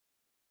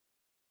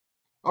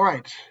All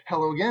right,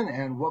 hello again,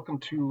 and welcome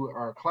to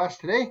our class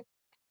today.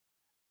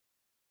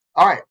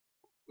 All right,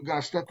 we're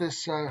gonna start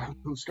this.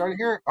 Who started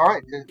here? All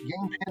right, the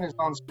game pin is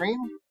on screen.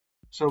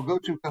 So go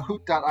to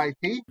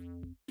kahoot.it,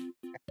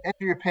 enter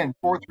your pin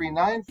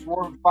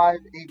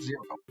 4394580.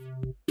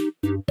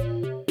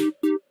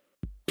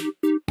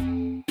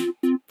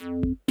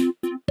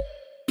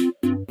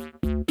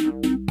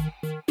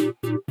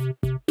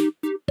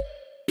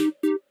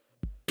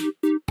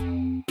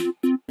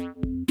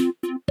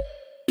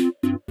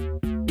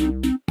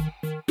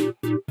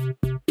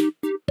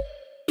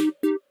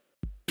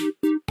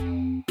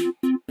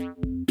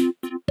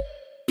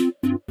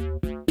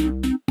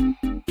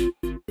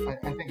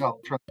 I think I'll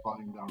turn the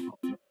volume down.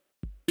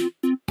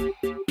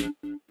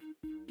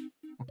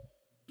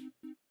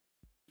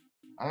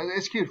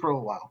 It's cute for a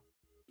little while.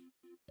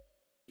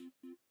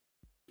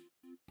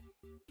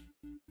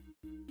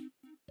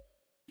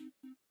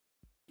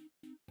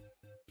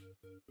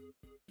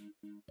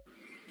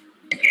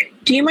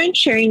 Do you mind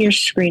sharing your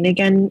screen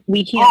again?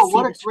 We can't Oh, see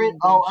what the a great! screen being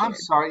Oh, I'm shared.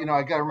 sorry.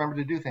 I got to remember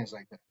to do things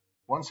like that.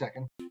 1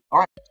 second. All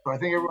right, so I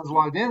think everyone's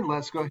logged in.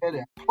 Let's go ahead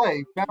and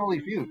play Family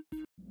Feud.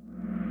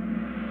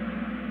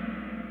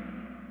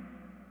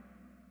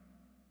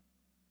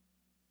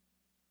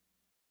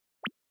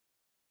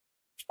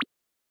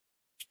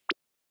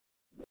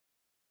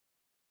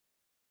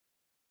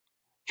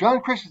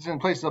 John Christensen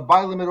places a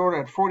buy limit order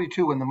at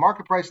 42 when the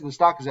market price of the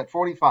stock is at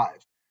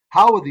 45.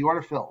 How would the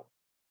order fill?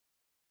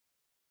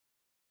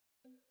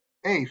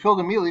 A.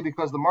 Filled immediately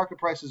because the market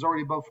price is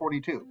already above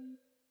 42.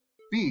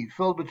 B.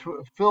 Filled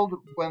between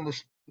when the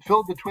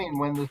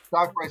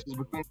stock price is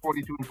between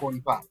 42 and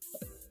 45.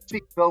 C.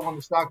 Filled when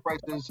the stock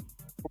price is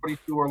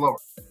 42 or lower.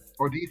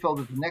 Or D. Filled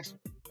at the next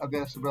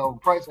available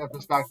price after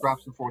the stock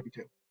drops to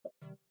 42.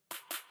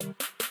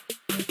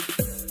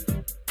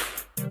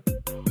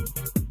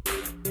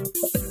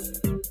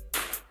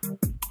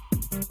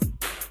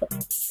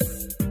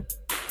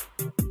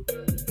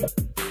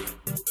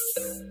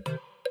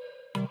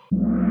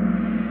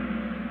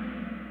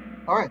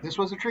 All right, this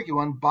was a tricky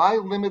one. Buy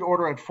limit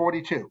order at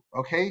 42.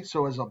 Okay,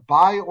 so as a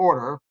buy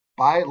order,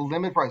 buy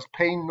limit price,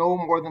 pay no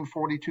more than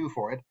 42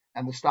 for it,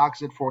 and the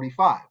stock's at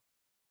 45.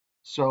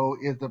 So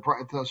if the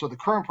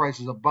current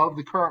price is above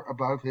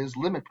his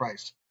limit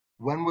price,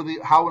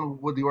 how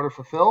would the order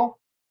fulfill?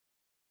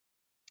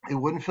 It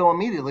wouldn't fill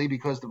immediately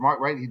because he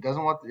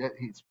doesn't want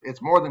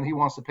it's more than he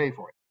wants to pay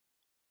for it.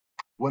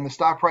 When the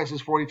stock price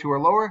is 42 or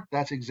lower,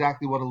 that's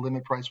exactly what a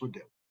limit price would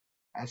do.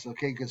 That's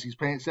okay because he's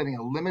setting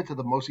a limit to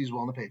the most he's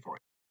willing to pay for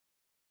it.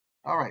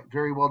 All right,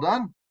 very well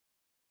done.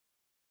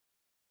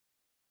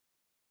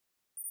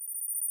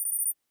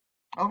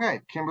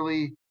 Okay,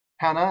 Kimberly,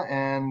 Hannah,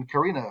 and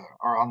Karina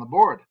are on the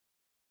board.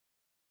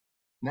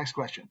 Next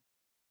question.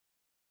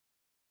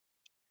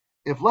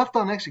 If left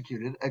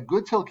unexecuted, a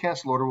good till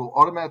cancel order will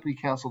automatically be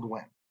canceled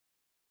when?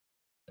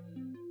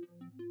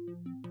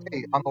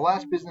 A. On the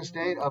last business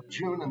day of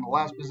June and the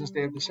last business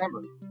day of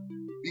December.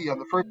 B. On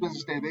the first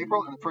business day of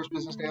April and the first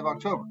business day of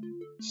October.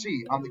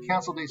 C. On the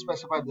cancel date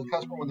specified by the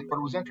customer when the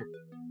order was entered.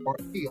 Or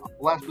D. On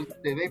the last business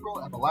day of April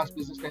and the last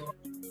business day of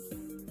October.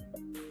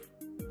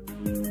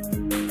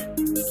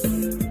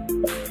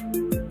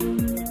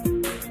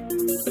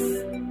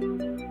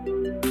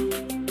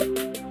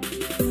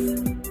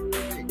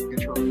 Okay,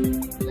 get your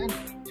answers in.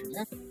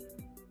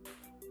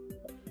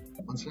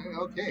 One second.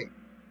 Okay.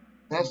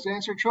 Best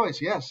answer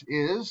choice, yes,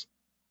 is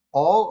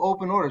all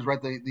open orders, right?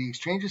 The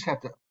exchanges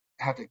have to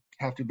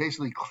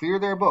basically clear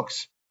their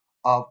books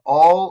of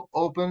all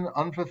open,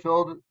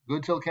 unfulfilled,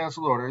 good till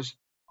canceled orders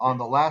on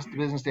the last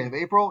business day of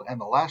April and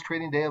the last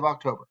trading day of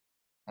October.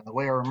 And the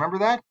way I remember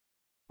that,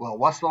 well,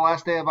 what's the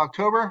last day of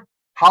October?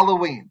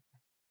 Halloween.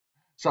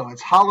 So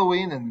it's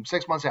Halloween and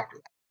 6 months after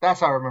that.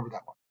 That's how I remember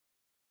that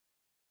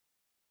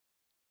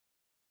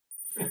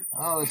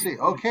one. Let's see.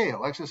 Okay,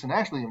 Alexis and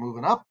Ashley are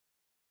moving up.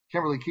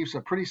 Kimberly keeps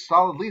a pretty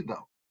solid lead,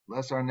 though.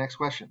 That's our next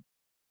question.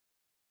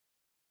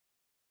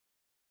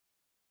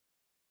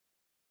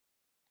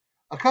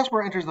 A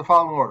customer enters the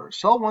following order.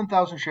 Sell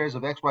 1,000 shares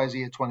of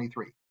XYZ at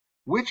 23.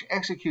 Which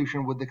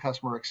execution would the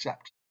customer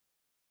accept?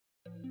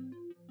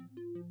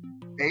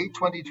 A,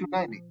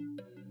 22.90,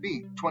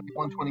 B,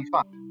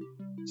 21.25,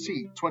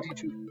 C,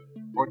 22,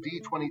 or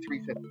D,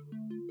 23.50.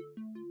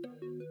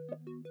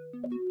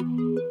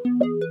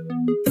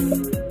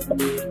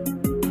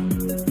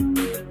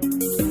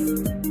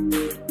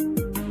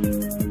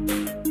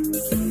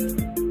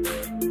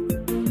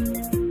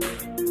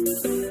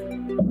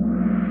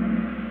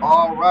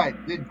 All right,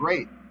 did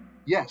great.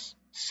 Yes,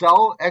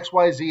 sell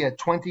XYZ at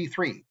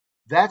 23.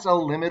 That's a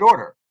limit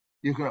order.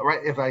 You can,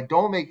 right, if I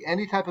don't make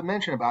any type of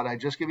mention about it, I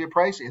just give you a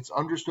price, it's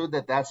understood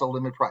that that's a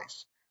limit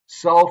price.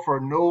 Sell for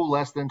no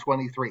less than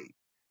 23.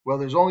 Well,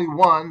 there's only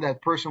one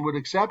that person would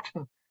accept,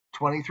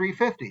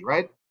 23.50,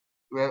 right?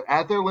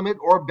 At their limit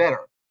or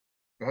better.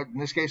 In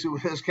this case, it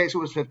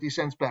was 50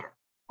 cents better.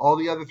 All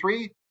the other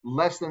three,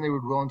 less than they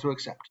were willing to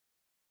accept.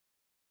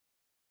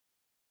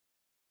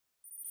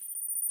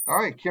 All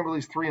right,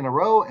 Kimberly's 3 in a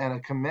row and a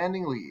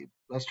commanding lead.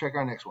 Let's check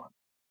our next one.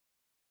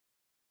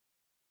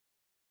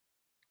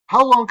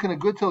 How long can a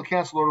good till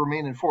cancel order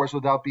remain in force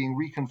without being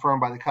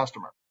reconfirmed by the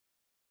customer?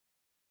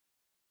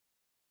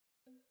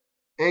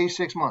 A,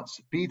 6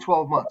 months, B,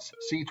 12 months,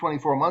 C,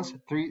 24 months,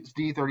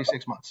 D,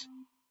 36 months.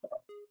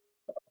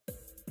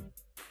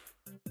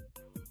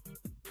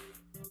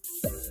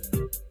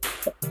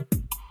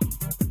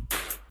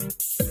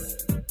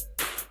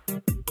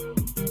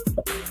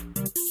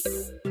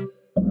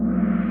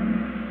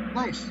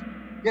 Nice.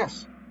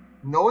 Yes.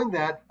 Knowing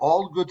that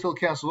all good till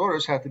cancel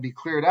orders have to be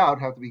cleared out,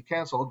 have to be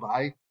canceled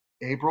by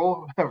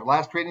April,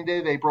 last trading day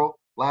of April,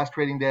 last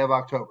trading day of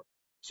October.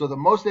 So the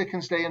most they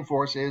can stay in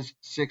force is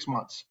 6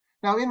 months.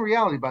 Now, in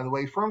reality, by the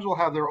way, firms will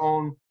have their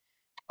own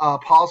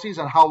policies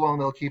on how long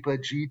they'll keep a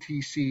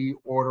GTC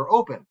order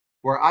open.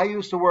 Where I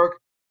used to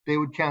work, they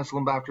would cancel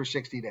them after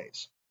 60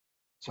 days.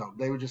 So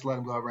they would just let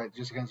them go, right?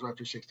 Just cancel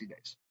after 60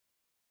 days.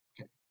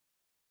 Okay.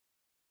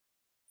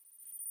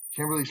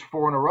 Kimberly's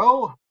 4 in a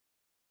row.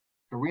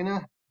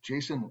 Karina,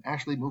 Jason, and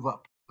Ashley move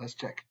up. Let's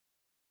check.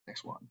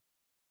 Next one.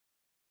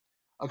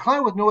 A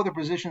client with no other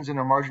positions in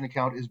her margin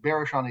account is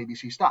bearish on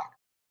ABC stock.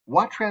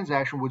 What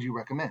transaction would you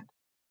recommend?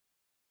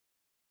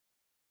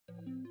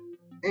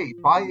 A,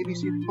 buy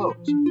ABC to close.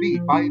 B,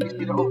 buy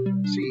ABC to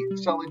open. C,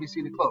 sell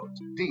ABC to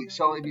close. D,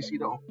 sell ABC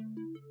to open.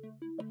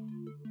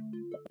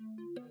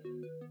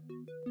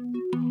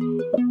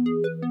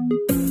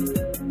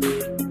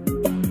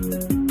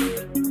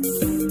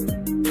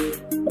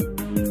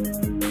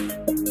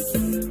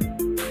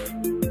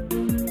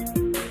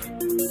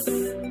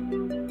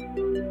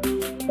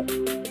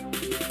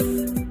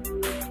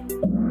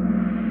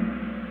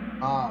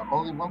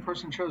 Only one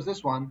person chose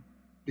this one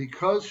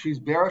because she's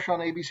bearish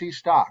on ABC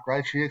stock,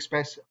 right? She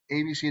expects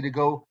ABC to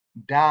go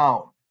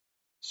down.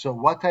 So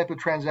what type of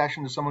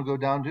transaction does someone go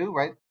down to,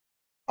 right?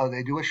 Oh,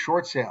 they do a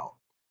short sale.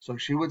 So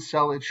she would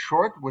sell it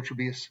short, which would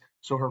be,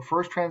 so her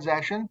first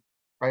transaction,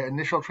 right?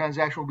 Initial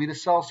transaction would be to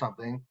sell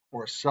something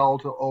or sell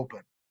to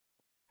open.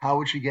 How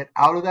would she get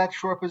out of that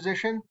short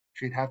position?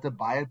 She'd have to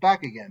buy it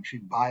back again.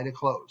 She'd buy to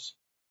close.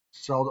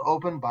 Sell to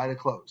open, buy to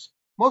close.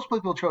 Most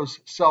people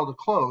chose sell to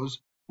close,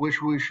 which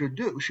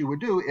she would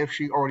do if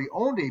she already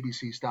owned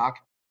ABC stock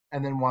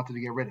and then wanted to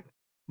get rid of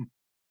it.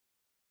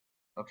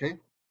 Okay.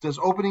 Does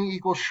opening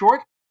equal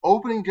short?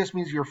 Opening just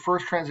means your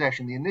first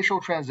transaction, the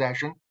initial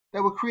transaction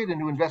that would create a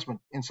new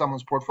investment in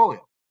someone's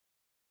portfolio.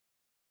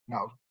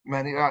 Now,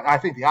 I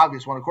think the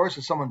obvious one, of course,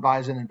 is someone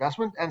buys an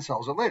investment and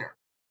sells it later.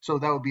 So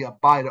that would be a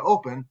buy to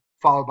open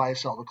followed by a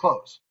sell to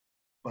close.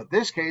 But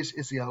this case,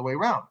 it's the other way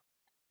around.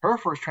 Her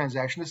first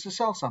transaction is to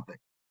sell something.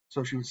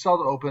 So she would sell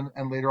to open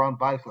and later on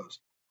buy to close.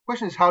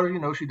 Question is, how do you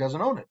know she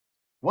doesn't own it?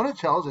 What it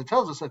tells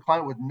us a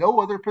client with no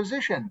other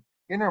position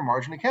in her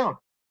margin account.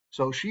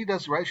 So she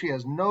does, right? She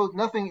has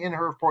nothing in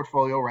her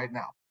portfolio right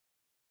now.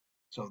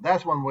 So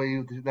that's one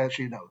way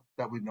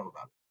that we know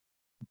about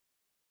it.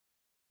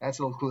 That's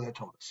a little clue that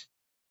told us.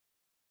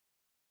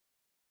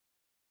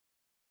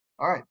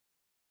 All right.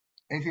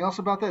 Anything else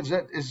about that?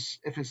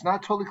 If it's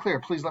not totally clear,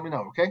 please let me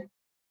know, okay?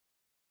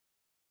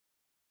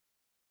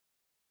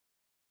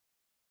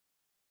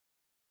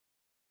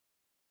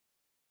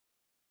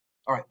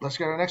 All right, let's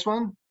get our next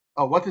one.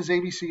 What does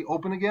ABC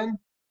open again?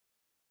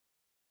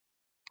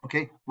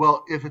 Okay,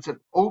 well, if it's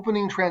an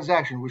opening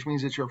transaction, which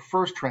means it's your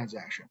first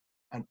transaction,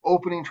 an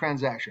opening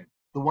transaction,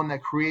 the one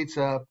that creates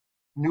a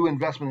new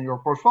investment in your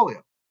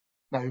portfolio.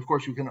 Now, of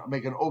course, you can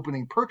make an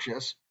opening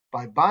purchase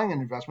by buying an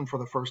investment for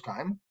the first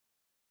time,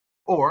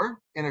 or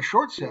in a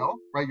short sale,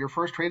 right? Your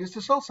first trade is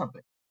to sell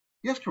something.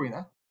 Yes,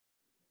 Karina?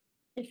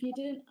 If you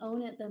didn't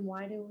own it, then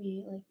why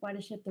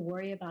does she have to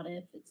worry about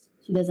it if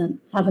she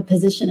doesn't have a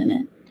position in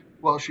it?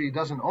 Well, she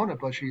doesn't own it,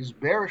 but she's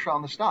bearish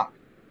on the stock.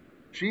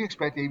 She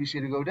expects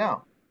ABC to go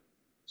down.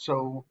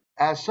 So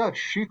as such,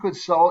 she could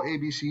sell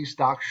ABC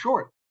stock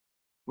short,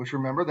 which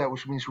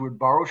means she would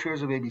borrow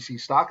shares of ABC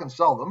stock and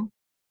sell them,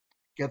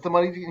 get the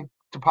money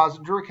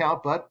deposited into her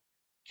account, but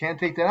can't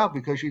take that out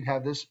because she'd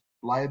have this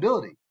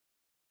liability.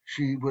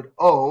 She would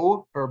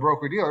owe her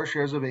broker-dealer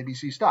shares of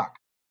ABC stock,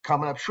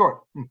 coming up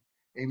short,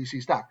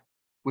 ABC stock,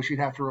 which she'd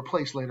have to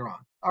replace later on.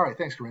 All right,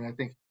 thanks, Karina. I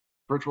think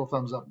virtual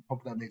thumbs up.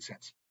 Hope that made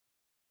sense.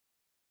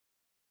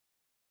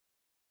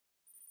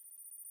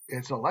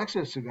 It's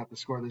Alexis who got the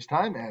score this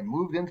time and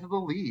moved into the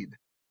lead.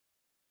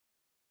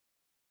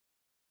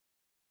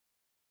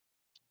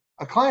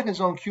 A client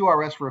has owned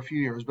QRS for a few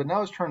years, but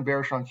now has turned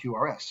bearish on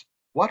QRS.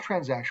 What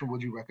transaction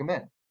would you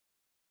recommend?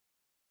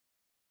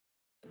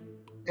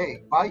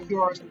 A, buy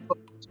QRS to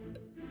close.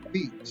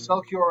 B,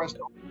 sell QRS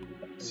to open.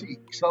 C,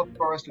 sell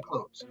QRS to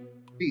close.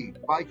 D,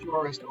 buy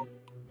QRS to open.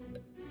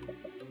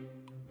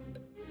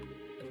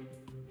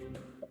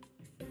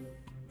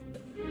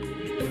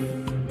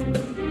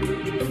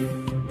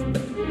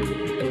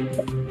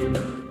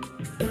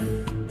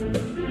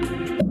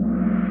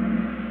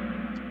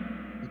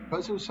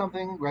 Because it was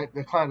something, right,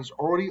 the client has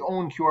already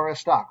owned QRS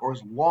stock or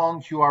is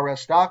long QRS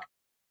stock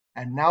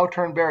and now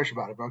turned bearish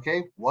about it,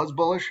 okay? Was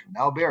bullish,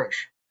 now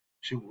bearish.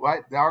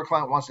 Our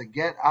client wants to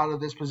get out of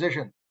this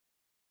position.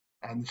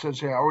 And since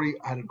she already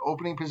had an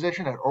opening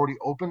position, had already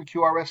opened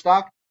QRS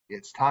stock,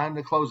 it's time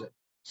to close it.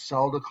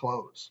 Sell to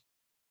close.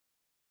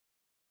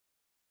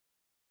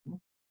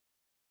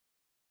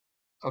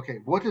 Okay,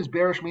 what does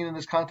bearish mean in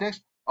this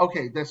context?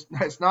 Okay,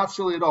 that's not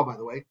silly at all, by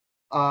the way.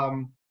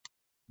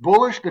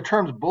 Bullish, the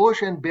terms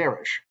bullish and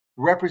bearish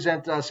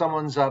represent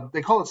someone's,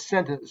 they call it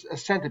a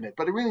sentiment,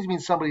 but it really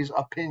means somebody's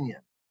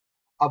opinion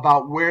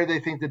about where they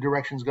think the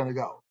direction is going to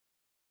go.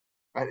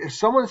 Right? If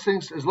someone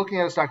is looking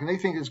at a stock and they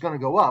think it's going to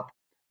go up,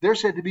 they're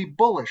said to be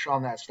bullish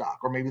on that stock,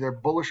 or maybe they're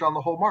bullish on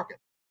the whole market.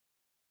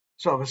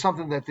 So if it's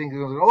something that thinks it's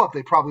going to go up,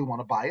 they probably want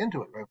to buy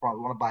into it. They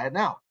probably want to buy it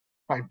now,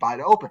 right? Buy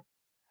to open.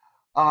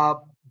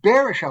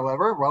 Bearish,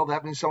 however, well,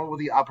 that means someone with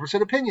the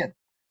opposite opinion.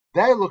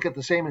 They look at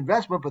the same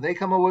investment, but they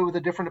come away with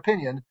a different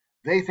opinion.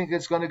 They think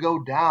it's going to go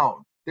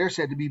down. They're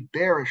said to be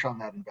bearish on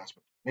that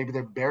investment. Maybe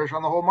they're bearish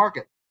on the whole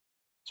market.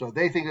 So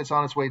they think it's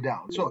on its way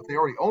down. So if they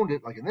already owned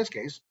it, like in this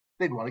case,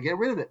 they'd want to get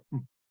rid of it.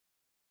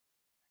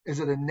 Is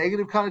it a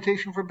negative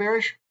connotation for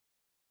bearish?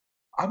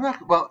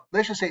 Well,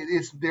 let's just say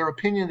it's their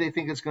opinion they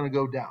think it's going to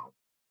go down.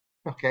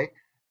 Okay.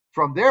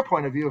 From their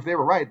point of view, if they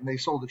were right and they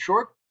sold it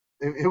short,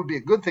 it would be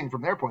a good thing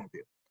from their point of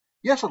view.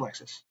 Yes,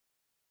 Alexis.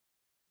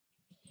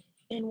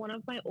 In one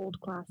of my old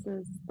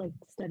classes, like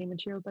study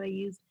materials that I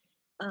used,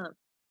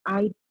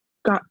 I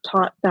got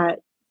taught that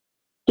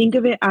think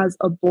of it as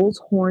a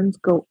bull's horns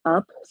go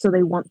up, so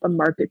they want the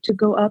market to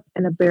go up,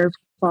 and a bear's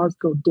claws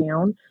go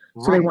down,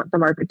 so they want the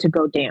market to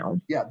go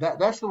down. Yeah,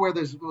 that's where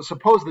there's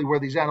supposedly where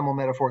these animal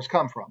metaphors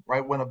come from,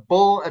 right? When a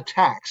bull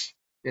attacks,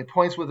 it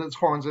points with its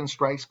horns and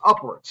strikes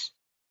upwards.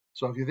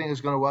 So if you think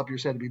it's going to go up, you're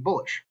said to be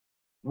bullish.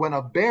 When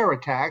a bear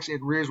attacks,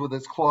 it rears with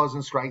its claws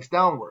and strikes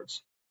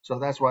downwards. So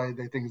that's why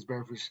they think it's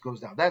bearish goes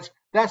down. That's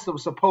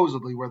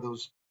supposedly where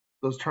those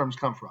terms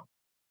come from.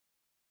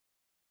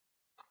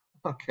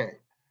 Okay.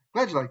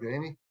 Glad you like that,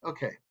 Amy.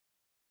 Okay.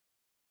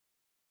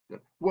 Good.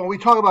 When we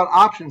talk about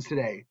options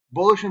today,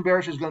 bullish and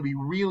bearish is going to be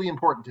really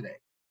important today.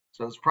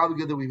 So it's probably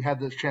good that we've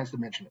had this chance to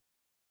mention it.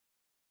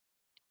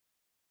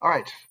 All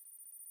right.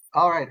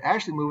 All right.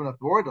 Ashley moving up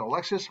the board to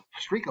Alexis.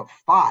 Streak of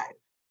 5.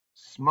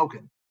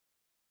 Smoking.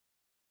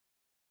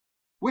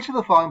 Which of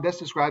the following best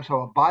describes how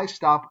a buy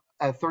stop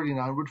at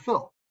 39 would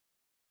fill?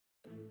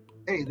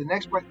 A, the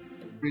next price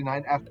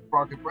 39 after the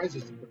market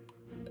rises to 39.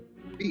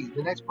 B,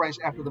 the next price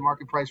after the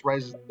market price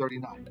rises to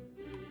 39.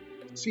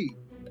 C,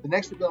 the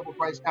next available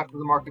price after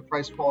the market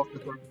price falls to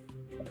 39.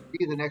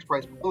 D, the next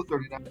price below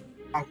 39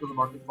 after the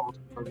market falls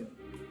to 39.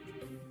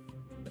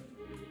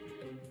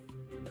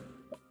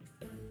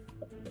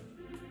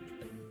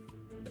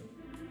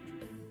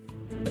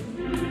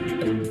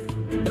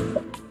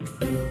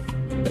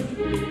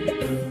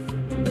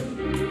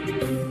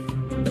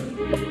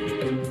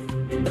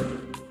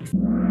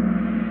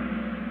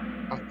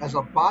 As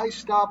a buy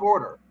stop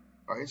order,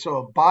 all right, so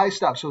a buy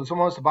stop, so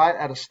someone wants to buy it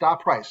at a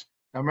stop price.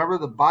 Now remember,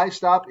 the buy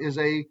stop is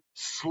a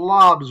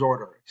slobs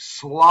order,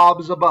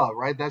 slobs above,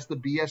 right? That's the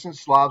BS in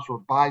slobs for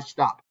buy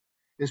stop.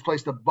 It's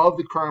placed above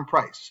the current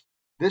price.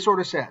 This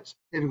order says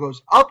if it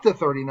goes up to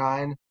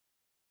 39,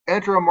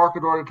 enter a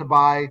market order to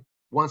buy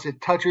once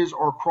it touches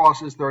or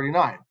crosses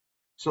 39.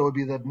 So it would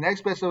be the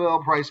next best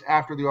available price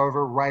after the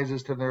order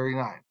rises to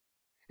 39.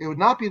 It would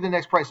not be the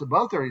next price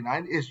above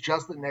 39, it's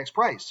just the next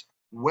price.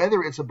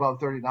 Whether it's above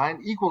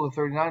 39, equal to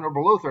 39, or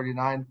below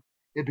 39,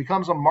 it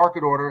becomes a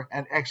market order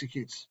and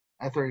executes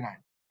at 39.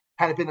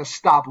 Had it been a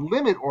stop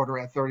limit order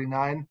at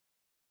 39,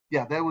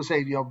 yeah, that would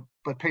say,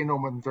 but pay no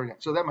more than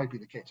 39. So that might be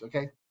the case,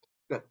 okay?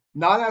 Good.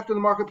 Not after the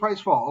market price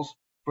falls.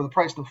 For the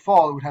price to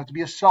fall, it would have to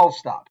be a sell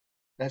stop.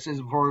 That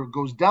says before it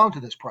goes down to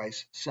this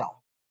price,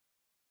 sell.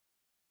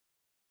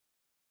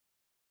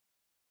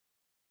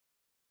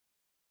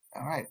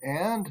 All right,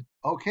 and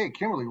okay,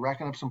 Kimberly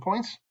racking up some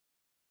points.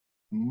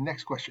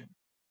 Next question.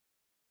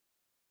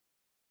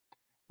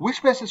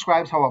 Which best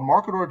describes how a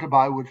market order to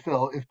buy would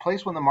fill if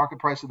placed when the market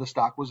price of the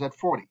stock was at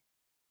 40?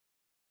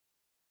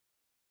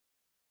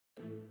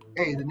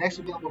 A, the next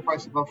available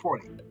price above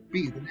 40.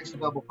 B, the next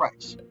available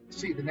price.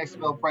 C, the next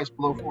available price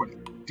below 40.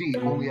 D,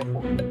 only at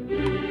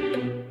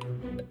 40.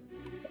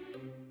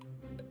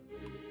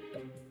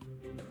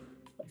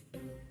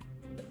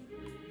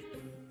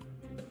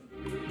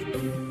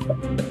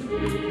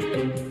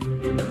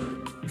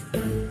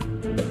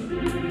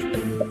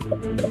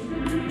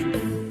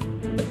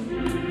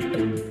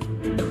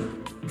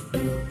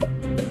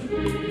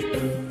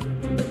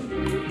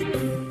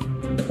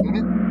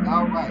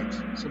 All right,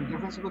 some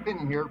difference of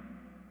opinion here,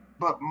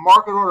 but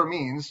market order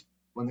means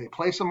when they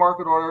place a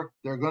market order,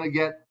 they're going to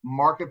get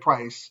market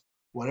price,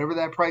 whatever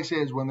that price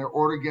is when their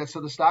order gets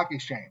to the stock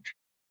exchange,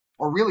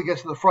 or really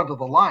gets to the front of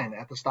the line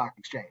at the stock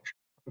exchange,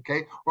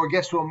 okay, or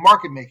gets to a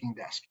market making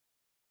desk.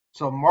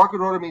 So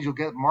market order means you'll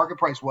get market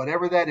price,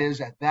 whatever that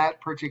is at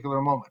that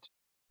particular moment.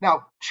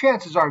 Now,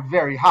 chances are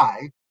very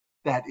high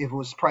that if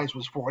price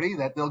was 40,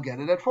 that they'll get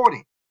it at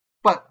 40.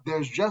 But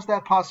there's just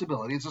that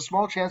possibility. It's a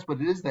small chance, but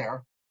it is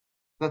there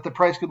that the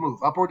price could move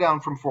up or down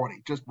from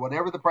 40. Just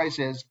whatever the price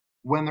is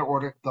when their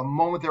order, the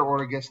moment their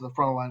order gets to the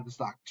front line of the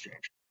stock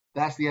exchange.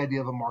 That's the idea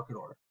of a market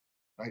order,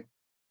 right?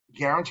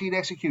 Guaranteed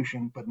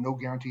execution, but no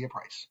guarantee of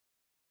price.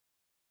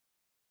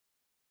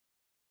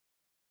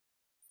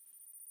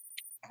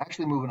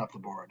 Actually moving up the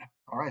board.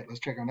 All right, let's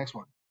check our next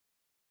one.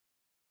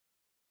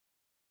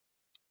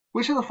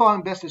 Which of the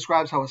following best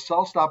describes how a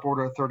sell stop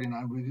order at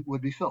 39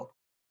 would be filled?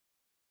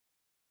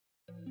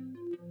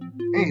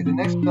 A, the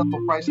next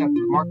available price after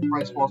the market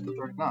price falls to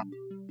 39.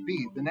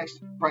 B, the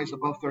next price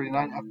above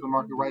 39 after the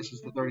market rises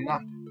to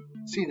 39.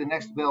 C, the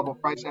next available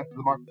price after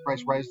the market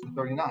price rises to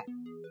 39.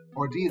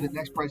 Or D, the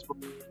next price below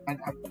 39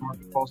 after the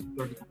market falls to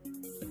 39.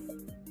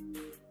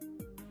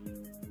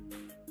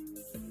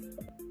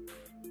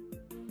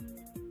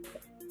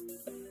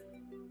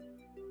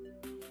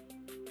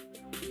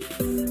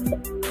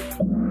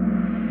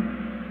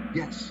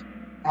 Yes,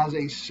 as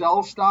a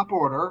sell stop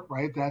order,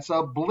 right? That's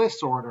a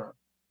bliss order,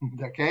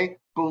 okay?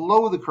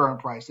 Below the current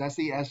price, that's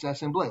the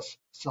SS in bliss,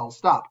 sell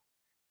stop.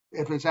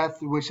 If it's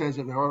at, which says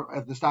if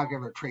the stock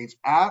ever trades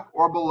at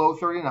or below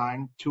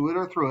 39, to it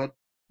or through it,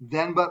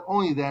 then but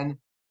only then,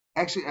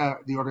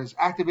 the order is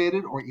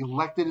activated, or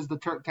elected is the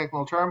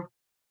technical term,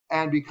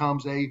 and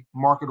becomes a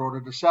market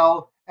order to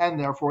sell, and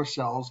therefore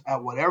sells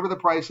at whatever the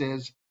price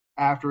is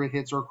after it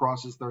hits or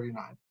crosses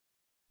 39.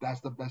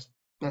 That's the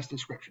best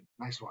description.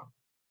 Nice one.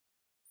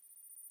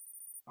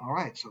 All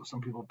right, so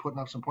some people putting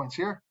up some points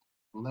here.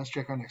 Let's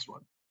check our next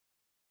one.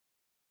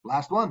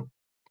 Last one.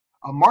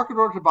 A market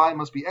order to buy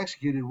must be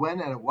executed when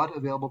and at what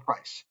available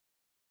price?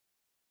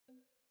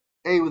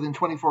 A, within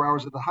 24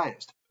 hours at the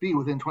highest. B,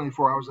 within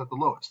 24 hours at the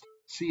lowest.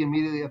 C,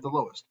 immediately at the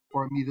lowest,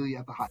 or immediately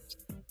at the highest.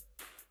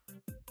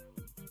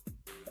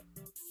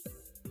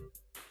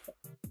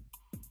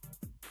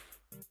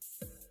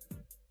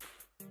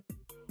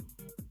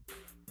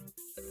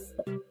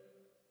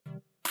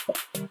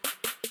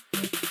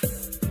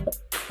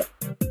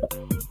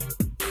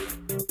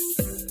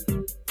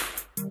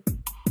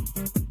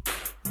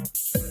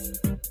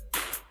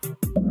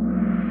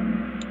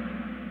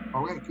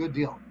 All right, good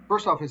deal.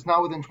 First off, it's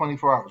not within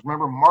 24 hours.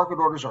 Remember, market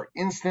orders are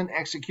instant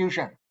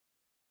execution,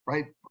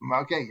 right?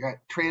 Okay, you got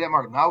trade at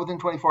market, not within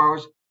 24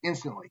 hours,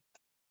 instantly.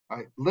 All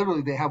right,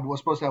 literally, was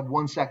supposed to have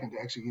 1 second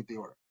to execute the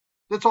order.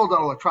 That's all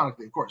done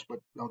electronically, of course, but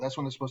that's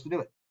when they're supposed to do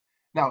it.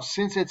 Now,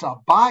 since it's a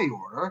buy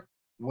order,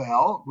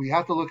 well, we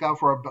have to look out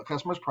for our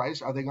customer's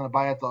price. Are they going to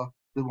buy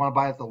they want to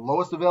buy at the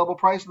lowest available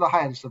price or the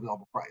highest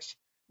available price?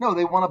 No,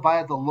 they want to buy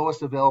at the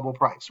lowest available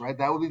price, right?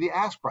 That would be the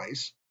ask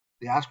price.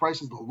 The ask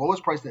price is the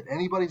lowest price that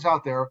anybody's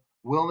out there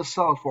willing to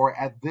sell it for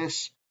at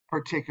this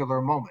particular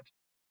moment.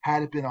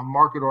 Had it been a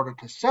market order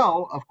to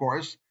sell, of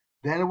course,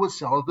 then it would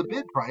sell at the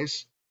bid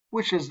price,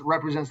 which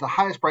represents the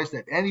highest price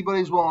that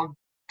anybody's willing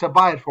to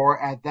buy it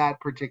for at that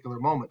particular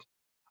moment.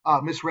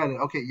 Misread it.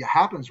 Okay, it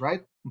happens,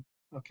 right?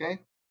 Okay.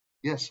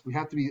 Yes, we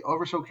have to be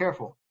ever so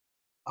careful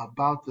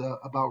about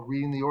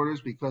reading the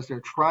orders because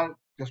they're trying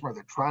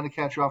to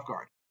catch you off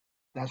guard.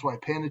 That's why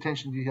paying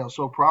attention to detail is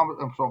so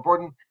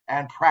important,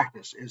 and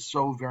practice is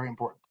so very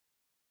important.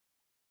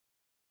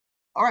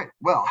 All right.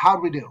 Well, how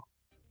do we do?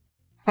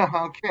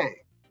 Okay.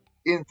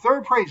 In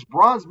third place,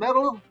 bronze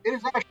medal, it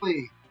is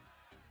Ashley.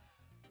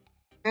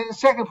 And in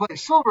second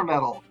place, silver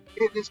medal,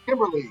 it is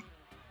Kimberly.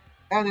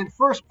 And in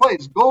first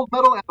place, gold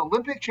medal and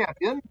Olympic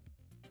champion,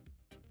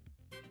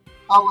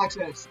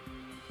 Alexis.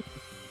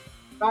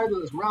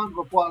 Fabulous round of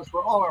applause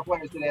for all our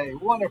players today.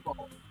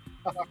 Wonderful.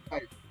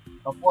 Right.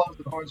 Applause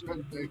and horns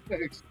and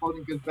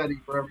exploding confetti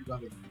for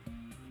everybody.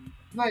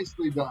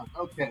 Nicely done.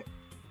 Okay.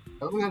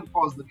 Let me go ahead and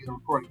pause the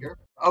recording here.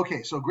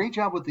 Okay, so great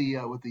job with the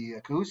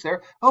cahoots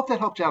there. Hope that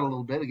helped you out a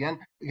little bit. Again,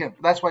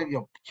 that's why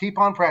keep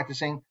on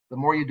practicing. The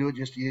more you do it,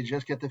 you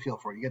just get the feel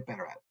for it. You get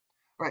better at it.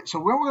 All right. So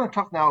we're going to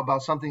talk now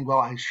about something. Well,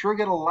 I sure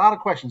get a lot of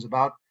questions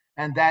about,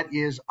 and that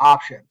is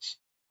options.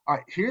 All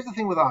right. Here's the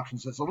thing with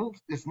options.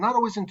 It's not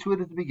always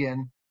intuitive to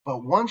begin,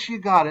 but once you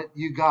got it,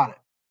 you got it.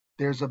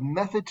 There's a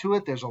method to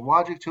it. There's a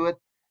logic to it,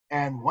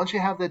 and once you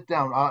have that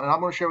down, and I'm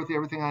going to share with you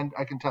everything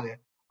I can tell you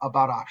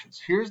about options.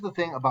 Here's the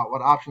thing about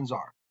what options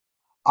are.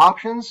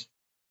 Options,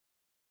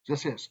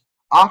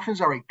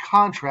 options are a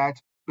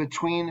contract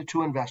between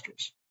two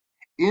investors.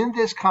 In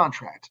this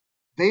contract,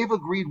 they've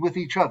agreed with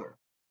each other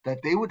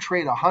that they would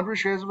trade 100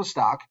 shares of a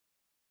stock,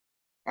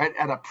 right,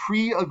 at a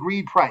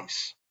pre-agreed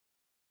price.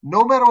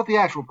 No matter what the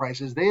actual price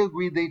is, they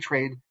agreed they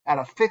trade at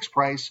a fixed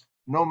price,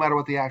 no matter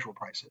what the actual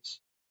price is.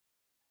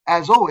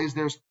 As always,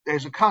 there's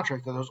a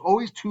contract. There's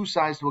always two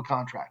sides to a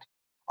contract.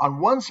 On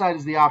one side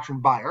is the option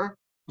buyer,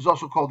 who's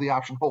also called the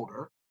option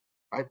holder,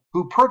 right,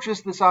 who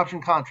purchased this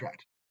option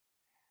contract.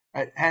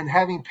 Right, and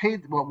having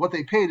paid, what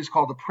they paid is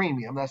called a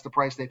premium. That's the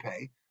price they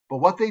pay. But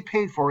what they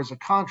paid for is a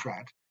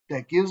contract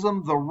that gives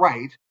them the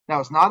right.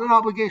 Now, it's not an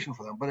obligation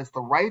for them, but it's the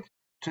right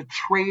to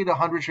trade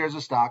 100 shares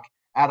of stock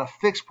at a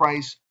fixed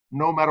price,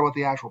 no matter what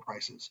the actual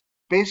price is.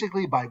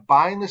 Basically, by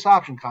buying this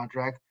option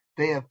contract,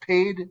 they have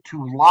paid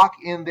to lock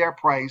in their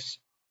price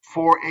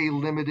for a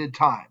limited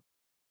time.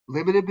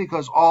 Limited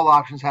because all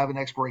options have an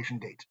expiration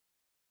date.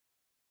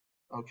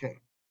 Okay.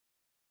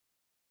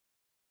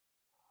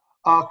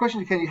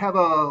 Question, can you have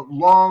a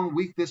long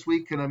week this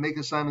week? Can I make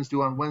assignments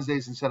due on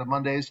Wednesdays instead of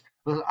Mondays?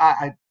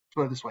 I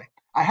put it this way.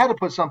 I had to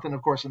put something,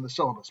 of course, in the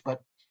syllabus,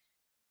 but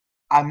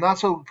I'm not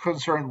so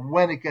concerned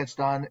when it gets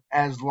done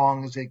as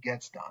long as it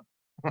gets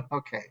done.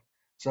 Okay.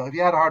 So if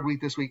you had a hard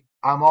week this week,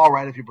 I'm all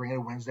right if you bring it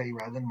Wednesday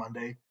rather than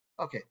Monday.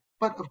 Okay.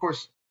 But, of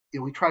course,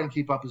 we try to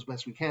keep up as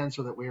best we can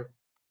so that we're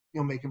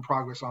making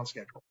progress on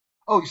schedule.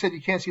 Oh, you said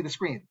you can't see the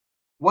screen.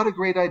 What a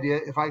great idea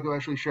if I could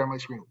actually share my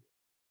screen with you.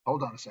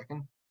 Hold on a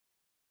second.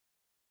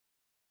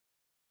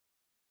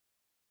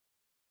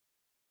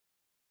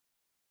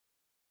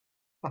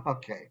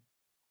 Okay.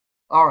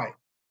 All right.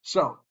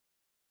 So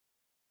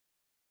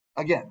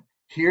again,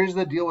 here's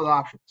the deal with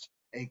options.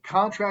 A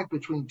contract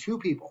between two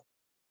people.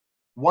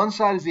 One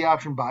side is the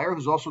option buyer,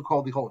 who's also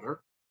called the holder.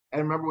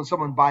 And remember, when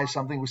someone buys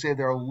something, we say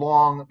they're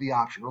long the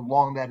option or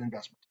long that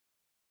investment.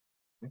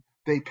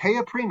 They pay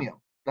a premium.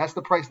 That's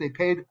the price they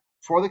paid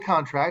for the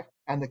contract,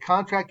 and the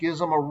contract gives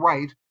them a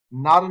right,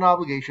 not an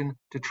obligation,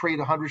 to trade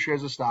 100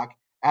 shares of stock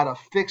at a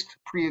fixed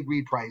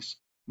pre-agreed price,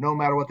 no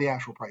matter what the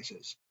actual price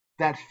is.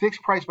 That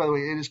fixed price, by the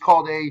way, it is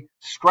called a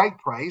strike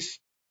price,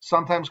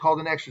 sometimes called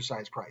an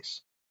exercise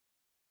price.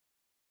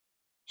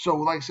 So,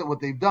 like I said,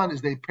 what they've done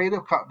is they paid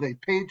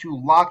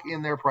to lock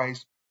in their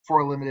price for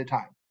a limited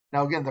time.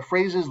 Now, again, the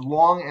phrase is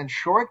long and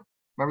short.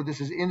 Remember, this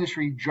is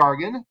industry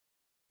jargon.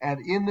 And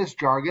in this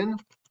jargon,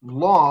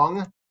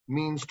 long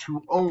means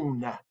to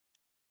own.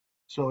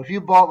 So if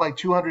you bought like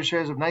 200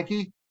 shares of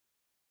Nike,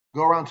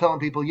 go around telling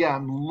people, yeah,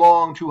 I'm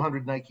long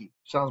 200 Nike.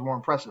 Sounds more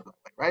impressive that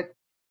way, right?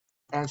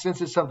 And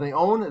since it's something they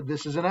own,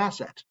 this is an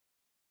asset.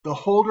 The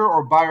holder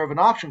or buyer of an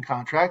option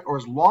contract, or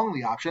is long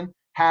the option,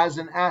 has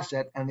an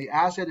asset, and the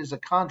asset is a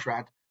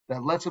contract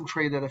that lets them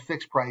trade at a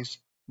fixed price,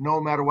 no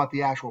matter what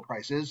the actual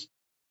price is.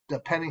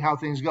 Depending how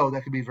things go,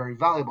 that could be a very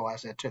valuable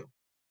asset too.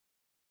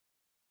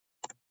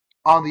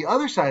 On the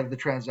other side of the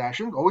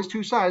transaction, always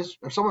two sides,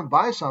 if someone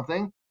buys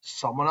something,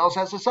 someone else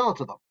has to sell it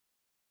to them.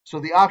 So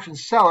the option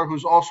seller,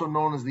 who's also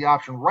known as the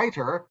option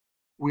writer,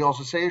 we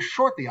also say is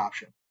short the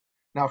option.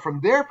 Now, from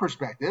their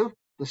perspective,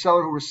 the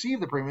seller who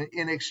received the premium,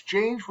 in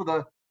exchange for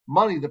the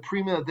money, the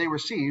premium that they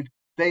received,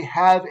 they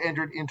have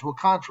entered into a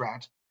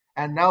contract,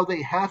 and now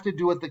they have to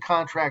do what the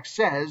contract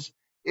says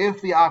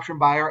if the option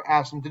buyer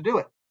asks them to do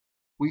it.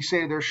 We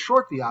say they're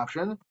short the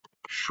option.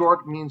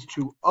 Short means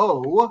to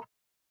owe,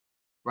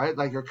 right?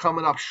 Like you're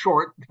coming up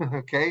short,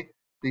 okay,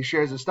 these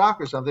shares of stock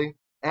or something,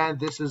 and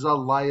this is a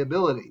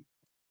liability.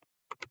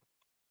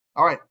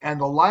 All right,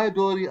 and the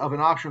liability of an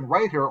option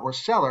writer or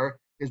seller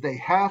is they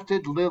have to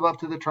live up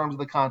to the terms of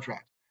the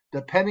contract.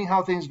 Depending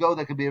how things go,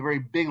 that could be a very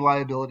big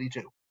liability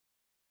too.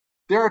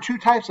 There are two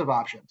types of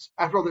options.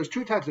 After all, there's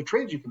two types of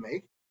trades you can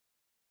make.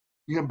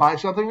 You can buy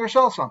something or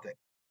sell something.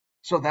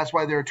 So that's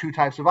why there are two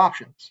types of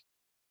options.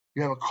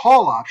 You have a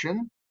call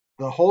option.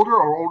 The holder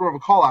or owner of a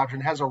call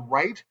option has a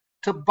right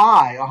to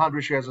buy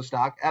 100 shares of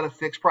stock at a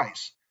fixed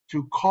price,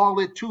 to call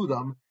it to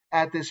them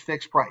at this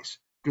fixed price.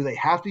 Do they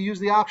have to use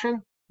the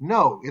option?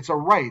 No, it's a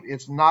right.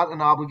 It's not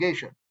an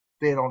obligation.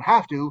 They don't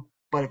have to,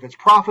 but if it's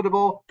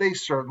profitable, they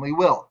certainly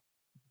will.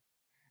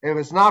 If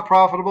it's not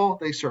profitable,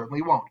 they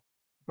certainly won't.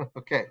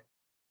 Okay.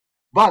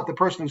 But the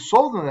person who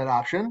sold them that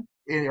option,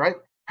 right,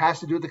 has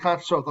to do the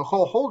contract. So if the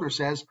whole holder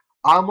says,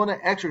 I'm going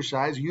to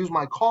exercise, use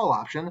my call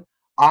option,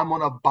 I'm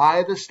going to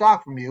buy the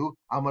stock from you,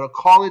 I'm going to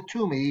call it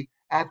to me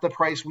at the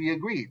price we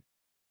agreed.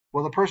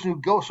 Well, the person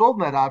who sold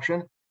them that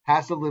option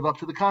has to live up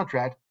to the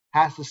contract,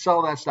 has to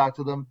sell that stock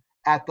to them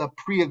at the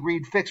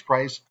pre-agreed fixed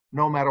price,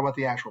 no matter what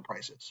the actual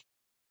price is.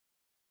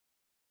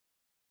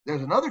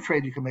 There's another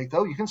trade you can make,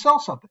 though. You can sell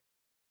something.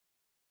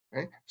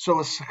 Right? So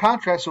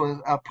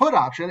a put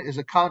option is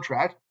a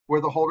contract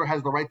where the holder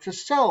has the right to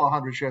sell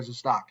 100 shares of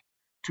stock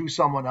to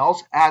someone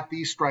else at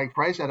the strike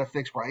price, at a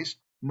fixed price,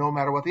 no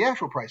matter what the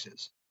actual price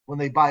is. When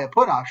they buy a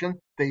put option,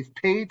 they've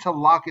paid to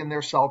lock in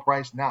their sell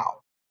price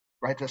now,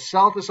 right? To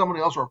sell it to somebody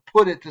else or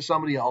put it to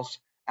somebody else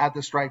at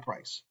the strike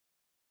price.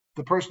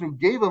 The person who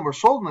gave them or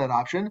sold them that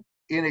option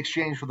in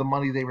exchange for the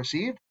money they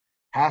received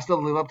has to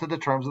live up to the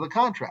terms of the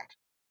contract.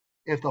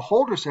 If the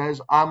holder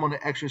says, I'm going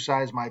to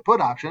exercise my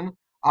put option,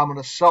 I'm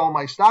going to sell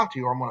my stock to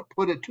you, or I'm going to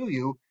put it to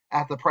you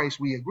at the price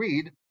we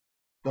agreed,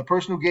 the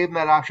person who gave them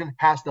that option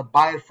has to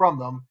buy it from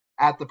them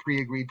at the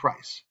pre-agreed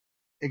price.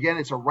 Again,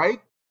 it's a right?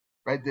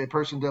 The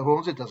person who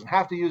owns it doesn't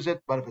have to use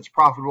it, but if it's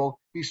profitable,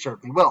 he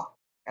certainly will.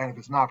 And if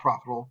it's not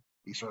profitable,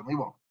 he certainly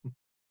won't.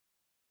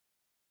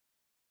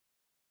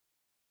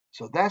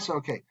 So that's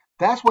okay.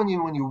 That's when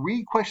you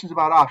read questions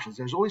about options,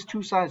 there's always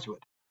two sides to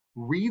it.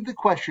 Read the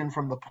question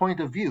from the point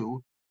of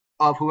view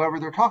of whoever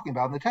they're talking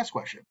about in the test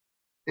question.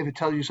 If it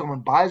tells you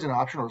someone buys an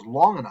option or is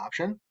long an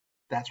option,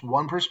 that's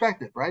one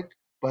perspective, right?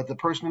 But the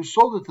person who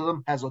sold it to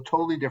them has a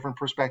totally different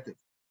perspective.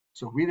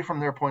 So read it from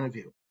their point of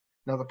view.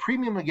 Now, the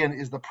premium, again,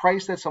 is the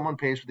price that someone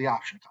pays for the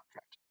option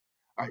contract.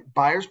 All right,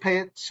 buyers pay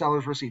it,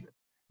 sellers receive it.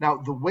 Now,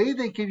 the way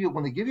they give you,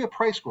 when they give you a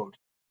price quote,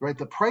 right,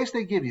 the price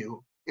they give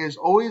you is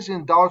always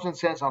in dollars and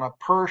cents on a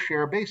per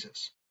share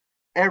basis.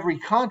 Every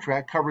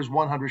contract covers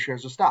 100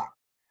 shares of stock.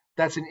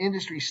 That's an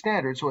industry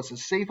standard, so it's a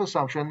safe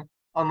assumption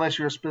unless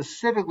you're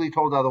specifically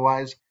told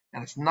otherwise,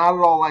 and it's not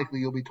at all likely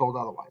you'll be told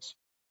otherwise.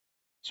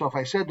 So if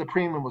I said the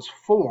premium was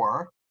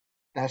 4,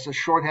 that's a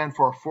shorthand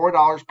for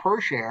 $4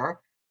 per share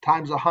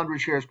times 100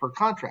 shares per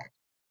contract.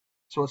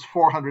 So it's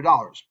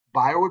 $400.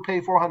 Buyer would pay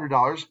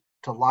 $400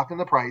 to lock in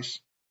the price.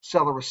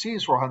 Seller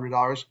receives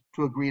 $400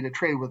 to agree to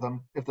trade with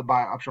them if the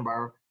option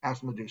buyer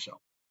ask them to do so.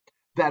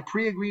 That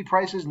pre-agreed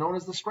price is known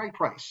as the strike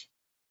price,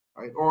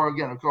 right? Or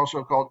again, it's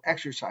also called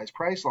exercise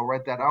price. I'll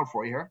write that out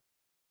for you here.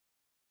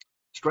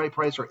 Strike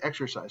price or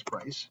exercise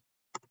price.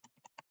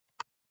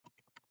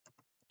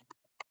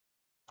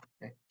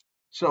 Okay.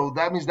 So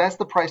that means that's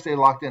the price they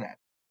locked in at.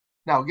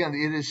 Now, again,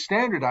 it is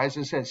standardized.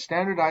 It says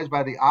standardized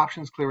by the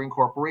Options Clearing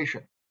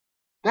Corporation.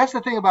 That's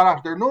the thing about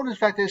options. They're known, in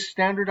fact, as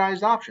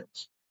standardized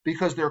options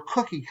because they're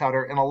cookie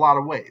cutter in a lot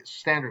of ways,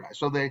 standardized.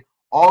 So they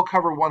all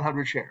cover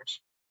 100 shares,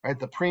 right?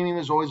 The premium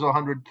is always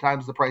 100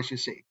 times the price you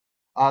see.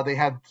 They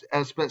have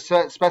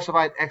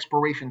specified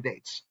expiration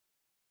dates.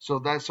 So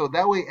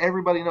that way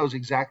everybody knows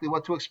exactly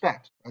what to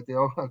expect. Right?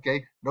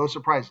 Okay, no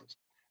surprises.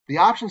 The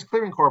Options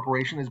Clearing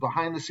Corporation is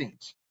behind the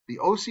scenes. The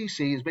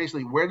OCC is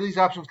basically where do these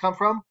options come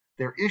from?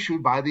 They're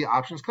issued by the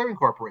Options Clearing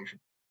Corporation.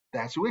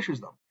 That's who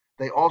issues them.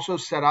 They also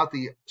set out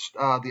the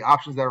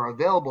options that are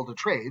available to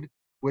trade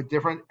with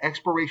different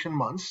expiration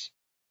months.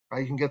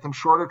 Right? You can get them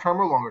shorter term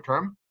or longer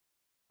term.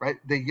 Right?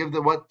 They give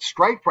the what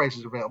strike price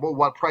is available,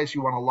 what price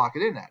you want to lock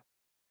it in at,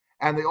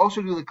 and they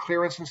also do the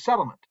clearance and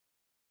settlement,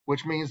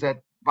 which means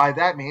that by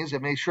that means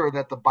it makes sure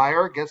that the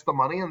buyer gets the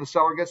money and the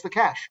seller gets the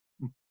cash.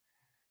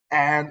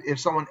 And if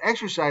someone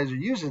exercises or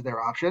uses their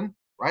option,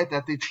 right,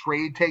 that the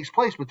trade takes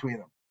place between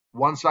them.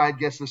 One side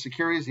gets the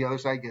securities, the other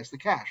side gets the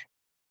cash.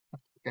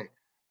 Okay.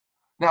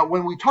 Now,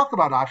 when we talk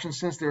about options,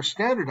 since they're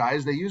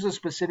standardized, they use a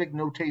specific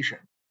notation,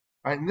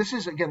 right? And this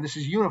is, again, this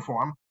is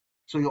uniform.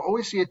 So you'll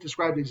always see it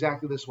described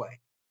exactly this way.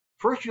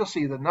 First, you'll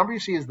see the number you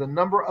see is the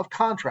number of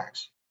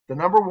contracts. The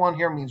number 1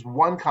 here means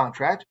one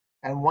contract,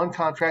 and one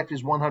contract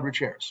is 100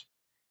 shares.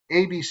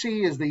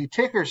 ABC is the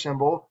ticker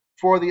symbol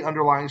for the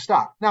underlying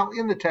stock. Now,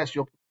 in the test,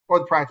 or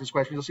the practice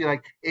question, you'll see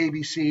like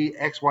ABC,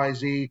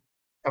 XYZ,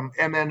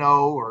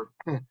 MNO, or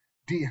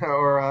D,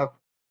 or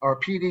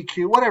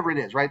PDQ, whatever it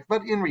is, right?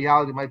 But in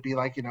reality, it might be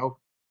like,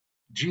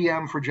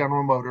 GM for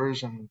General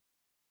Motors and,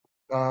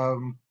 I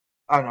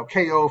don't know,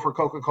 KO for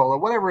Coca-Cola,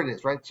 whatever it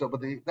is, right? So,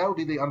 but that would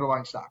be the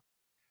underlying stock.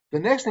 The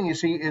next thing you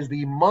see is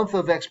the month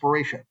of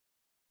expiration.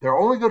 They're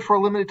only good for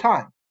a limited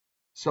time.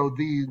 So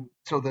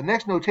the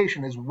next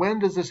notation is when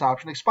does this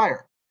option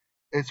expire?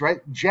 It's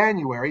right,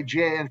 January,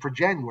 JAN for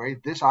January,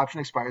 this option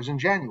expires in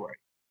January.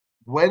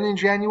 When in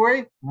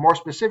January? More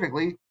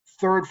specifically,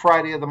 third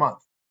Friday of the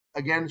month.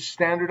 Again,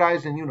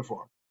 standardized and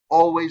uniform.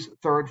 Always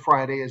third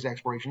Friday is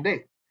expiration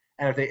date.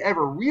 And if they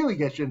ever really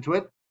get you into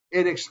it,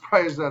 it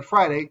expires that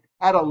Friday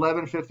at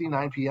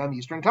 11:59 p.m.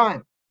 Eastern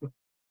Time.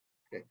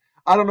 Okay.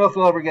 I don't know if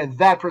they'll ever get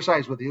that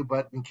precise with you,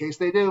 but in case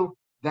they do,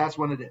 that's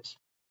when it is.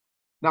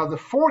 Now the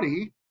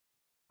 40,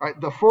 right?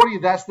 The 40,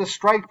 that's the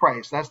strike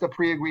price. That's the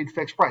pre-agreed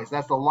fixed price.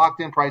 That's the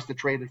locked-in price to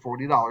trade at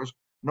 $40,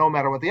 no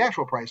matter what the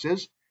actual price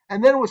is.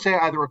 And then it would say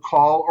either a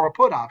call or a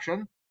put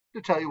option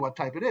to tell you what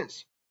type it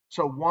is.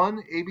 So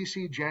one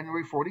ABC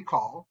January 40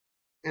 call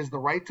is the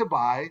right to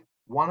buy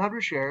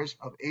 100 shares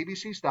of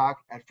ABC stock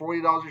at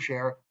 $40 a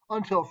share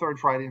until third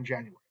Friday in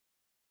January.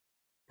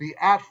 The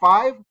at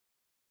 5,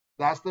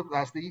 that's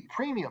the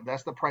premium.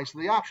 That's the price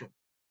of the option.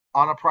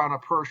 On a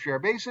per share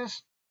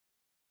basis,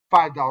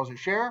 $5 a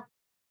share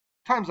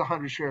times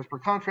 100 shares per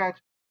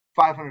contract,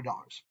 $500.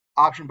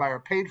 Option buyer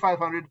paid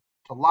 $500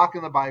 to lock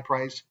in the buy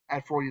price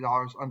at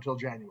 $40 until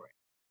January.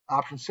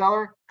 Option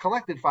seller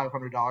collected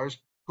 $500,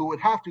 who would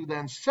have to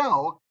then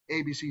sell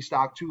ABC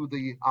stock to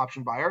the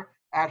option buyer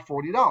at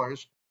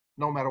 $40,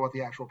 no matter what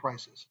the actual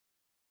price is.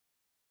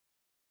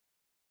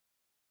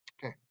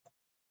 Okay.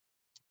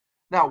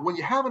 Now, when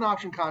you have an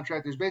option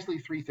contract, there's basically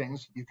 3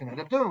 things you can end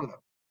up doing with them.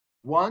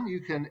 One,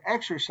 you can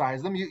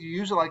exercise them. You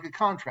use it like a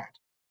contract,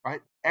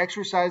 right?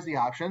 Exercise the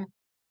option,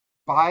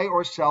 buy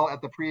or sell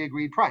at the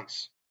pre-agreed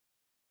price.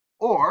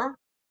 Or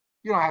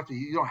you don't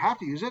have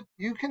to use it.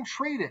 You can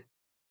trade it.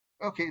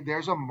 Okay,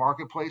 there's a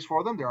marketplace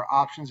for them. There are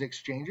options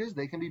exchanges.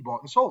 They can be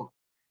bought and sold.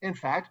 In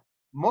fact,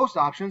 most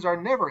options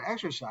are never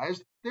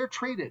exercised. They're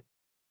traded.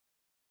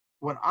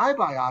 When I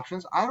buy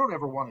options, I don't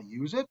ever want to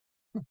use it.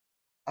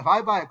 If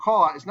I buy a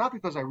call, it's not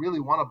because I really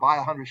want to buy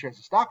 100 shares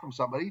of stock from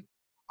somebody.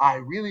 I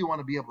really want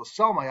to be able to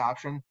sell my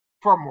option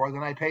for more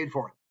than I paid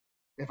for it.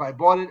 If I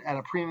bought it at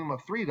a premium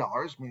of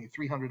 $3, meaning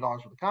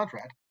 $300 for the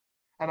contract,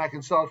 and I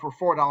can sell it for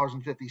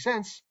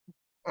 $4.50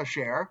 a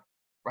share,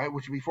 right,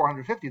 which would be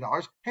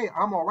 $450, hey,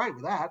 I'm all right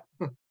with that.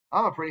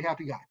 I'm a pretty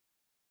happy guy.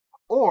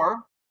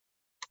 Or,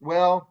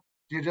 well,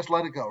 you just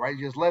let it go, right?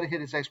 You just let it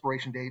hit its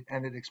expiration date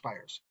and it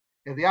expires.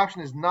 If the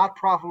option is not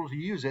profitable to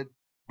use it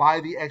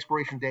by the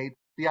expiration date,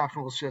 the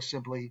option will just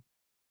simply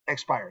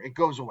expire. It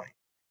goes away.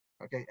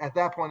 Okay, at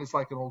that point, it's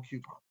like an old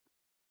coupon.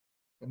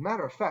 As a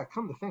matter of fact,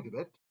 come to think of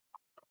it,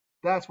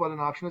 that's what an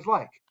option is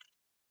like.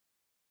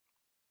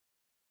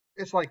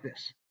 It's like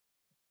this.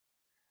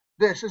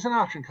 This is an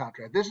option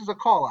contract. This is a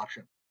call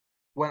option.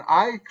 When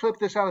I clip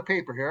this out of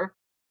paper here,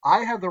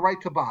 I have the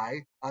right to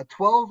buy a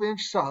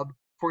 12-inch sub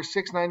for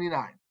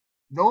 $6.99,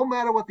 no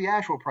matter what the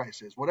actual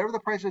price is. Whatever the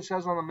price it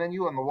says on the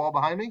menu on the wall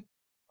behind me,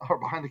 or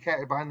behind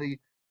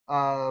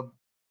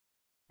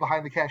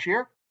the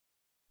cashier,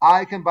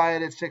 I can buy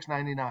it at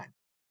 $6.99.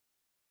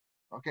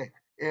 Okay.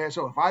 And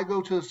so if I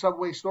go to the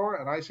Subway store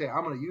and I say,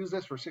 I'm going to use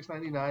this for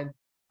 $6.99,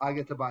 I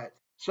get to buy it.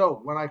 So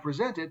when I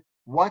present it,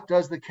 what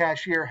does the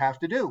cashier have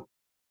to do?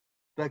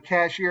 The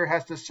cashier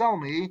has to sell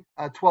me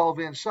a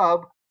 12-inch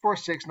sub for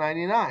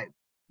 $6.99,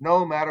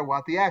 no matter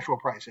what the actual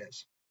price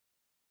is.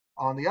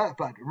 On the other,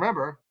 but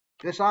remember,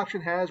 this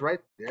option has, right,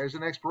 there's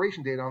an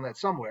expiration date on that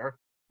somewhere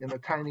in the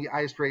tiny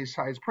ice tray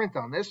size print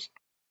on this.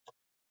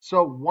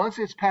 So once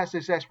it's past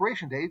this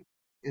expiration date,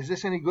 is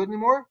this any good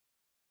anymore?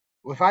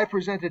 If I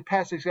presented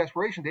past its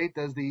expiration date,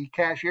 does the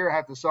cashier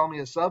have to sell me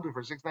a sub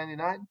for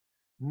 $6.99?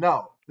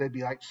 No. They'd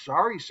be like,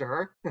 sorry,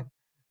 sir,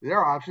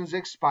 their option's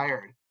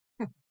expired.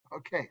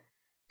 Okay.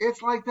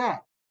 It's like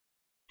that.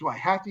 Do I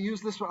have to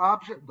use this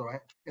option?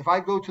 If I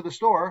go to the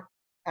store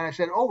and I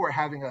said, oh, we're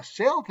having a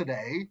sale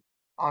today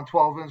on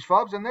 12-inch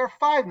fubs and they're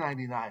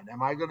 $5.99,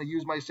 am I going to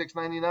use my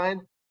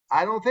 $6.99?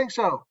 I don't think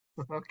so.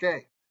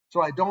 Okay.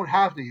 So I don't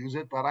have to use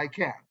it, but I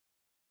can.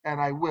 And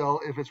I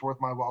will if it's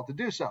worth my while to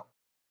do so.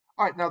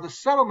 All right, now the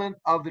settlement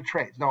of the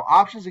trades. Now,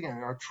 options, again,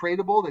 are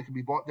tradable. They can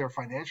be bought. They're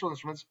financial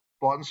instruments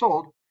bought and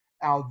sold.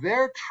 Now,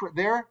 the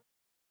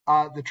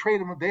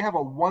trade, they have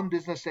a 1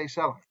 business day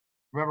settlement.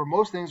 Remember,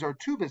 most things are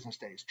 2 business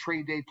days,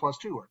 trade date plus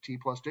 2 or T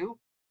plus 2.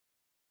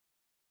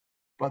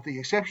 But the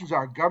exceptions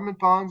are government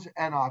bonds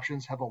and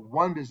options have a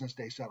 1 business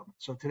day settlement.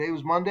 So today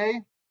was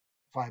Monday.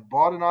 If I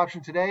bought an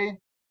option today,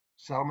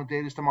 settlement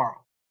date is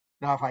tomorrow.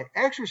 Now, if I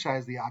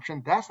exercise the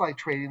option, that's like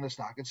trading the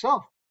stock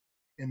itself.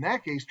 In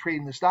that case,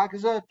 trading the stock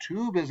is a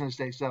 2 business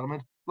day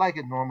settlement like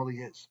it normally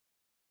is.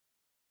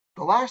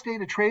 The last day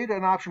to trade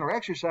an option or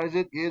exercise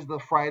it is the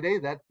Friday,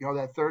 that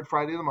third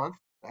Friday of the month.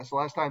 That's the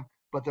last time.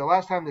 But the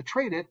last time to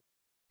trade it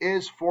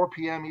is 4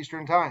 p.m.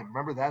 Eastern time.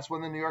 Remember, that's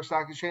when the New York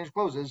Stock Exchange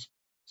closes.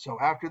 So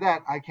after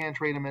that, I can't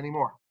trade them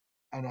anymore.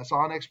 And that's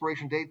on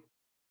expiration date,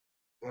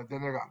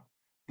 then they're gone.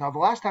 Now, the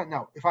last time,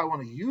 if I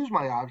want to use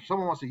my option,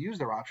 someone wants to use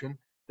their option,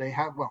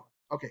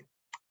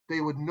 they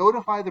would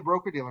notify the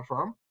broker-dealer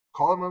firm,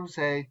 call them and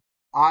say,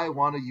 I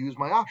want to use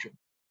my option.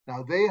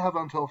 Now, they have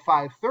until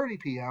 5:30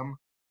 p.m.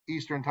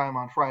 Eastern time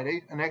on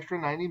Friday, an extra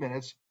 90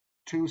 minutes,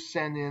 to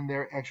send in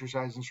their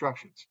exercise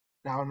instructions.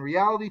 Now, in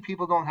reality,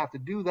 people don't have to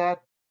do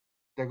that.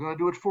 They're going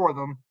to do it for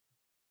them.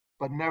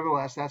 But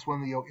nevertheless, that's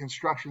when the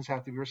instructions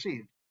have to be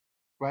received,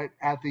 right,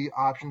 at the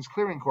Options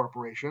Clearing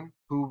Corporation,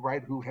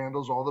 who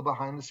handles all the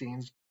behind the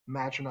scenes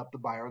matching up the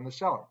buyer and the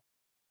seller.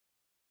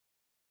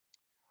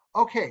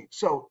 Okay,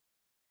 so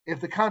if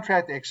the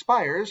contract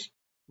expires,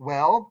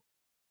 well,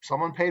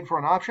 someone paid for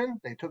an option,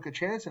 they took a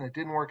chance and it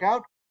didn't work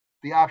out,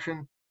 the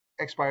option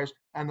expires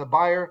and the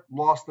buyer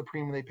lost the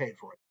premium they paid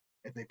for it.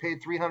 If they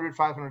paid $300,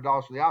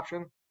 $500 for the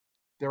option,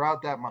 they're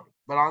out that money.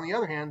 But on the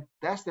other hand,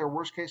 that's their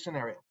worst case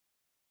scenario.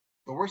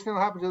 The worst thing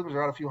that happens to them is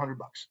they're out a few $100.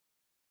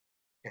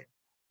 Okay.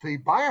 The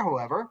buyer,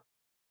 however,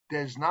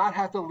 does not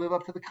have to live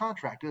up to the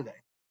contract, do they?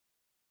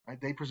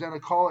 Right? They present a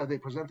call, they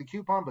present the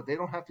coupon, but they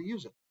don't have to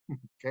use it.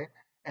 Okay,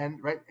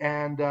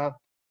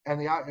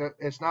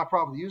 it's not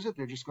profitable to use it.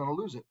 They're just going to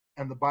lose it,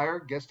 and the buyer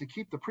gets to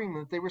keep the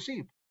premium that they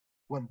received.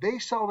 When they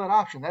sell that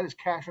option, that is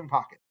cash in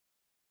pocket,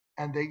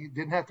 and they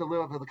didn't have to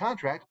live up to the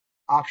contract.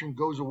 Option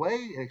goes away,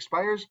 it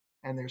expires,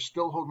 and they're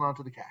still holding on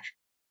to the cash.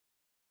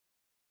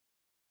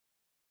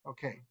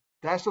 Okay,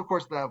 that's of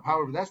course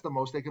however, that's the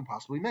most they can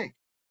possibly make.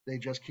 They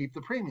just keep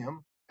the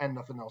premium, and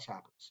nothing else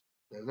happens.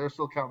 They're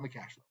still counting the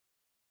cash flow.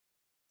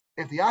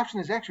 If the option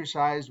is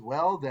exercised,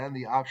 well, then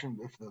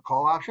if the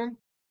call option,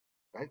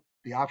 right,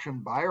 the option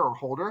buyer or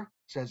holder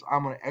says,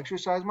 I'm going to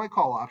exercise my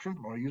call option,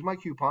 I'm going to use my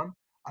coupon,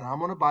 and I'm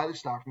going to buy the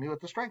stock from you at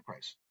the strike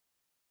price.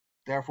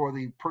 Therefore,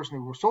 the person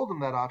who sold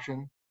them that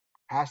option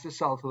has to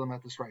sell to them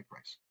at the strike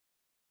price.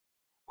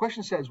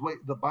 Question says, wait,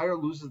 the buyer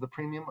loses the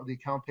premium of the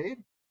account paid?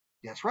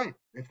 Yes, right.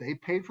 If they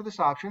paid for this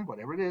option,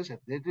 whatever it is, if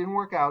it didn't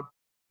work out,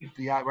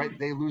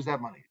 they lose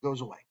that money. It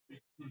goes away.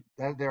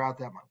 They're out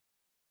that money.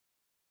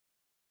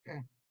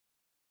 Okay.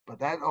 But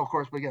that, of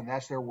course, again,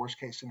 that's their worst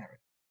case scenario.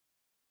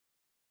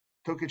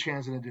 Took a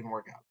chance and it didn't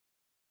work out.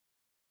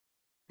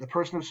 The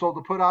person who sold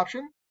the put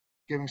option,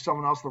 giving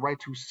someone else the right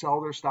to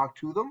sell their stock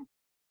to them.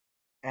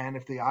 And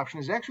if the option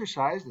is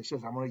exercised, it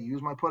says, I'm going to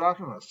use my put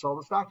option, I'm going to sell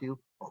the stock to you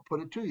or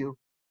put it to you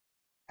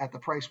at the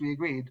price we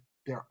agreed.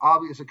 They're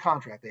obvious a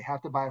contract. They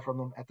have to buy from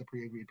them at the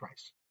pre-agreed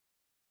price.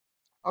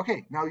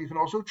 Okay, now you can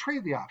also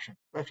trade the option.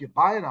 If you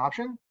buy an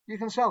option, you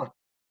can sell it.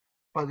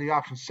 But the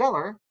option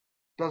seller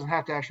doesn't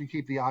have to actually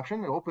keep the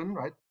option open,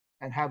 right,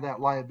 and have that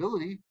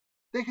liability.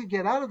 They could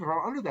get out of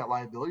under that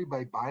liability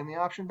by buying the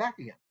option back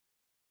again.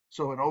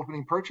 So an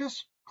opening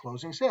purchase,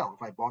 closing sale.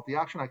 If I bought the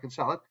option, I can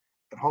sell it,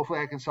 and hopefully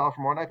I can sell it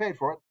for more than I paid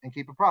for it and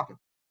keep a profit.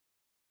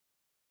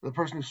 The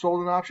person who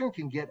sold an option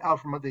can get out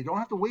from it. They don't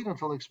have to wait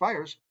until it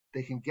expires.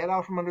 They can get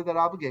out from under that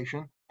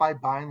obligation by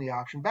buying the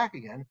option back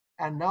again,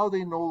 and now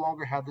they no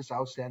longer have this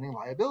outstanding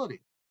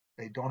liability.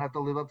 They don't have to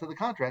live up to the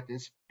contract.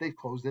 They've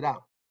closed it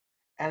out.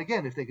 And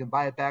again, if they can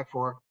buy it back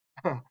for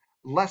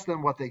less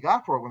than what they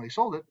got for it when they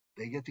sold it,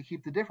 they get to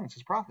keep the difference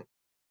as profit.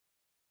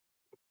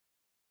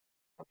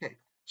 Okay,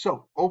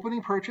 so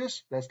opening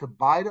purchase, that's to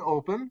buy to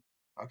open,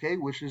 okay,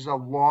 which is a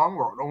long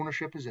or an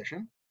ownership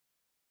position.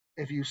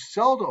 If you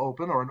sell to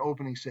open or an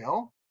opening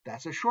sale,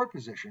 that's a short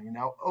position. You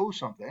now owe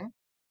something.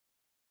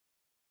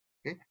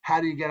 Okay. How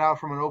do you get out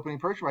from an opening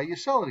purchase? Right, you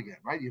sell it again,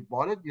 right? You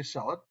bought it, you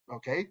sell it,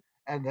 okay?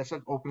 And that's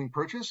an opening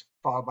purchase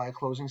followed by a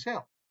closing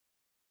sale.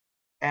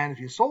 And if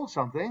you sold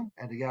something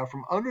and to get out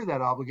from under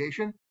that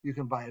obligation, you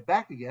can buy it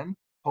back again,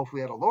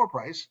 hopefully at a lower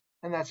price,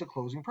 and that's a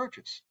closing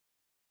purchase.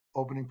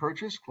 Opening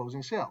purchase,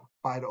 closing sale.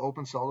 Buy to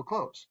open, sell to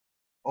close.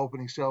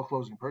 Opening sale,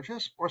 closing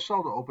purchase, or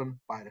sell to open,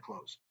 buy to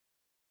close.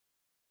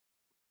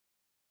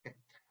 Okay.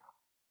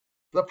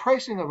 The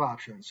pricing of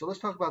options. So let's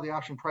talk about the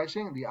option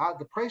pricing.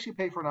 The price you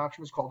pay for an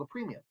option is called a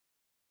premium.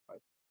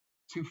 Right?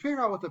 To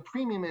figure out what the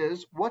premium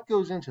is, what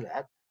goes into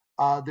that,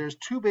 there's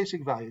two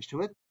basic values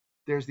to it.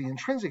 There's the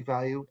intrinsic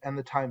value and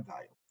the time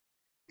value.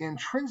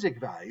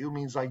 Intrinsic value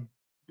means like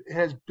it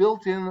has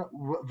built-in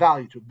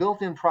value to it,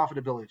 built-in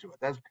profitability to it.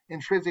 That's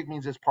intrinsic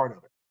means it's part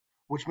of it,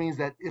 which means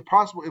that if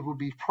possible, it would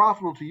be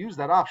profitable to use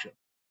that option.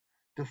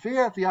 To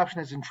figure out the option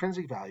has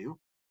intrinsic value,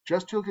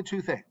 just look at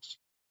two things.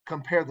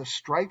 Compare the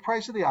strike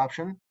price of the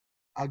option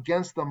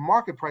against the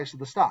market price of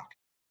the stock.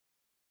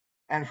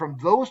 And from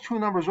those two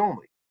numbers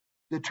only,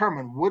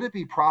 determine would it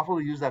be profitable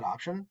to use that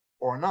option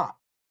or not.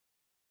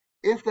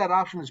 If that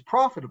option is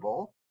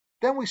profitable,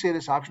 then we say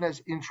this option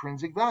has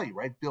intrinsic value,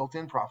 right?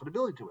 Built-in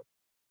profitability to it.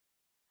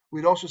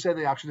 We'd also say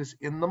the option is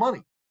in the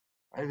money.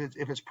 Right?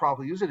 If it's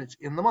properly used, it's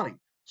in the money.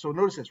 So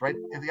notice this, right?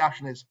 If the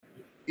option is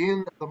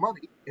in the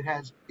money, it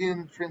has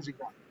intrinsic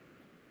value.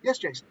 Yes,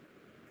 Jason.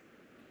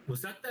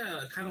 Was that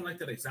the kind of like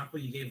that example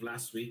you gave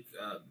last week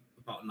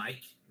about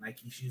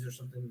Nike shoes or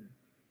something?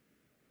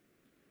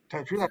 Tell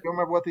you the truth, I don't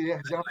remember what the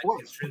example like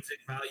was. Intrinsic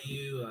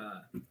value,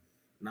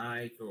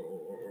 Nike,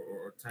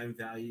 or time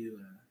value.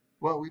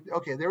 Well,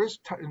 there is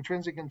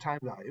intrinsic and time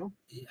value.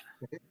 Yeah.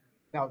 Okay?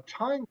 Now,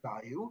 time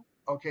value,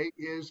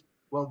 is,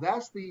 well,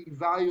 that's the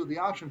value of the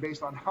option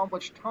based on how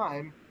much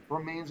time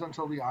remains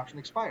until the option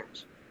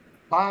expires.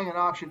 Buying an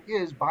option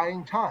is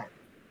buying time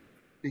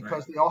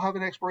because they all have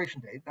an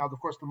expiration date. Now, of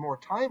course, the more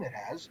time it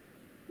has,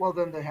 well,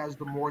 then it has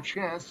the more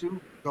chance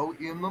to go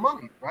in the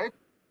money, right?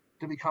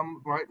 To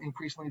become, right,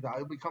 increasingly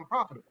valuable, become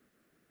profitable.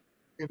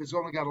 If it's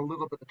only got a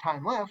little bit of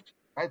time left,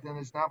 right, then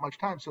it's not much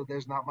time, so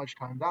there's not much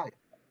time value.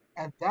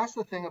 And that's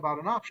the thing about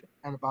an option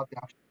and about the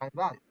option time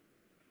value.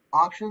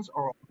 Options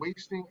are a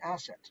wasting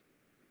asset,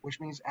 which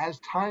means as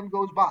time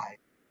goes by,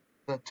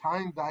 the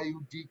time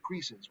value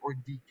decreases or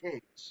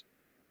decays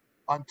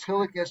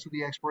until it gets to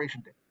the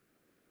expiration date.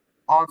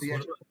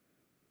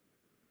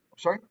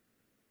 Sorry?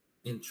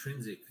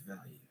 Intrinsic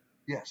value.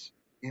 Yes.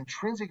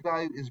 Intrinsic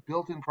value is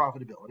built-in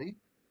profitability.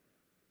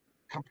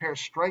 Compare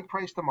strike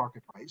price to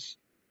market price,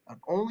 and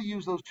only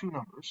use those two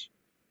numbers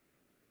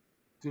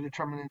to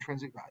determine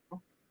intrinsic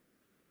value.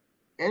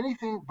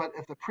 Anything, but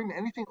if the premium,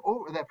 anything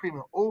over that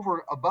premium,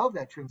 above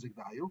that intrinsic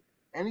value,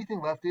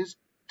 anything left is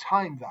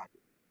time value,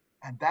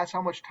 and that's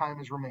how much time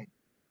is remaining.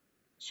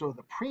 So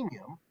the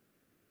premium,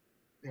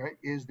 right,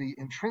 is the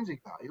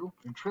intrinsic value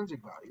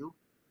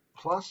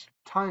plus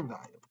time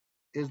value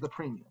is the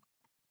premium.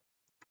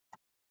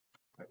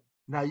 Right.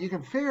 Now you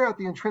can figure out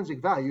the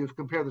intrinsic value if you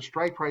compare the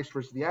strike price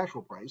versus the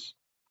actual price,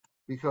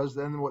 because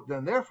then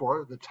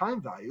therefore the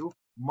time value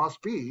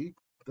must be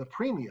the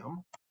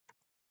premium.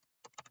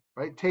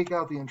 Right? Take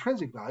out the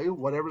intrinsic value,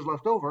 whatever's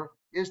left over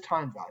is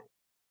time value.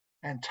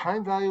 And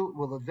time value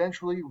will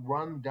eventually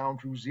run down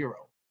to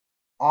zero.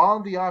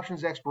 On the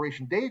option's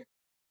expiration date,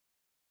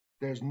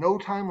 there's no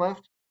time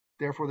left,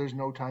 therefore there's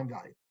no time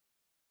value.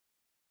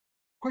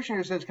 Question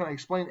here says, can I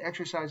explain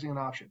exercising an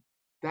option?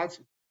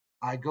 That's,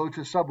 I go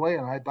to Subway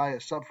and I buy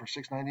a sub for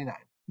 $6.99.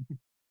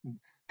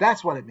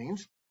 That's what it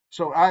means.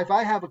 So if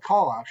I have a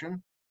call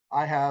option,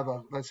 I have,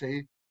 let's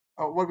say,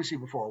 what did we see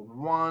before?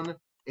 One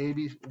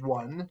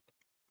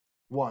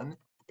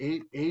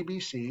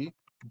ABC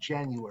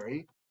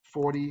January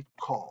 40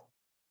 call.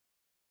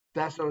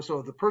 That's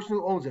so the person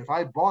who owns it, if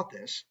I bought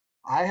this,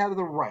 I have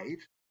the right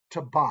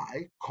to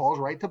buy, calls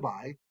right to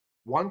buy,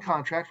 one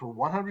contract for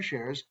 100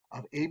 shares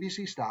of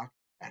ABC stock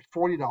at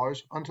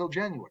 $40 until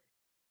January.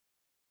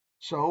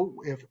 So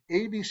if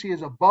ABC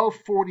is above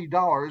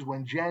 $40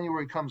 when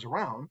January comes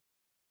around,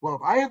 well,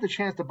 if I have the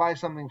chance to buy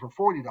something for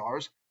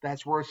 $40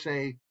 that's worth,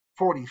 say,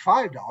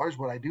 $45,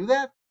 would I do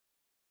that?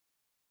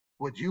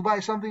 Would you buy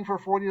something for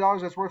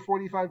 $40 that's worth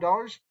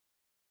 $45?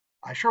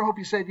 I sure hope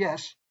you said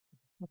yes,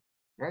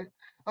 right?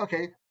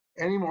 Okay,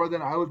 any more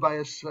than I would buy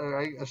a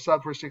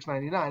sub for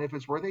 $6.99 if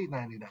it's worth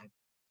 $8.99.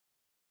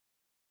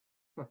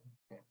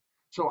 Okay.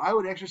 So I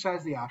would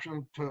exercise the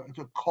option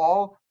to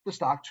call the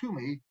stock to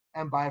me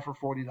and buy it for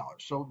 $40.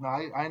 So now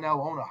I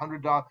now own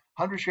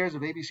 100 shares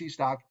of ABC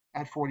stock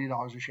at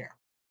 $40 a share.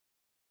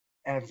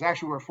 And if it's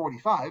actually worth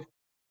 45,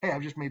 hey,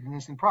 I've just made an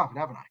instant profit,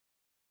 haven't I?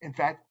 In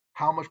fact,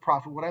 how much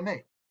profit would I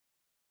make?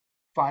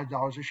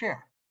 $5 a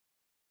share.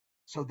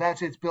 So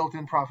that's its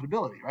built-in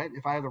profitability, right?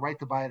 If I have the right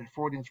to buy it at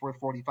 40 and it's worth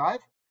 45,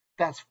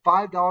 that's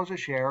 $5 a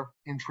share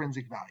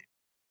intrinsic value,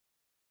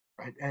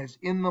 right? And it's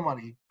in the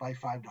money by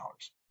 $5.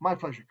 My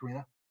pleasure,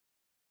 Karina.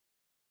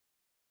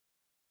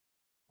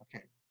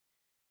 Okay.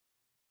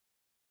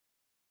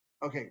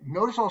 Okay,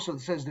 notice also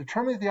it says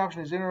determine if the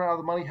option is in or out of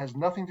the money has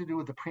nothing to do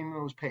with the premium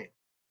that was paid.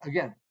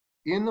 Again,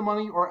 in the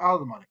money or out of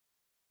the money.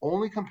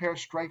 Only compare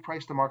strike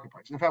price to market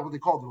price. In fact, what they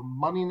call the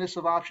moneyness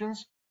of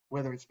options,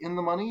 whether it's in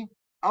the money,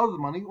 out of the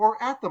money, or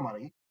at the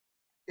money,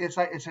 it's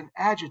an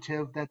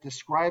adjective that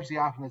describes the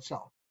option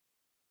itself.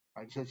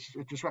 Right? So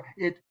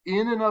it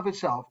in and of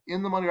itself,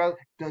 in the money,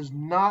 does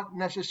not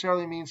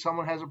necessarily mean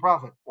someone has a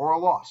profit or a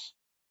loss.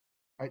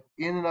 Right?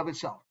 In and of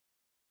itself.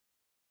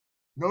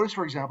 Notice,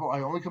 for example, I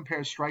only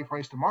compared strike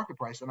price to market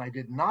price, and I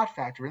did not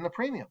factor in the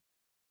premium.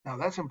 Now,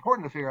 that's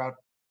important to figure out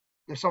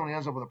if someone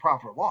ends up with a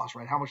profit or loss,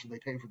 right? How much did they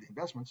pay for the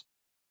investments?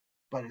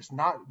 But it's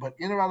not, but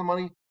in or out of the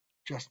money,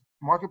 just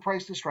market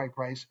price to strike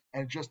price,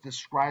 and it just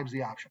describes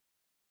the option.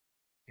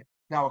 Okay.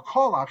 Now, a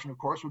call option, of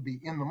course, would be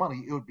in the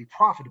money. It would be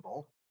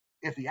profitable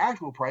if the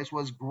actual price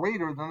was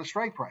greater than the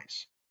strike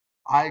price.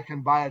 I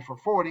can buy it for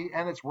 40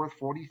 and it's worth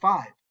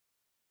 45.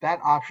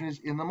 That option is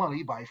in the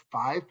money by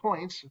 5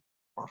 points,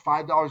 or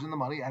 $5 in the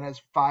money, and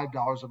has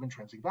 $5 of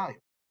intrinsic value.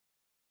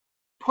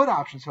 Put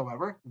options,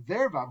 however,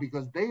 they're about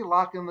because they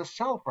lock in the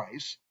sell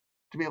price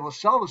to be able to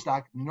sell the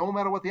stock no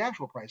matter what the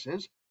actual price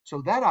is.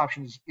 So that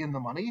option is in the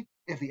money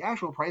if the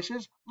actual price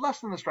is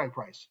less than the strike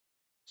price.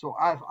 So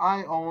if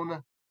I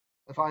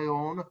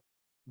own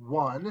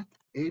one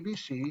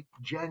ABC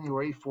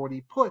January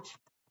 40 put,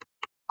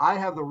 I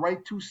have the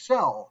right to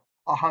sell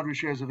 100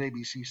 shares of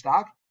ABC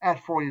stock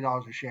at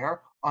 $40 a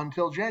share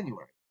until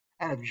January.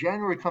 And if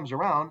January comes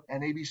around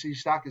and ABC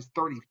stock is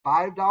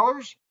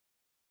 $35,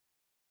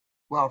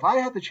 well, if I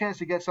have the chance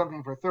to get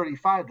something for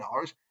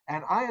 $35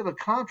 and I have a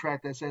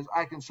contract that says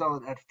I can sell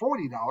it at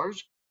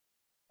 $40,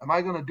 am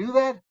I going to do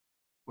that?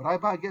 Would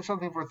I get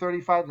something for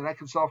 $35 that I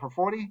can sell for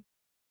 $40?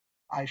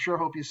 I sure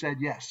hope you said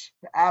yes.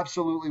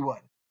 Absolutely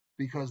would,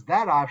 because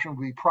that option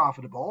would be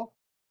profitable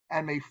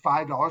and make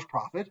 $5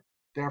 profit.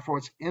 Therefore,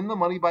 it's in the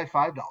money by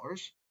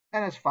 $5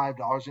 and has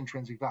 $5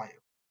 intrinsic value.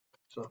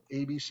 So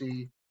if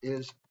ABC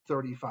is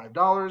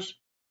 $35,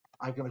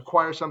 I can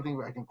acquire something.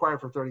 I can acquire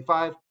for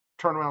 $35,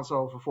 turn around,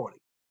 sell it for $40.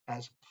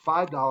 Has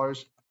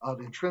 $5 of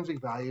intrinsic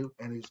value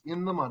and is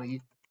in the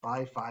money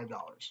by $5.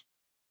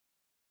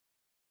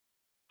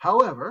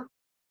 However,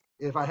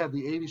 if I have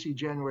the ABC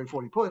January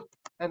 40 put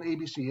and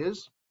ABC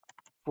is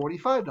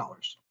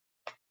 $45.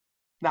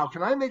 Now,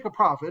 can I make a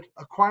profit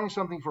acquiring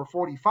something for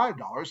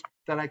 $45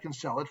 that I can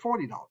sell at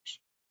 $40?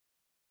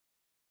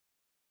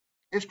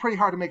 It's pretty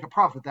hard to make a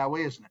profit that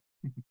way, isn't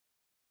it?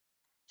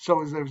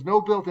 So as there's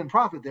no built-in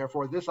profit,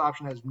 therefore, this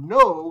option has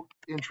no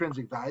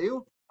intrinsic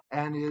value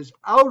and is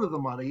out of the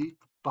money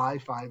by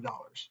 $5.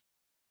 Does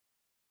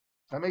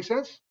that make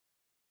sense?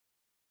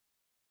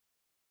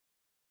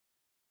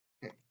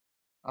 Okay.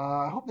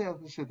 I hope they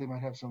said they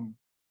might have some.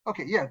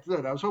 Okay, yeah,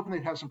 good. I was hoping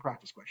they'd have some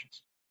practice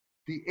questions.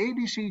 The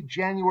ABC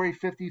January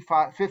 50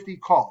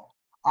 call.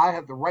 I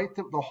have the right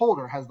to, the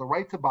holder has the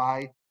right to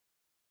buy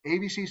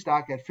ABC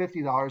stock at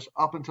 $50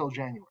 up until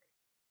January.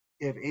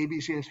 If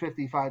ABC is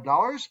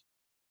 $55,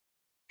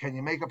 can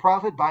you make a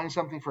profit buying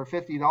something for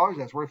 $50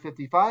 that's worth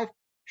 $55?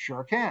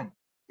 Sure can.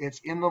 It's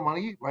in the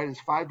money, right?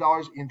 It's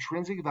 $5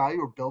 intrinsic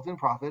value or built-in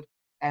profit,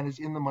 and is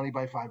in the money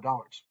by $5.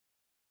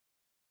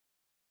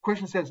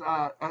 Question says,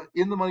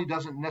 in the money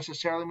doesn't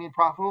necessarily mean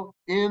profitable.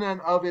 In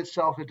and of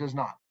itself, it does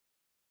not.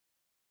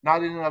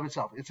 Not in and of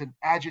itself. It's an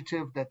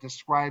adjective that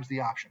describes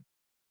the option.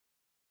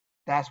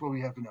 That's what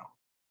we have to know.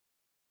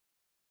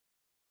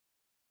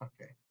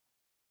 Okay.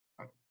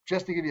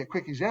 Just to give you a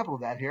quick example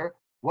of that here,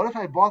 what if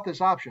I bought this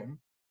option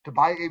to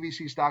buy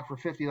ABC stock for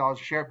 $50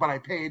 a share, but I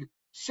paid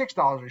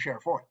 $6 a share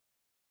for it,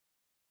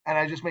 and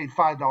I just made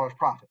 $5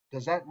 profit?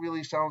 Does that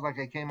really sound like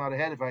I came out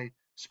ahead if I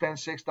spent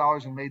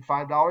 $6 and made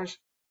 $5?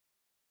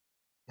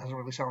 Doesn't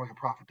really sound like a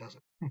profit, does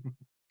it?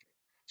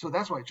 So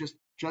that's why just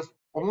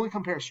only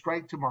compare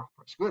strike to market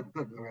price. Good.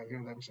 Right,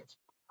 here that makes sense.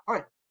 All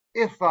right.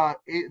 If now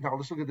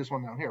let's look at this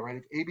one down here,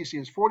 right? If ABC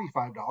is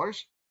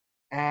 $45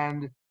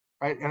 and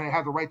and I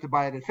have the right to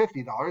buy it at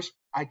 $50,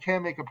 I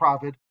can make a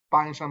profit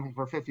buying something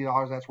for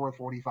 $50 that's worth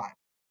 $45.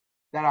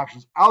 That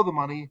option's out of the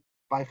money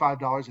by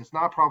 $5. It's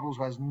not profitable,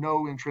 so it has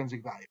no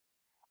intrinsic value.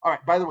 All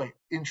right, by the way,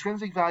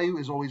 intrinsic value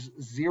is always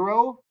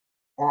 0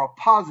 or a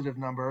positive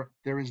number.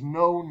 There is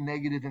no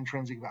negative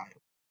intrinsic value.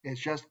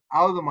 It's just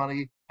out of the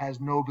money, has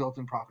no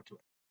built-in profit to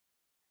it.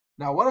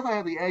 Now, what if I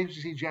have the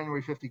ABC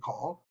January 50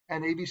 call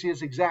and ABC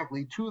is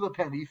exactly to the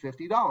penny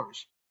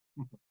 $50?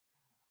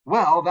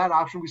 Well, that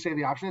option, we say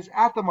the option is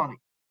at the money.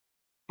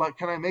 But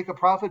can I make a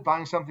profit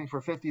buying something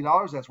for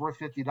 $50 that's worth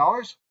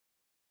 $50?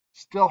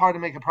 Still hard to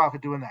make a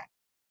profit doing that.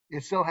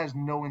 It still has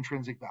no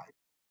intrinsic value.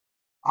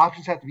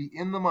 Options have to be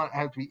in the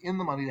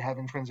money to have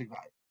intrinsic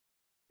value.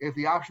 If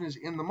the option is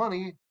in the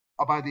money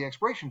by the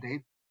expiration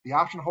date, the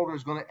option holder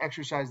is going to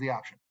exercise the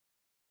option.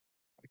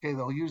 Okay,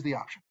 they'll use the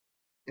option.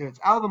 If it's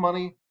out of the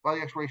money by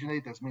the expiration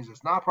date, that means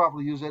it's not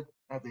profitable to use it.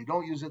 And if they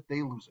don't use it,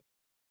 they lose it.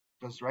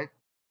 That's right.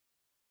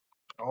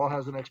 It all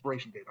has an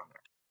expiration date on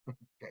there.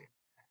 Okay.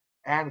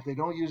 And if they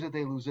don't use it,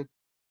 they lose it.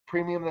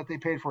 Premium that they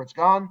paid for it's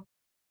gone,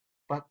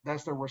 but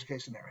that's their worst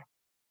case scenario.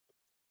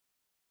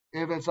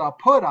 If it's a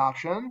put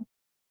option,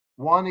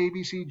 one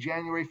ABC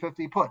January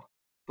 50 put.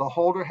 The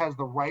holder has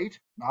the right,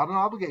 not an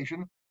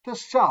obligation, to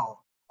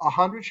sell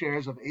 100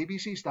 shares of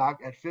ABC stock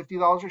at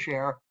 $50 a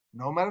share,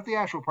 no matter what the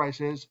actual price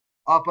is,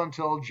 up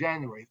until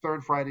January,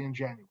 third Friday in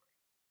January.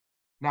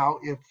 Now,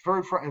 if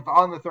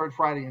on the third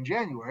Friday in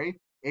January,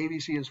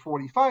 ABC is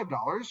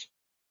 $45,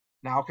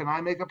 now can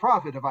I make a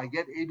profit if I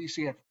get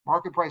ABC at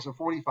market price of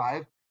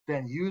 $45,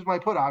 then use my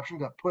put option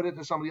to put it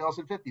to somebody else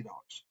at $50?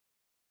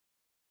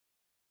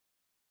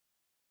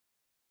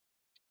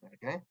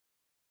 Okay.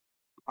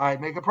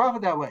 I'd make a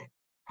profit that way.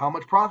 How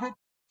much profit?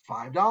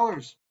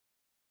 $5.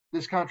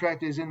 This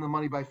contract is in the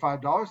money by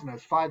 $5 and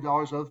has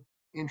 $5 of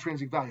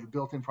intrinsic value,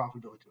 built-in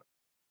profitability to it.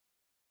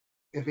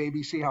 If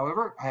ABC,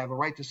 however, I have a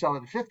right to sell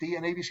it at 50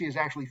 and ABC is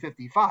actually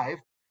 55,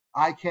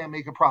 I can't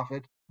make a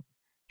profit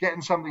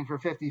getting something for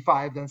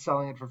 55, then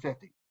selling it for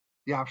 50.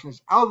 The option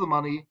is out of the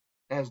money,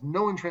 has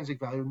no intrinsic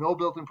value, no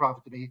built-in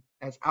profit to me,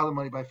 and it's out of the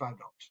money by $5.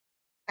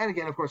 And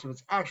again, of course, if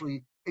it's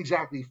actually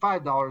exactly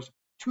 $5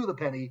 to the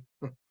penny,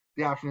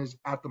 the option is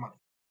at the money.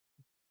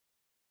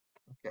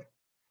 Okay.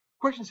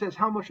 Question says,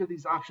 how much are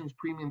these options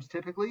premiums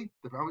typically?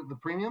 The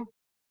premium?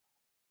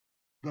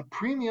 The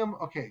premium,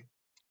 okay.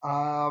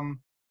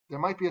 There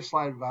might be a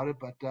slide about it,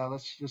 but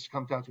let's just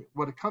come down to it.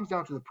 When it comes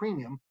down to the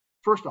premium,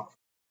 first off,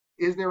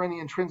 is there any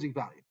intrinsic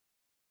value?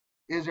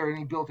 Is there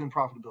any built-in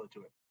profitability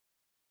to it?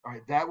 All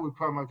right, that would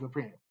come out to the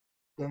premium.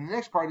 Then the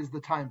next part is the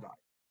time value.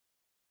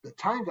 The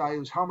time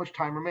value is how much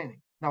time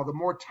remaining. Now, the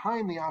more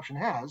time the option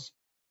has,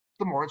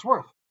 the more it's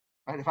worth.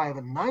 Right? If I have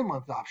a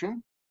 9-month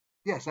option,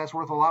 yes, that's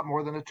worth a lot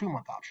more than a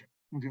 2-month option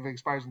if it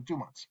expires in 2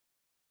 months.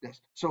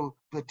 Yes. So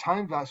the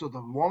time value, so the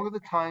longer the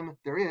time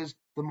there is,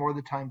 the more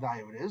the time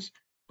value it is.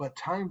 But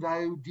time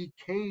value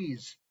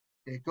decays.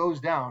 It goes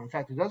down. In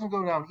fact, it doesn't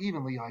go down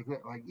evenly like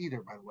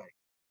either, by the way.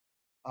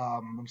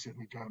 Let me see if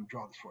we can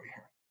draw this for you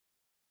here.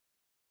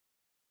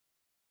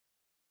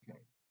 Okay.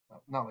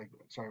 Not like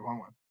that. Sorry, wrong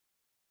one.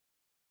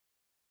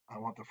 I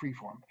want the free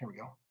form. Here we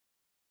go.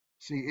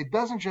 See, it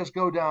doesn't just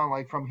go down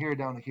like from here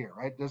down to here,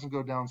 right? It doesn't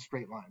go down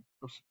straight line.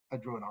 Oops, I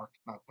drew an arc,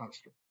 not a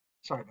straight.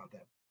 Sorry about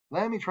that.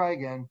 Let me try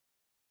again.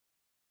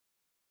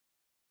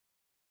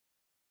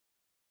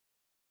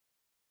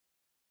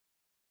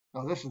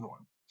 Oh, this is the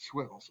one.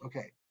 Squiggles.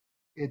 Okay.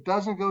 It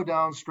doesn't go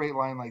down straight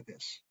line like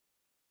this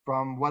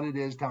from what it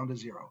is down to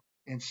 0.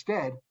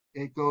 Instead,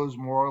 it goes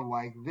more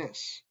like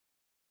this.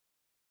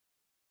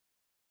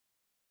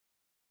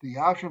 The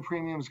option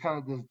premium is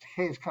the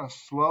decay is kind of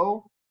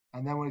slow,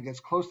 and then when it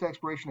gets close to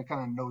expiration, it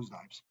kind of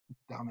nosedives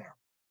down there.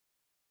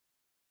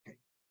 Okay.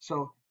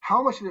 So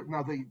how much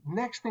now the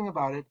next thing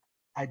about it,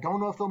 I don't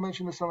know if they'll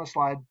mention this on the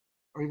slide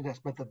or even this,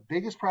 but the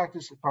biggest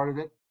practice part of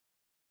it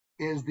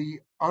is the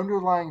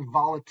underlying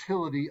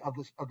volatility of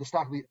the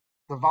stock,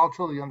 the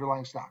volatility of the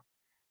underlying stock,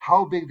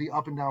 how big the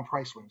up and down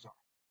price swings are.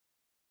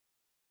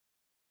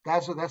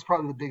 That's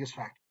probably the biggest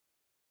factor.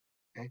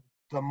 Okay,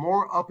 the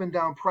more up and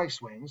down price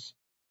swings,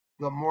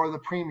 the more the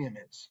premium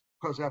is,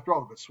 because after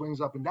all, if it swings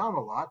up and down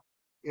a lot,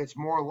 it's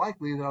more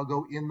likely that I'll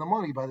go in the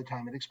money by the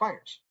time it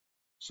expires.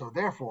 So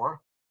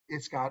therefore,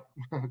 it's got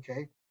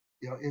okay,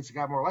 it's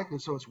got more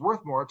likelihood, so it's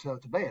worth more to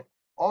pay it.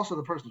 Also,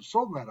 the person who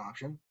sold that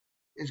option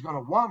is going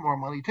to want more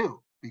money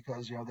too,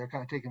 because they're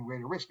kind of taking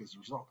greater risk as a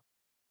result.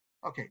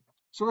 Okay,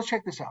 so let's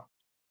check this out.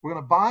 We're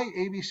going to buy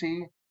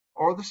ABC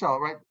or the sell,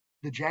 right?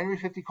 The January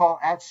 50 call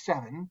at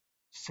 $7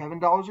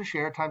 a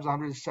share times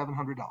 100 is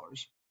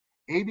 $700.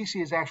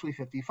 ABC is actually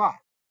 55.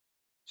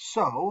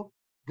 So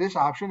this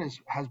option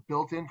has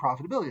built-in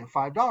profitability of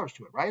 $5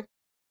 to it, right?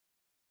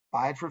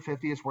 Buy it for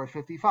 50, it's worth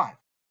 55.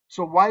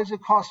 So why does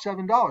it cost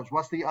 $7?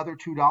 What's the other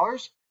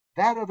 $2?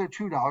 That other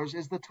 $2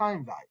 is the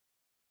time value.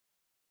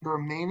 The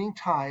remaining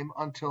time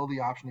until the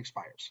option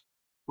expires,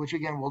 which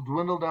again will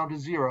dwindle down to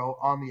 0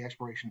 on the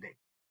expiration date.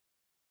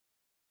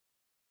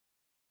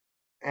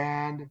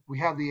 And we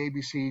have the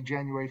ABC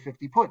January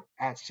 50 put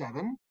at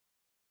 7,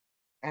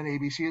 and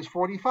ABC is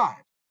 45.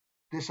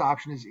 This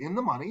option is in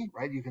the money,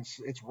 right?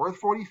 It's worth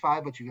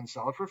 45, but you can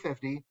sell it for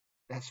 50.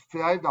 That's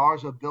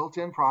 $5 of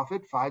built-in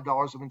profit,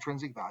 $5 of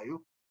intrinsic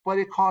value, but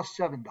it costs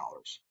 $7.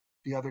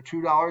 The other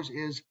 $2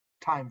 is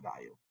time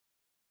value.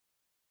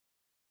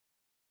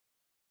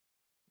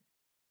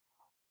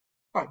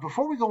 All right,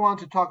 before we go on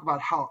to talk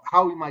about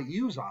how we might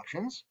use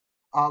options,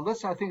 I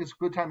think it's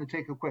a good time to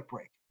take a quick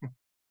break.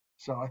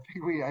 So I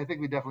think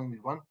we definitely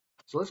need one.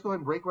 So let's go ahead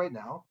and break right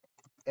now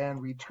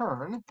and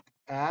return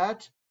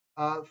at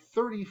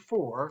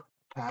 34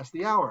 past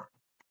the hour,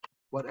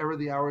 whatever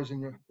the hour is in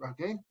your,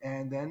 okay?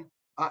 And then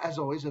as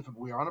always, if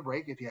we are on a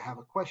break, if you have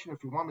a question,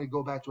 if you want me to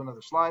go back to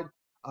another slide,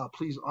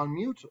 please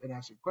unmute and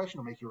ask a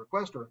question or make your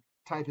request or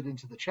type it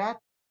into the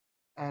chat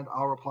and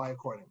I'll reply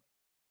accordingly.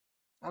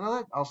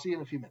 And I'll see you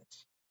in a few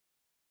minutes.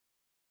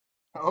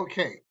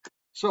 Okay,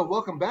 so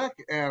welcome back,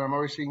 and I'm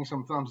already seeing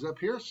some thumbs up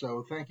here,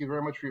 so thank you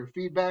very much for your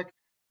feedback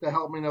to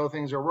help me know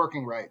things are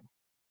working right.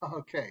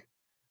 Okay,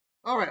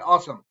 all right,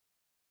 awesome.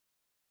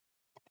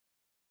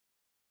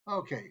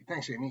 Okay,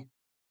 thanks, Amy.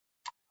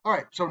 All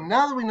right, so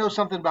now that we know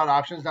something about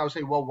options, now we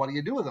say, well, what do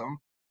you do with them?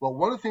 Well,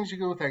 one of the things you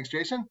do with, thanks,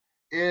 Jason,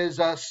 is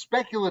a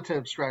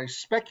speculative strategy,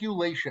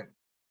 speculation.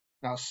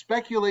 Now,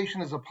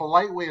 speculation is a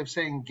polite way of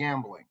saying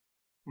gambling,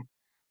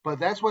 but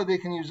that's why they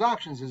can use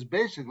options, is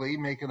basically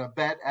making a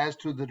bet as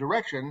to the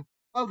direction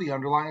of the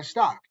underlying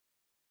stock.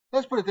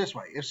 Let's put it this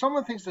way. If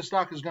someone thinks the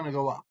stock is going to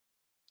go up,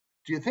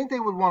 do you think they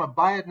would want to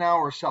buy it now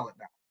or sell it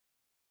now?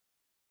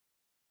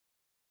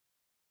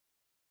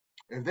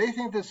 If they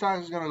think the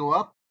stock is going to go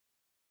up,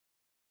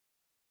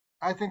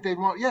 I think they'd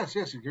want, yes,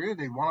 agree,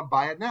 they'd want to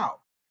buy it now.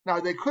 Now,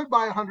 they could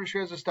buy 100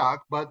 shares of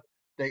stock, but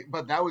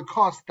that would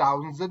cost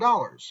thousands of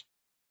dollars.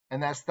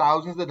 And that's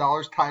thousands of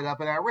dollars tied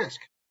up in at risk.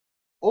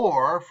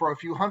 Or for a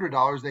few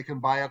 $100s, they can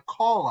buy a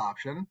call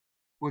option,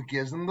 which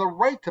gives them the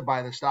right to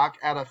buy the stock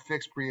at a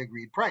fixed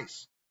pre-agreed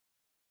price.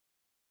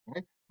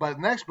 Okay?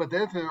 But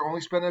then they're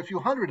only spending a few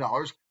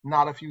 $100,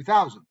 not a few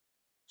thousand.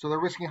 So they're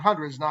risking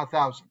hundreds, not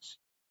thousands.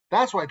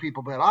 That's why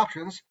people bet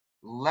options.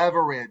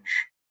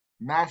 Leverage,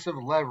 massive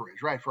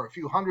leverage, right? For a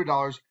few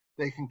 $100s,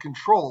 they can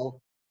control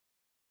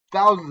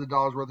thousands of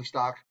dollars worth of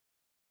stock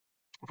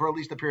for at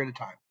least a period of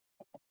time.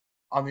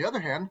 On the other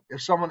hand,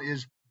 if someone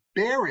is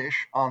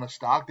bearish on a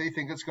stock, they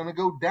think it's going to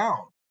go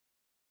down.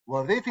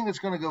 Well, if they think it's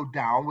going to go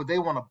down, would they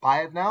want to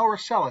buy it now or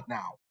sell it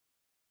now?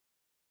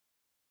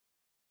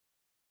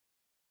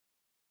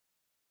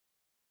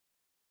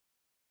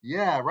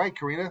 Yeah, right,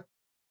 Karina.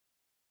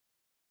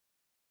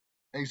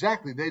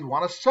 Exactly. They'd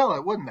want to sell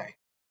it, wouldn't they?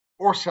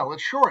 Or sell it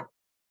short.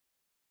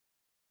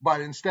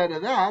 But instead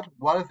of that,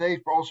 what if they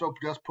also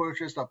just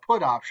purchased a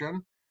put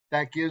option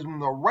that gives them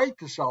the right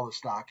to sell the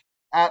stock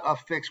at a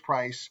fixed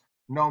price,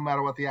 no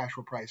matter what the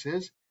actual price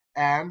is,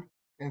 and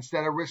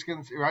instead of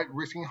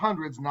risking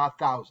hundreds, not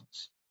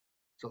thousands.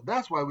 So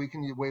that's why we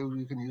can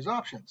use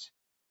options.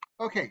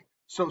 Okay,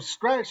 so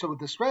with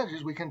the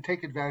strategies, we can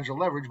take advantage of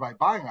leverage by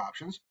buying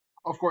options.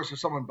 Of course, if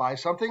someone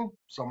buys something,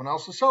 someone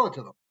else will sell it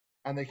to them,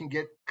 and they can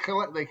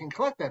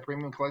collect that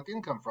premium, collect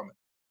income from it.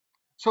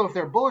 So if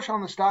they're bullish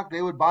on the stock,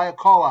 they would buy a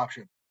call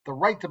option, the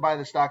right to buy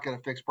the stock at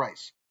a fixed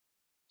price.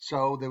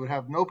 So they would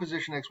have no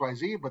position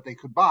XYZ, but they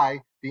could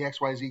buy the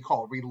XYZ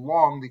call, read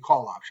long the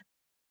call option.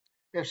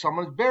 If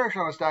someone is bearish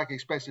on a stock,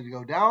 expects it to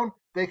go down,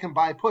 they can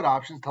buy put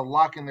options to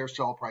lock in their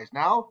sell price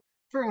now,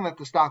 figuring that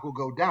the stock will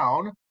go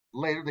down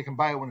later. They can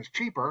buy it when it's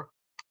cheaper,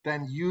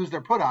 then use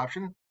their put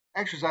option,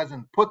 exercise,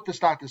 and put the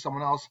stock to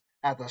someone else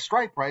at the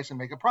strike price and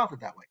make a profit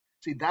that way.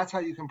 See, that's how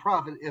you can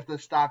profit if the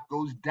stock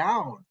goes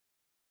down,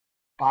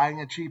 buying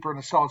it cheaper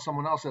and sell it to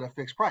someone else at a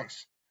fixed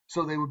price.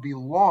 So they would be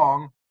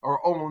long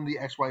or own the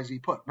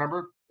XYZ put.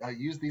 Remember,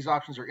 use these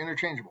options are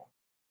interchangeable.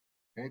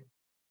 Okay,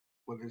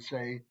 what did it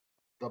say?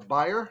 The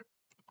buyer,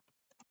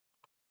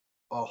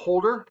 a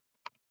holder,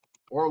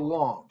 or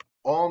long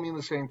all mean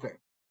the same thing.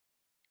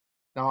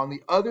 Now, on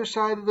the other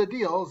side of the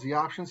deal is the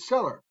option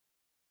seller,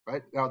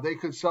 right? Now they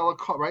could sell a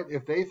call, right?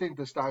 If they think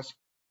the stock's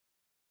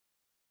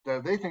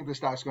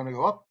going to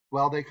go up,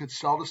 well, they could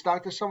sell the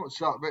stock to someone,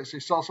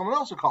 sell someone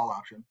else a call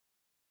option,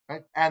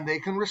 right? And they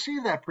can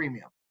receive that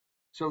premium,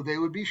 so they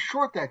would be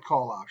short that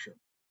call option.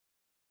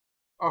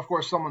 Of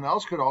course, someone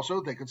else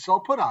could sell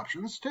put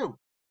options too.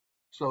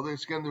 So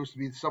there's to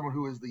be someone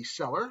who is the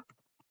seller.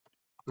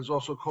 There's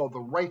also called the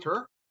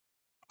writer,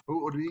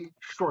 who would be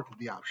short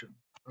the option.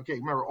 Okay,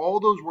 remember, all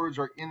those words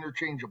are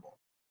interchangeable.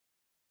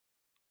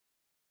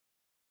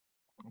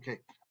 Okay,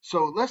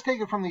 so let's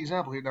take it from the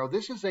example here. Now,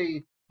 this is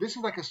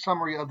like a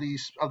summary of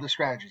the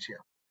strategies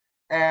here,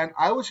 and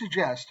I would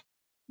suggest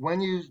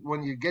when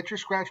you get your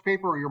scratch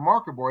paper or your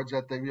marker boards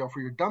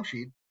for your dump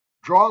sheet,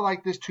 draw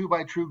like this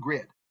 2x2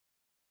 grid.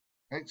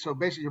 Right, so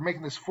basically you're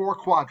making this 4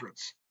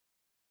 quadrants.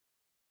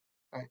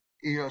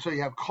 Right? So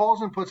you have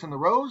calls and puts in the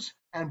rows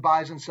and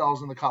buys and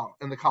sells in the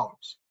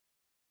columns.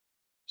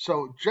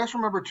 So just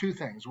remember 2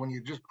 things. When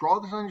you just draw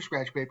this on your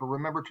scratch paper,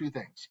 remember 2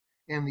 things.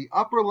 In the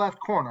upper left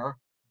corner,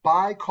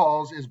 buy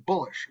calls is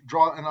bullish.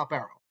 Draw an up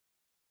arrow.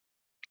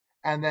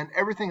 And then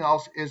everything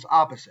else is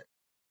opposite.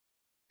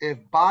 If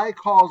buy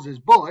calls is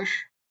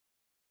bullish,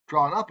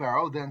 draw an up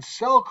arrow. Then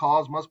sell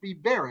calls must be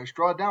bearish.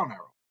 Draw a down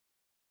arrow.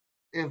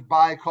 If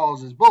buy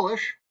calls is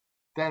bullish,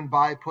 then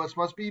buy puts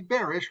must be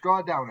bearish. Draw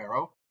a down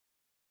arrow.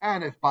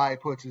 And if buy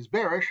puts is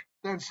bearish,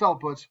 then sell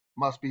puts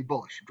must be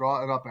bullish.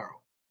 Draw an up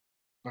arrow.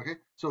 Okay,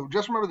 so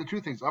just remember the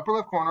 2 things. Upper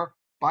left corner,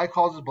 buy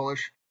calls is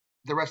bullish.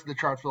 The rest of the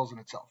chart fills in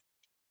itself.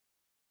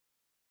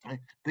 Okay.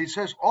 They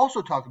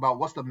also talk about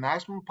what's the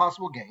maximum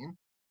possible gain,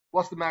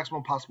 what's the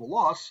maximum possible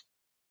loss,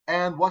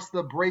 and what's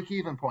the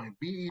break-even point.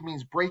 BE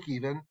means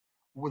break-even,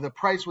 where the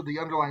price with the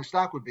underlying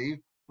stock would be.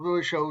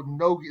 Really show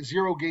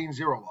zero gain,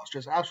 zero loss,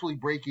 just absolutely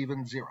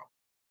break-even, 0.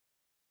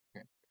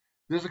 Okay.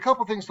 There's a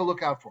couple things to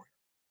look out for.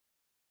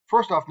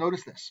 First off,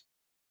 notice this.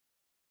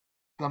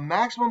 The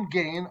maximum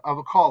gain of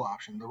a call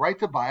option, the right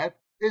to buy it,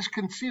 is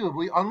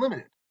conceivably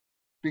unlimited.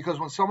 Because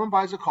when someone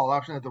buys a call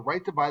option, they have the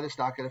right to buy the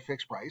stock at a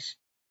fixed price.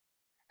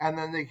 And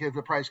then if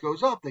the price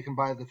goes up, they can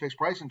buy at the fixed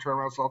price and turn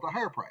around and sell at the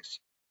higher price.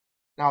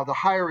 Now, the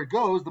higher it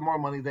goes, the more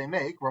money they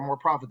make, or more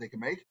profit they can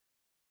make.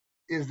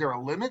 Is there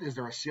a limit? Is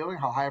there a ceiling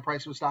how high a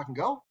price of a stock can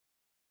go?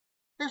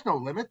 There's no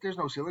limit. There's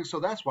no ceiling. So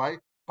that's why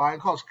buying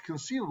calls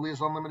conceivably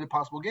is unlimited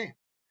possible gain.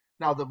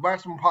 Now, the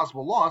maximum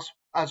possible loss,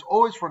 as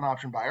always for an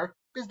option buyer,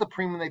 is the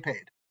premium they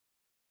paid.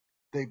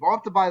 They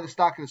want to buy the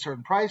stock at a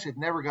certain price. It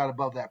never got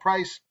above that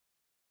price,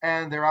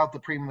 and they're out the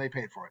premium they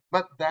paid for it.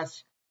 But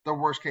that's the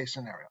worst case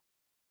scenario.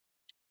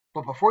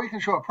 But before you can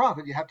show a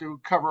profit, you have to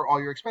cover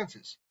all your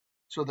expenses.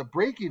 So the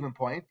break-even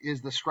point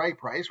is the strike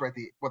price, right?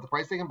 What the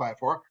price they can buy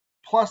for,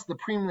 plus the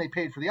premium they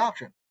paid for the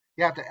option.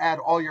 You have to add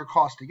all your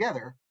costs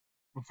together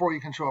before you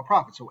can show a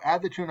profit. So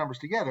add the two numbers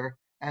together,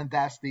 and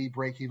that's the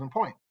break-even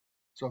point.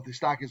 So if the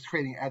stock is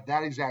trading at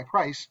that exact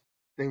price,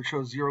 they would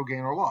show zero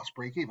gain or loss,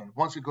 break even.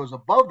 Once it goes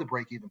above the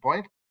break-even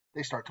point,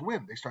 they start to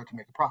win. They start to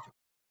make a profit.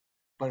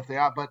 But if they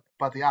are,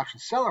 but the option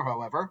seller,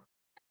 however,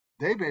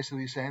 they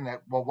basically saying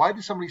that, well, why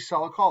did somebody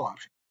sell a call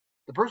option?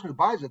 The person who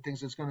buys it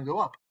thinks it's going to go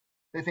up.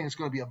 They think it's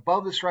going to be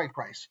above the strike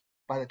price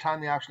by the time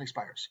the option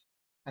expires.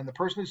 And the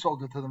person who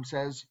sold it to them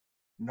says,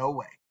 no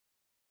way.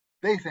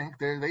 They think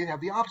they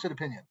have the opposite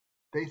opinion.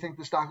 They think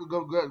the stock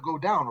will go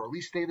down or at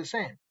least stay the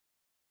same.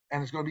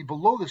 And it's going to be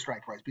below the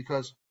strike price,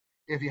 because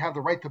if you have the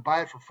right to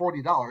buy it for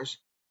 $40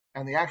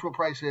 and the actual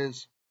price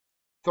is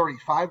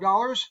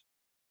 $35,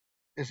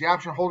 is the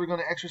option holder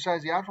going to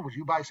exercise the option? Would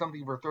you buy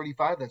something for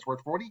 $35 that's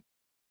worth $40?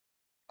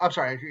 I'm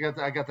sorry,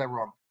 I got that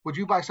wrong. Would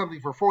you buy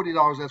something for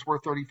 $40 that's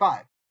worth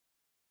 $35?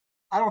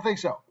 I don't think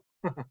so.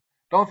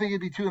 Don't think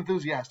you'd be too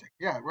enthusiastic.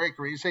 Yeah, right,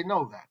 Corey. You say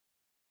no to that.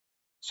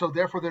 So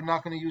therefore, they're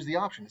not going to use the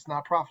option. It's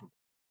not profitable.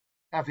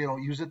 And if they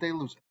don't use it, they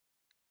lose it.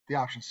 The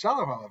option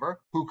seller, however,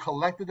 who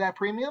collected that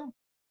premium,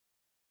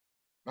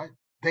 right?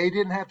 They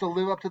didn't have to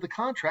live up to the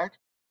contract.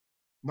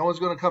 No one's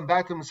going to come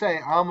back to them and say,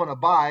 I'm going to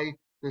buy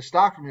this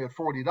stock from you at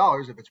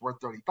 $40 if it's worth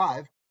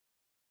 $35.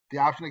 The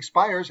option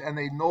expires and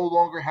they no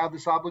longer have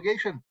this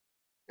obligation.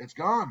 It's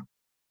gone.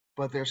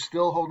 But they're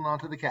still holding on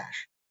to the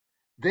cash.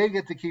 They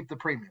get to keep the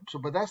premium.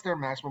 But that's their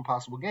maximum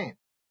possible gain.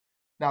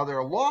 Now,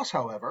 their loss,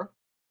 however,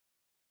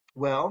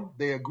 well,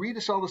 they agree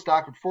to sell the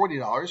stock at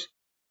 $40,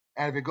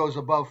 and if it goes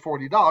above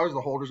 $40,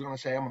 the holder's going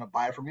to say, I'm going to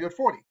buy it from you at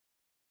 $40.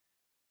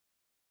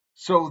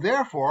 So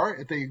therefore,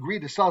 if they agree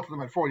to sell it to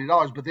them at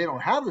 $40, but they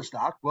don't have the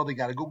stock, well, they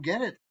got to go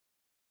get it.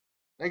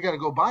 They got to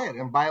go buy it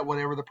and buy it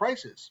whatever the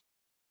price is.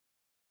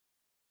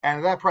 And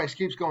if that price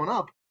keeps going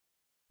up,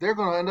 they're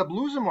going to end up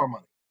losing more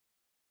money.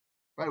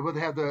 Right? Well,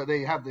 they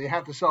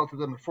have to sell it to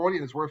them at 40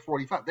 and it's worth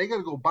 45. They got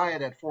to go buy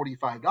it at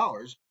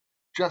 $45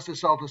 just to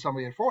sell it to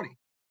somebody at 40.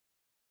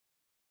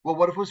 Well,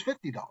 what if it was $50?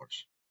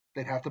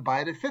 They'd have to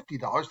buy it at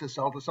 $50 to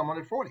sell it to someone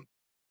at 40.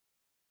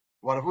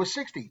 What if it was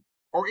 60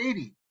 or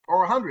 80 or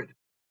 100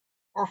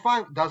 or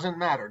 5? Doesn't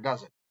matter,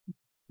 does it?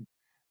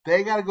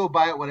 They got to go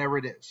buy it whatever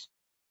it is.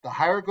 The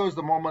higher it goes,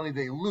 the more money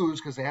they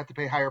lose because they have to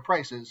pay higher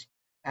prices,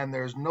 and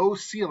there's no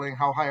ceiling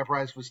how high a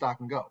price for stock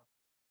can go.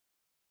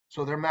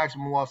 So their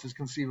maximum loss is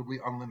conceivably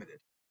unlimited.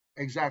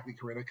 Exactly,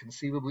 Corinna,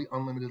 conceivably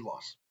unlimited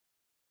loss.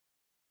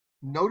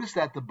 Notice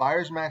that the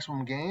buyer's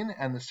maximum gain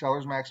and the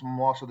seller's maximum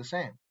loss are the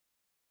same.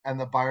 And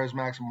the buyer's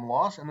maximum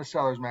loss and the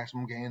seller's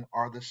maximum gain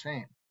are the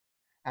same.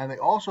 And they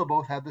also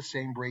both have the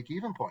same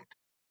break-even point,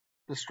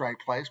 the strike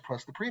price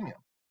plus the premium.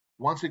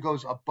 Once it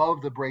goes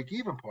above the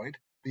break-even point,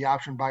 the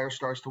option buyer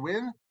starts to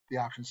win, the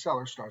option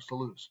seller starts to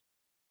lose.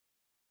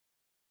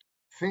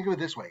 Think of it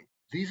this way.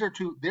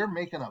 They're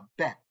making a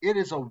bet. It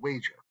is a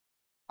wager.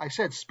 I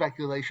said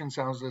speculation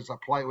sounds as a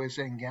polite way of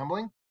saying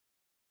gambling.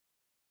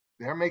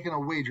 They're making a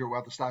wager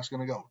what the stock's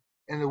going to go.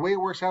 And the way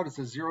it works out, it's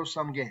a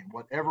zero-sum game.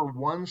 Whatever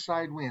one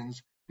side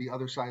wins, the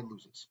other side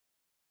loses.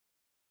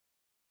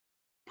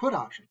 Put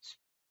options.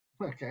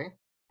 Okay.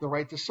 The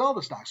right to sell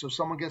the stock. So if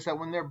someone gets that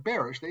when they're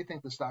bearish, they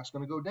think the stock's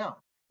going to go down.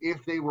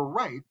 If they were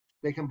right,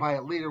 they can buy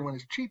it later when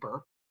it's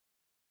cheaper,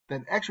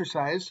 then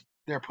exercise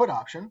their put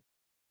option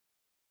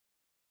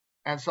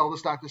and sell the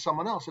stock to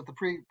someone else at the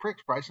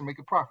pre-fixed price and make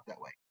a profit that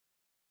way.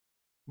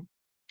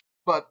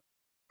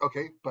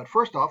 But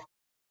first off,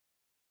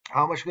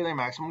 how much can they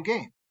maximum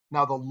gain?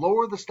 Now, the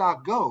lower the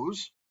stock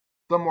goes,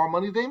 the more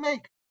money they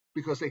make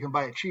because they can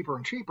buy it cheaper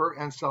and cheaper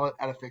and sell it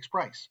at a fixed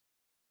price.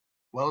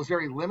 Well, is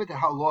there a limit to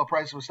how low a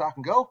price of a stock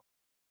can go?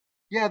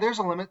 Yeah, there's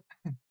a limit.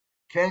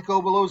 Can't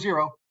go below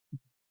zero.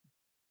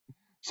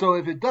 So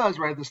if it does,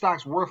 right, the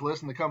stock's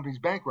worthless and the company's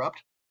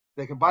bankrupt,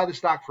 they can buy the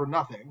stock for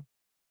nothing,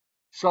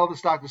 sell the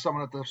stock to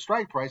someone at the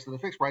strike price, to the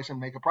fixed price, and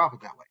make a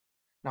profit that way.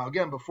 Now,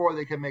 again, before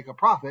they can make a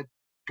profit,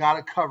 got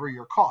to cover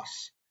your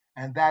costs.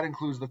 And that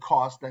includes the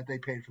cost that they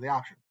paid for the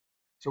option.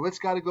 So it's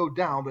got to go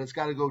down, but it's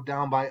got to go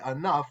down by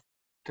enough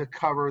to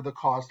cover the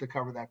cost, to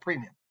cover that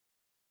premium.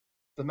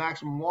 The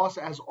maximum loss,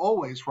 as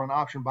always, for an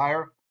option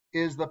buyer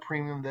is the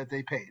premium that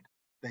they paid.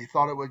 They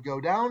thought it would go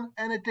down,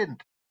 and it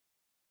didn't.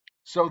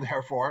 So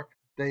therefore,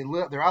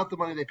 they're out the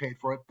money they paid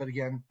for it, but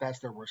again, that's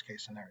their worst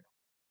case scenario.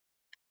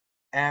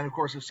 And of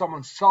course, if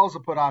someone sells a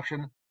put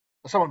option,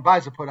 if someone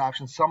buys a put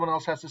option, someone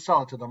else has to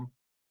sell it to them.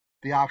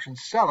 The option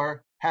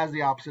seller has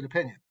the opposite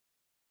opinion.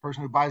 The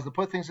person who buys the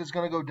put thinks it's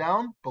going to go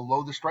down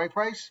below the strike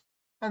price,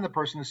 and the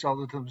person who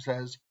sells it to them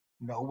says,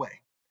 no way.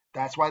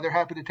 That's why they're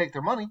happy to take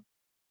their money,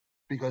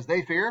 because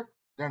they fear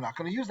they're not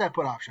going to use that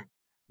put option.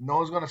 No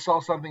one's going to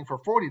sell something for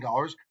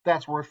 $40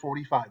 that's worth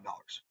 $45.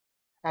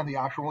 And the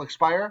option will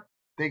expire,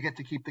 they get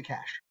to keep the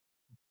cash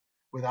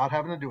without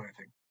having to do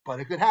anything. But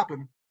it could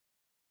happen.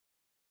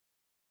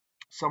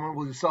 Someone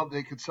will sell.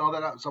 They could sell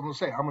that out. Someone will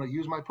say, "I'm going to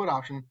use my put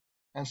option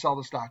and sell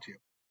the stock to you,"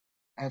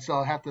 and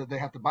so they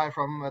have to buy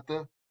from them at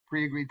the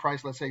pre-agreed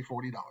price. Let's say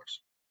 $40.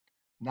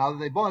 Now that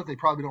they bought it, they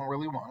probably don't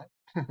really want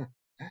it,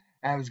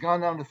 and it's gone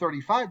down to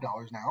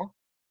 $35 now.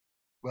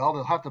 Well,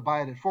 they'll have to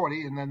buy it at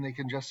 40, and then they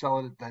can just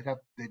sell it.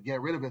 They'd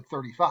get rid of it at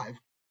 35,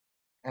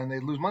 and they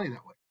lose money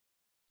that way.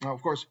 Now,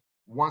 of course,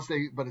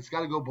 but it's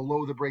got to go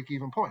below the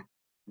break-even point.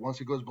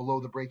 Once it goes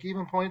below the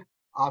break-even point,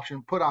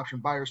 put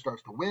option buyer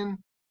starts to win,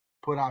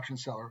 put option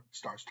seller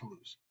starts to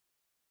lose.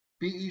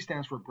 BE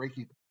stands for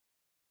break-even.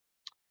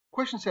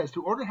 Question says,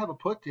 to order to have a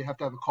put, do you have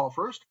to have a call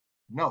first?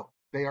 No,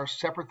 they are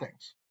separate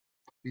things.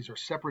 These are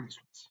separate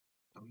instruments.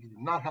 So you do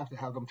not have to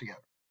have them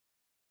together.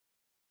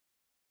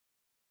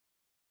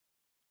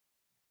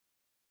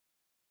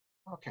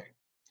 Okay.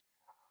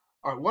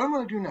 All right, what I'm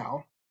going to do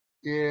now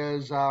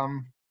is,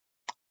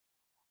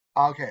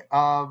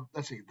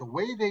 let's see. The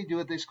way they do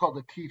it, this is called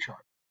the T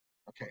chart.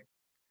 Okay.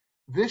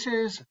 This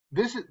is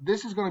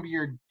going to be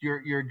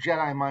your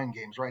Jedi mind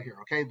games right here.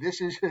 Okay.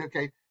 This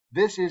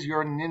is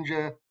your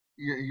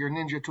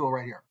ninja tool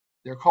right here.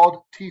 They're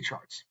called T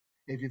charts.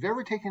 If you've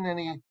ever taken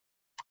any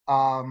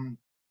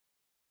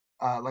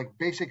like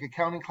basic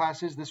accounting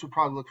classes, this would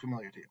probably look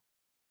familiar to you.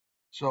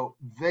 So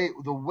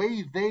the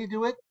way they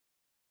do it,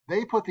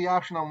 they put the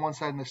option on one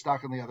side and the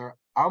stock on the other.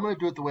 I'm going to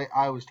do it the way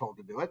I was told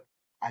to do it.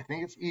 I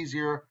think it's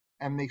easier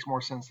and makes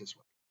more sense this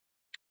way.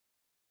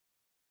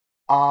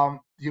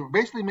 You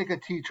basically make a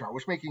T chart,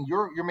 which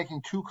you're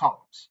making two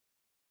columns.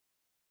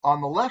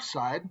 On the left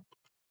side,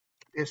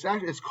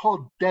 it's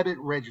called debit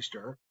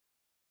register,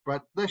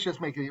 but let's just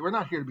make it. We're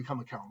not here to become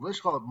accountants. Let's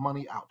call it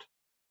money out.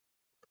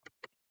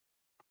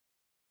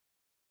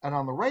 And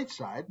on the right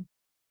side,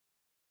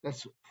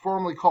 that's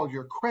formerly called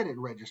your credit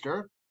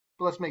register,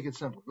 but let's make it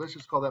simple. Let's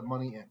just call that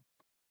money in.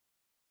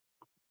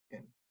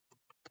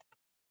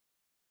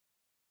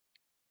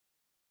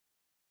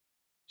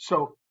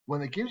 So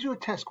when it gives you a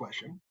test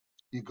question,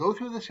 you go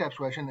through the test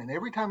question, and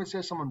every time it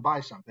says someone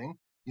buys something,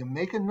 you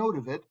make a note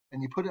of it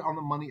and you put it on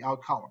the money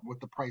out column with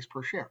the price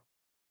per share.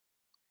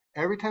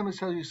 Every time it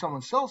tells you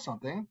someone sells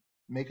something,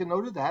 make a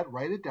note of that,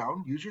 write it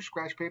down, use your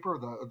scratch paper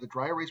or the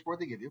dry erase board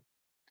they give you,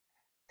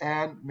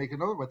 and make a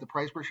note with the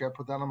price per share,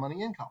 put that on the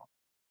money in column.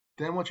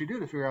 Then what you do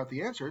to figure out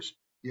the answers,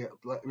 you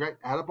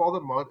add up all the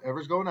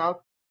whatever's going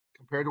out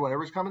compared to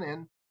whatever's coming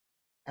in,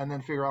 and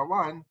then figure out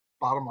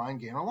bottom line,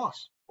 gain or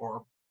loss,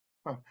 or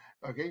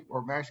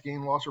max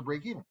gain, loss, or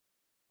break even.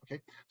 Okay,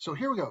 so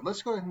here we go.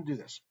 Let's go ahead and do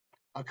this.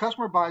 A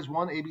customer buys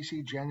one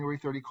ABC January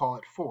 30 call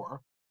at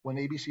 4 when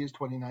ABC is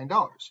 $29.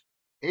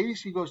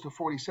 ABC goes to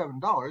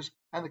 $47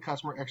 and the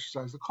customer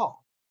exercises the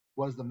call.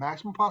 What is the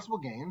maximum possible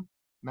gain,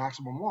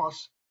 maximum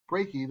loss,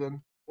 break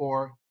even,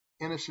 or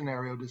in a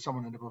scenario did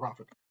someone end up a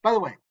profit? By the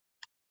way,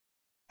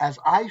 as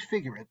I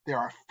figure it, there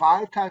are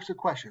 5 types of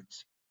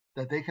questions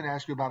that they can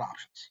ask you about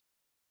options.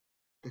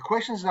 The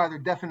question is either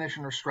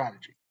definition or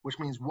strategy, which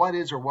means what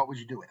is or what would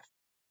you do with,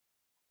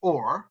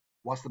 or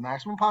what's the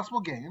maximum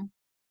possible gain,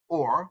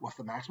 or what's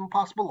the maximum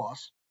possible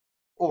loss,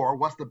 or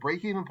what's the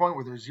break-even point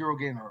where there's zero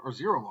gain or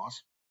zero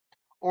loss,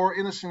 or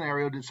in a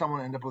scenario, did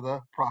someone end up with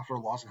a profit or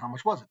loss and how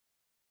much was it?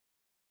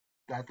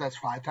 That's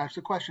 5 types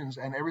of questions,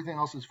 and everything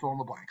else is fill in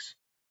the blanks.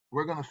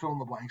 We're going to fill in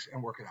the blanks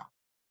and work it out.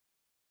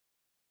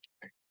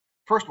 Okay.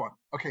 First one.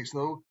 Okay,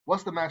 so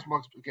what's the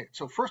maximum? Okay,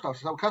 so first off,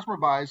 so customer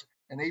buys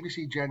an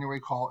ABC January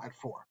call at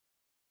 4.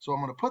 So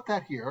I'm going to put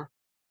that here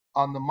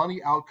on the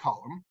money out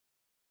column.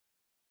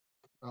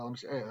 Let me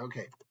say,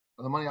 okay,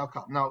 on the money out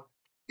column. Now,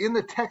 in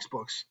the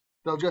textbooks,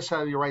 they'll just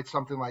have you write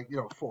something like,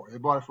 4. They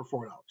bought it for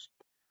 $4.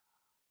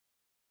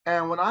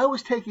 And when I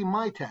was taking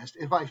my test,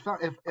 if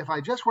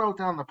I just wrote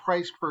down the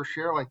price per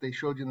share like they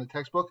showed you in the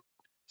textbook,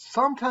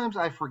 sometimes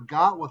I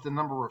forgot what the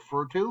number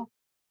referred to.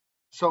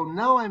 So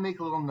now I make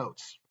little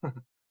notes.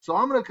 So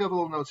I'm going to give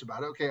little notes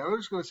about it. Okay, I'm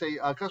just going to say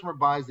customer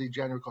buys the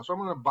January call. So I'm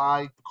going to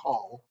buy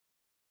call,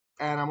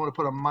 and I'm going to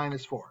put a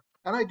 -4.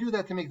 And I do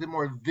that to make it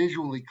more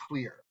visually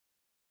clear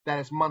that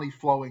it's money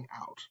flowing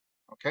out.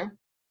 Okay.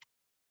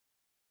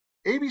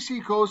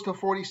 ABC goes to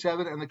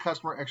 47 and the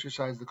customer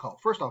exercises the call.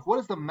 First off, what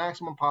is the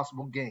maximum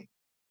possible gain?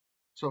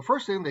 So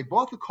first thing, they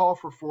bought the call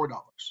for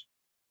 $4.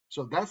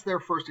 So that's their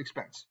first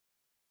expense.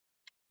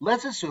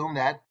 Let's assume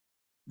that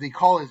the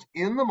call is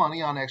in the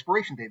money on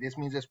expiration date. This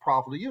means it's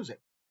profitable to use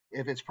it.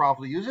 If it's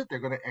profitable to use it, they're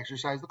going to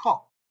exercise the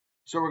call.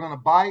 So we're going to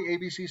buy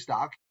ABC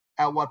stock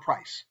at what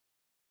price?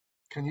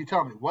 Can you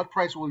tell me what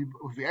price will we,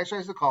 if we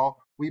exercise the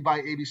call, we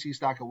buy ABC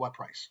stock at what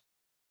price?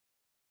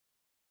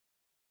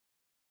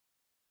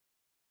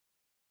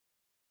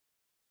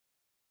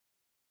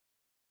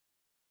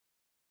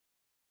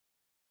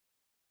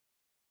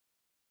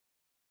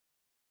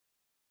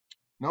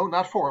 No,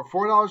 not $4.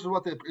 $4 is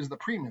what is the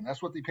premium.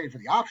 That's what they paid for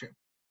the option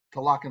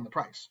to lock in the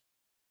price.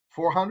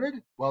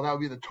 $400? Well, that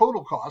would be the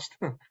total cost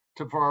for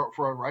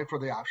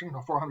the option,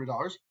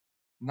 $400.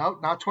 No,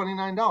 not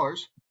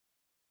 $29.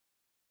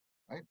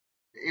 Right?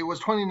 It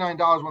was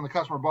 $29 when the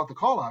customer bought the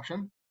call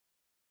option.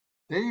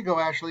 There you go,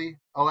 Ashley,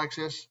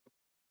 Alexis.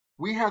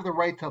 We have the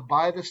right to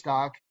buy the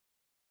stock,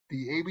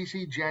 the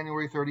ABC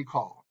January 30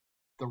 call.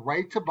 The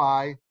right to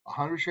buy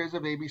 100 shares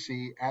of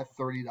ABC at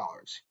 $30.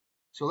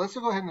 So let's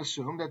go ahead and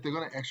assume that they're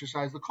going to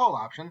exercise the call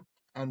option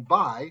and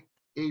buy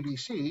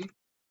ABC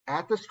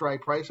at the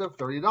strike price of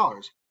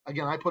 $30.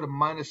 Again, I put a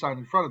minus sign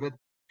in front of it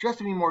just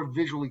to be more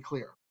visually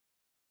clear.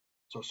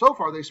 So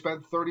far they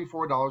spent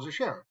 $34 a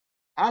share.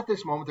 At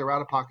this moment, they're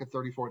out of pocket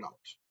 $34.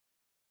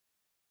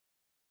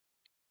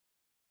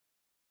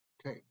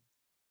 Okay.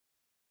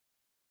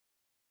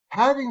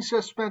 Having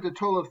just spent a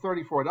total of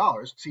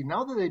 $34, see,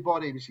 now that they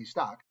bought ABC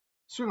stock,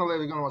 sooner or later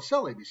they're going to want to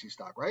sell ABC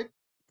stock, right?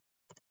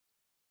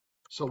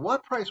 So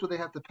what price would they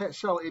have to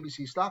sell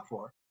ABC stock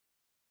for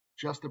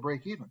just to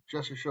break even,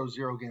 just to show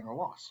zero gain or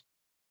loss?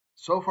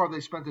 So far, they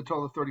spent a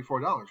total of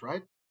 $34,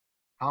 right?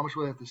 How much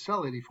would they have to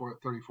sell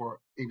 34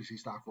 ABC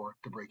stock for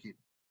to break even?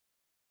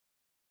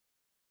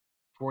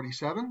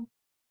 47?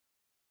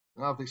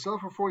 Now, if they sell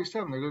it for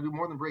 47, they're going to do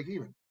more than break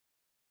even.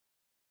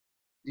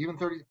 Even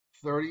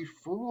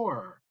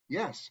 34.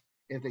 Yes.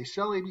 If they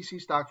sell ABC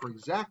stock for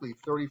exactly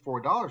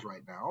 $34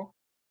 right now,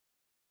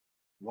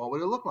 what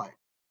would it look like?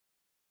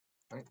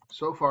 Right?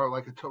 So far,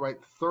 like right,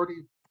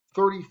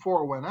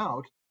 34 went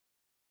out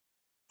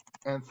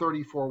and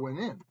 34 went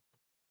in.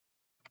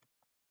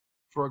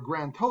 For a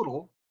grand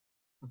total,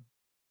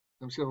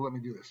 let me see if it'll let me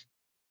do this.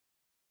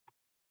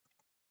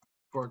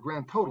 For a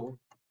grand total,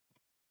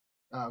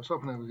 I was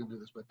hoping I was going to do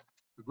this, but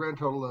the grand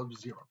total of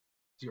zero.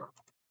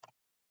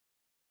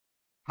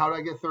 How did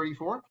I get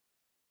 34?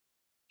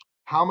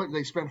 How much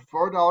they spent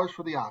 $4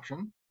 for the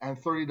option and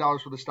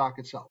 $30 for the stock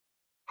itself.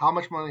 How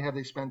much money have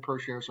they spent per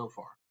share so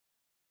far?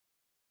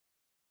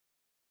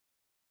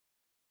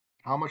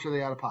 How much are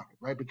they out of pocket?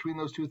 Right between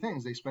those two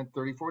things, they spent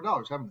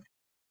 $34, haven't they?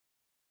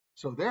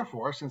 So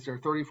therefore, since they're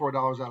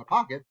 $34 out of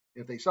pocket,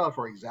 if they sell it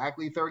for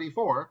exactly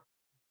 34,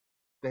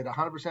 they'd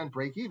 100%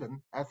 break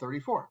even at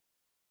 34.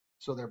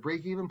 So their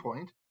break even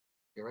point,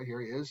 right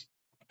here, is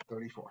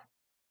 34.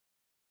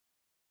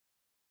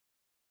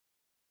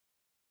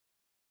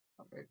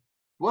 Okay.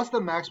 What's the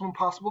maximum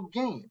possible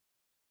gain?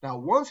 Now,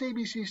 once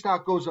ABC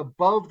stock goes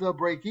above the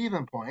break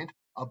even point,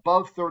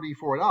 above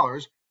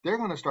 $34, they're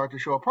going to start to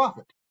show a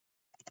profit.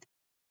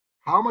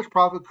 How much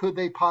profit could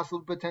they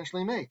possibly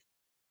potentially make?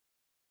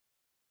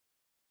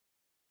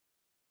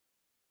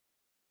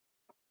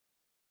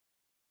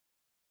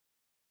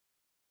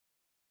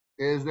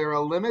 Is there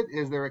a limit?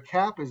 Is there a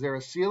cap? Is there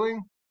a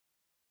ceiling?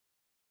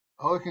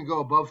 Oh, it can go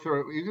above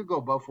 30. You could go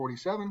above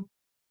 47.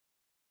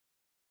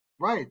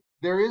 Right.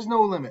 There is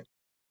no limit.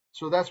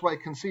 So that's why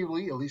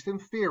conceivably, at least in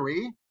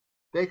theory,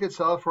 they could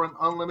sell it for an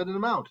unlimited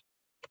amount.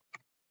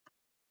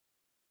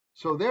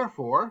 So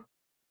therefore,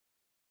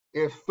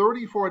 if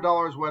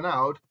 $34 went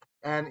out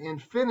and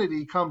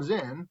infinity comes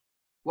in,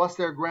 what's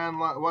their grand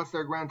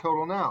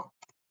total now?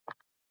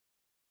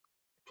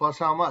 Plus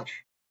how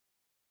much?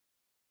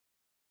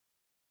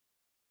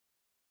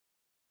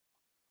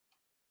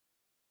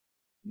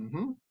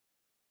 Mm-hmm.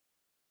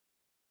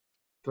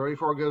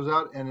 34 goes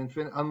out and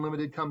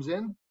unlimited comes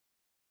in.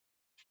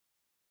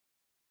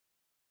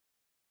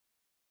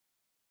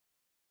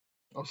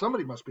 Oh,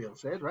 somebody must be able to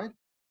say it, right?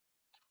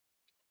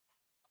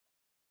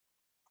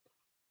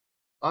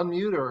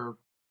 Unmute or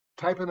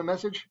type in a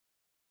message.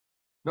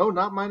 No,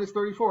 not minus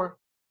 34,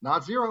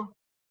 not zero.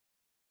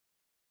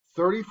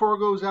 34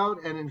 goes out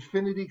and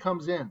infinity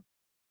comes in.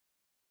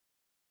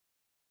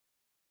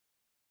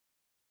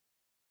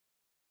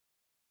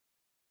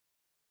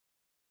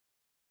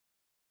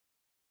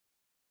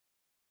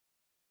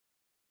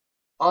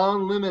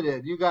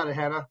 Unlimited. You got it,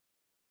 Hannah.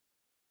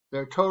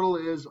 Their total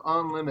is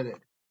unlimited.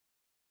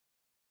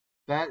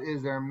 That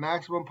is their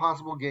maximum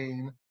possible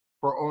gain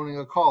for owning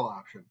a call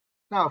option.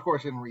 Now, of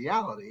course, in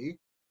reality,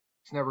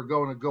 it's never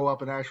going to go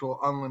up an actual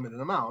unlimited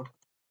amount.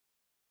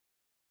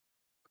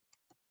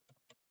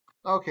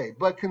 Okay,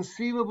 but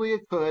conceivably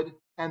it could,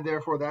 and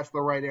therefore that's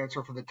the right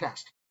answer for the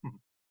test.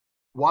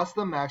 What's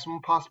the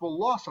maximum possible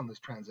loss on this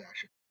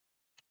transaction?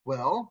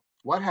 Well,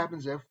 what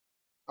happens if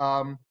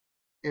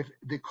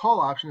the call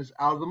option is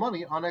out of the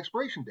money on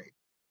expiration date?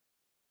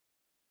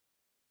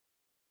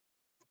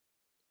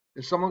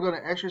 Is someone going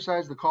to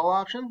exercise the call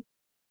option?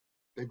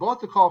 They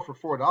bought the call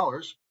for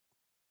 $4.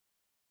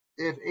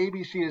 If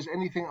ABC is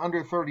anything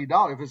under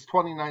 $30, if it's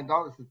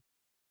 $29, if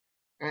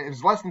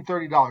it's less than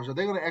 $30, are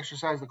they going to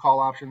exercise the call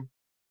option?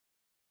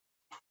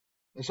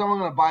 Is someone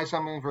going to buy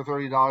something for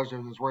 $30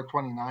 if it's worth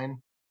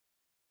 $29?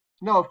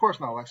 No, of course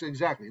not, Alexa.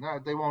 Exactly. No,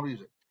 they won't use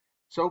it.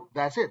 So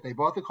that's it. They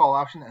bought the call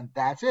option, and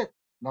that's it.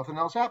 Nothing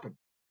else happened,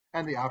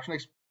 and the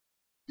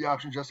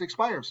option just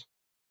expires.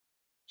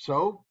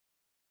 So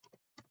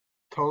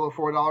total of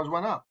 $4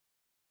 went up.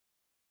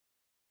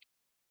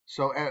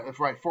 So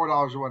if right,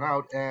 $4 went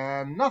out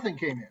and nothing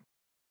came in.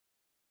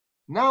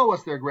 Now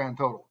what's their grand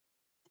total?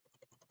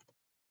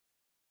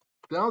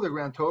 Now their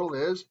grand total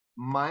is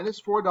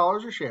minus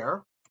 $4 a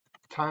share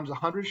times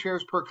 100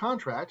 shares per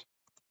contract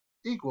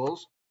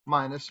equals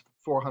minus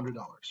 $400.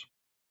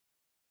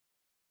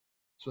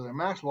 So their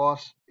max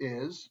loss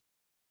is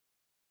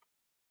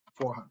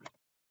 400.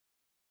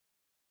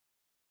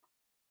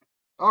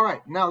 All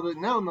right, now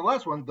in the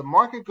last one, the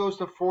market goes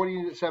to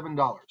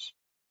 $47.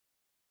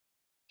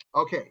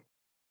 Okay.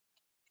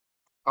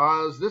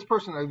 Is this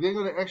person, are they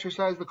going to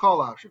exercise the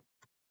call option?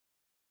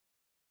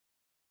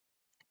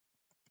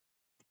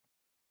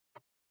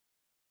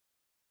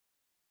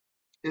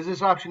 Is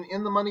this option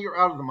in the money or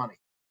out of the money?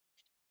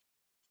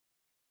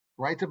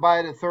 Right to buy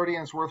it at 30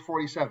 and it's worth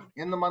 47.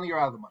 In the money or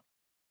out of the money?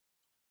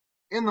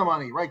 In the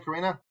money, right,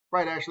 Karina?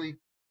 Right, Ashley?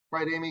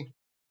 Right, Amy?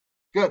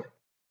 Good.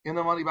 In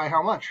the money by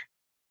how much?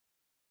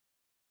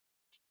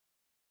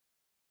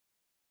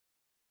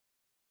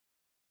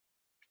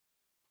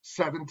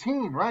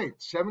 17, right?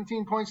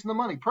 17 points in the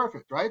money.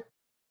 Perfect, right?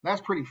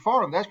 That's pretty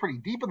far. That's pretty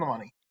deep in the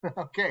money.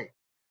 Okay.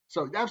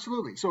 So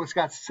absolutely. So it's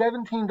got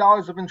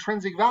 $17 of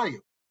intrinsic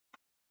value.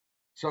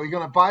 So you're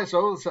going to buy,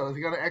 so if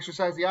you're going to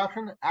exercise the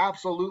option,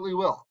 absolutely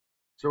will.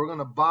 So we're going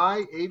to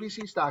buy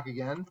ABC stock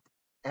again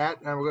and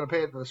we're going to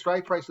pay it the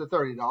strike price of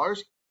 $30.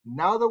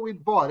 Now that we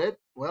bought it,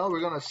 well,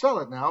 we're going to sell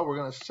it now. We're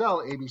going to sell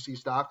ABC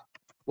stock.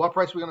 What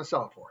price are we going to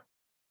sell it for?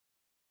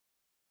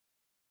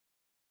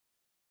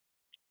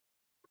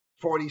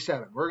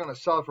 47. We're going to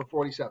sell it for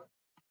 47.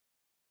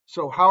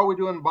 So how are we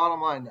doing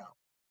bottom line now?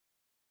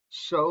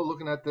 So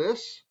looking at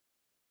this,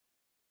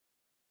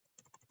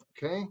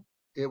 okay,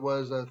 it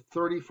was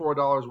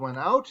 $34 went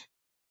out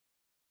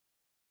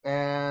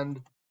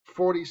and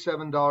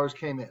 $47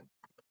 came in.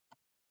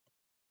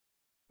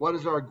 What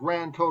is our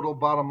grand total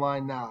bottom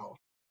line now?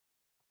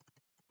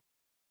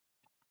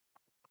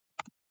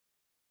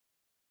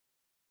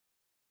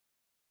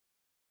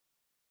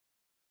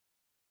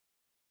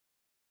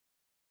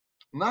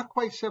 Not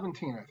quite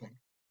 17, I think.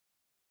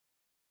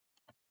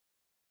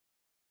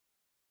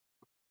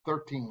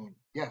 13.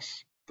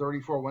 Yes,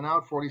 34 went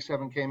out,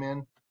 47 came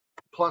in,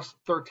 plus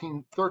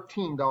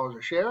 $13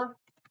 a share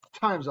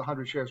times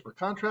 100 shares per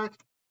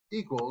contract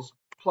equals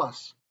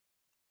plus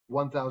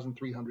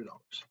 $1,300.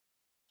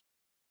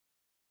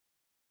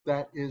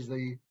 That is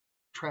the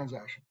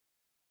transaction.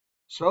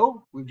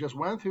 So we've just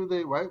went through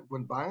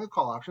when buying a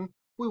call option,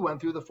 we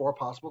went through the 4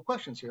 possible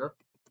questions here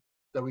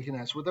that we can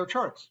answer with our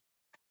charts.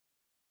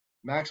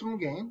 Maximum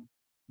gain,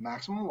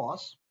 maximum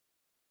loss,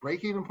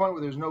 break-even point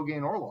where there's no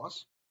gain or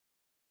loss,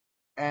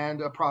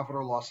 and a profit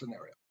or loss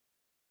scenario.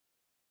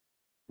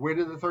 Where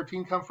did the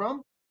 13 come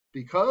from?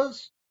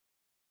 Because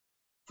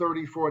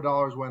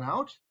 $34 went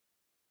out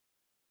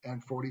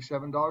and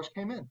 $47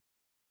 came in,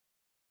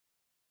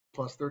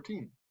 plus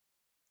 13.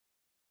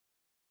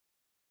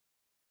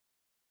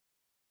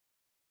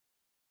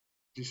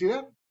 Do you see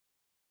that?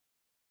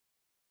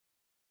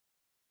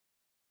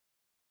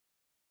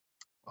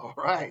 All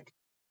right.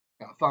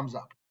 Now, thumbs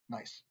up.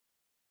 Nice.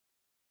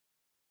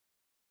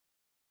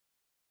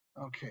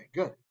 Okay,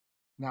 good.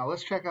 Now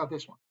let's check out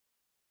this one.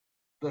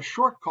 The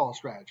short call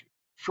strategy.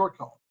 Short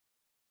call.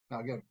 Now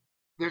again,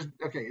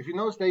 if you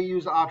notice they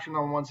use option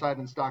on one side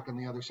and stock on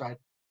the other side.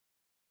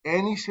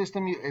 Any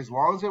system, as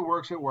long as it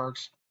works, it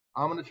works.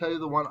 I'm going to tell you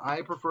the one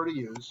I prefer to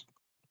use.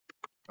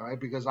 All right,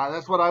 because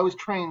that's what I was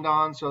trained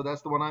on, so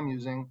that's the one I'm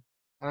using.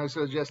 And I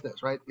suggest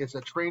this, right? It's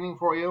a training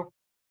for you.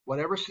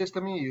 Whatever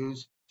system you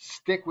use,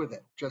 stick with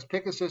it. Just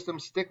pick a system,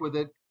 stick with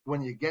it.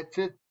 When you get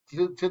to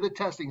the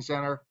testing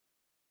center,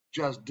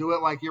 just do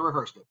it like you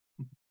rehearsed it.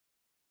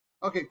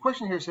 Okay,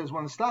 question here says,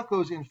 when the stock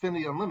goes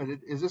infinity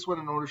unlimited, is this when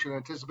an owner should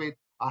anticipate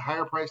a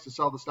higher price to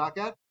sell the stock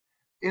at?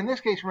 In this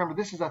case, remember,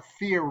 this is a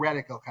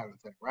theoretical kind of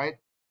thing, right?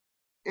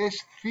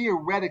 It's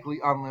theoretically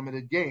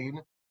unlimited gain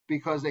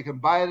because they can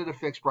buy it at a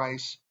fixed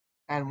price,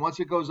 and once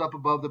it goes up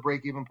above the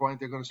break-even point,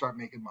 they're going to start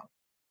making money.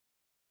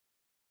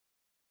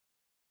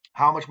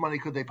 How much money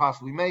could they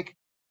possibly make?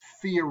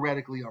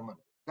 Theoretically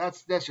unlimited.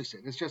 That's just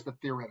it. It's just a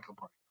theoretical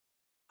part.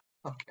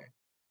 Okay.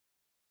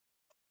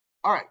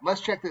 All right, let's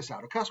check this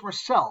out. A customer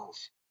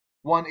sells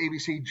one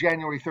ABC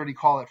January 30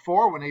 call at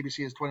 4 when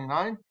ABC is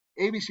 29.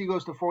 ABC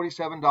goes to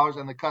 $47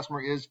 and the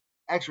customer is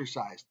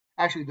exercised.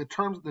 Actually,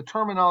 the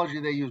terminology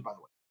they use, by the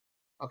way.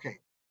 Okay,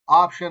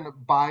 option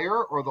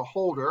buyer or the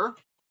holder,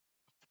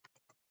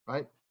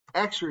 right,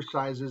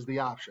 exercises the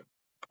option.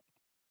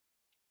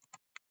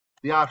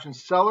 The option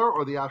seller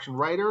or the option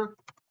writer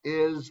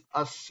is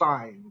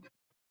assigned.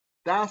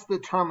 That's the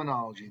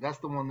terminology. That's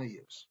the one they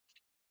use.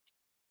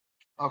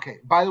 Okay,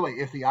 by the way,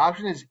 if the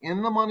option is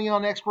in the money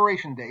on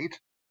expiration date,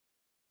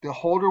 the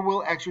holder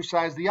will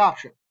exercise the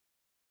option,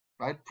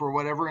 right, for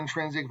whatever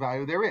intrinsic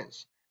value there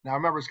is. Now,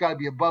 remember, it's got to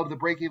be above the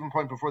break-even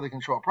point before they can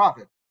show a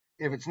profit.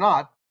 If it's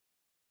not,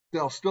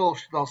 they'll still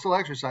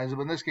exercise it,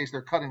 but in this case,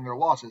 they're cutting their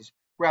losses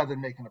rather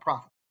than making a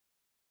profit.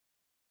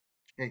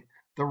 Okay,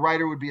 the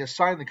writer would be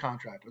assigned the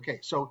contract. Okay,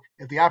 so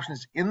if the option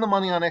is in the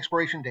money on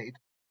expiration date,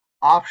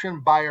 option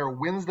buyer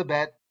wins the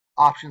bet,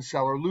 option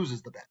seller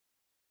loses the bet.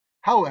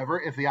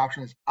 However, if the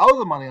option is out of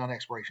the money on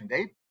expiration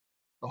date,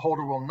 the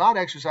holder will not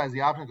exercise the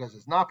option because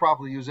it's not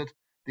properly to use it.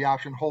 The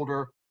option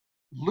holder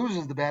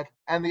loses the bet,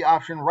 and the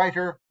option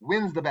writer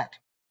wins the bet.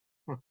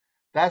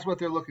 That's what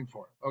they're looking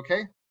for,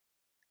 okay?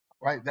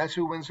 Right, that's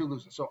who wins, who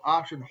loses. So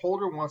option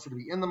holder wants it to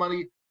be in the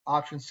money,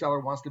 option seller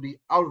wants to be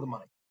out of the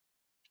money.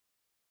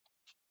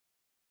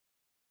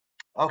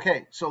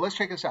 Okay, so let's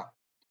check this out.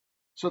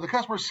 So the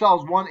customer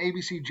sells one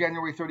ABC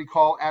January 30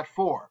 call at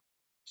 4.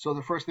 So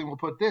the first thing we'll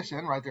put this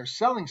in, right? They're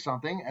selling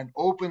something, an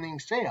opening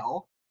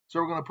sale. So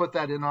we're going to put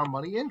that in our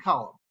money in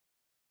column.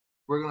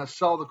 We're going to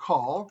sell the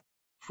call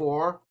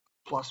for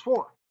plus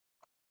 4.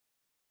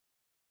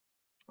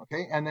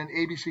 Okay, and then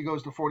ABC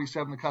goes to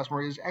 47. The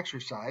customer is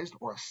exercised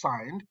or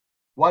assigned.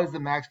 What is the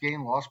max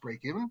gain loss break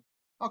even?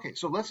 Okay,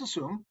 so let's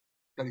assume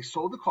that he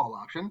sold the call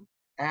option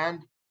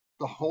and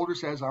the holder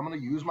says, I'm going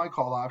to use my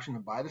call option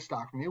and buy the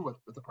stock from you with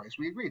the price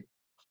we agreed.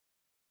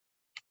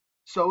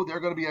 So they're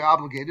going to be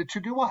obligated to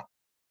do what?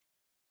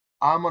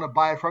 I'm going to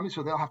buy it from you,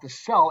 so they'll have to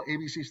sell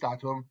ABC stock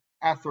to them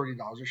at $30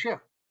 a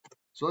share.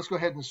 So let's go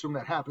ahead and assume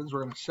that happens.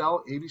 We're going to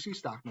sell ABC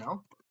stock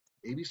now,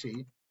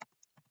 ABC,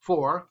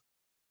 for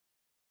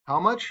how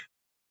much?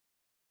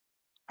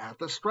 At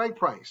the strike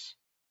price,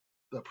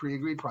 the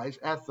pre-agreed price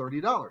at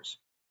 $30.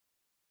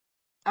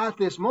 At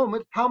this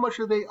moment, how much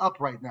are they up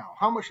right now?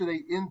 How much are they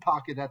in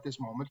pocket at this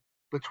moment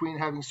between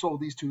having sold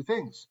these two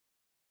things?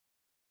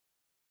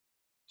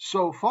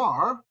 So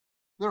far,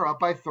 they're up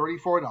by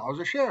 $34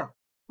 a share.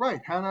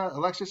 Right, Hannah,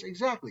 Alexis,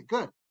 exactly,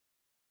 good.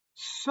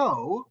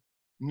 So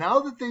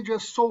now that they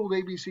just sold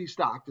ABC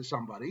stock to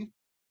somebody,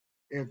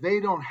 if they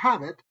don't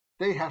have it,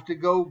 they have to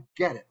go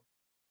get it.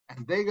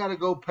 And they got to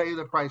go pay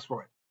the price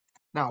for it.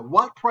 Now,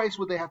 what price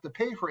would they have to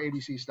pay for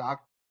ABC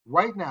stock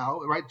right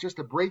now, right, just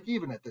to break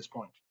even at this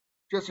point?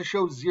 Just to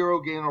show zero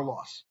gain or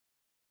loss.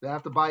 They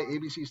have to buy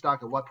ABC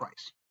stock at what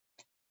price?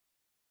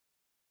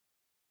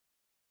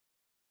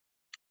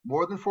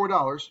 More than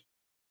 $4.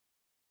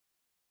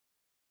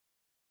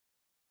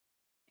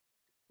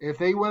 If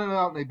they went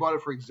out and they bought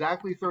it for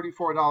exactly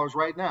 $34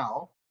 right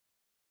now,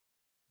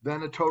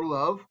 then a total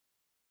of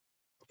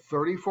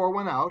 34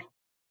 went out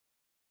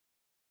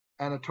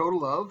and a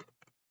total of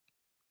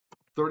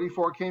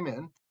 34 came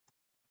in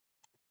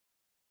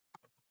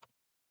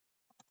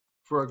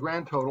for a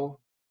grand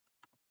total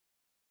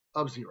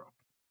of 0.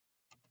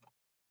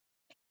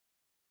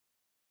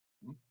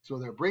 So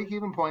their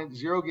break-even point,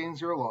 zero gain,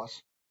 zero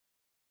loss,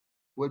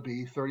 would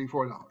be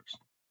 $34.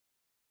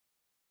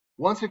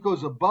 Once it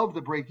goes above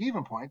the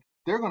break-even point,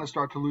 they're going to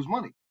start to lose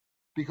money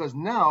because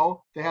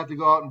now they have to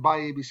go out and buy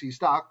ABC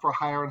stock for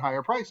higher and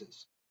higher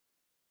prices.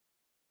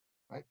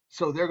 Right?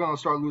 So they're going to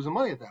start losing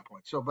money at that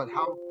point. So, but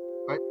how,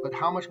 right? But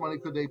how much money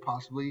could they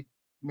possibly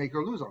make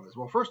or lose on this?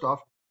 Well, first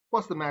off,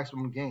 what's the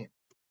maximum gain?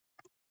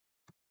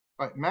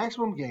 Right,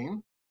 maximum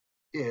gain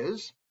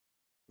is,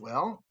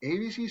 well,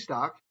 ABC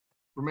stock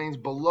remains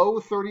below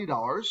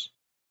 $30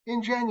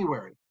 in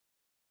January.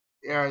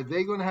 Are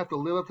they going to have to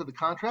live up to the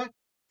contract?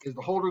 Is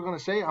the holder going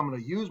to say, I'm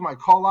going to use my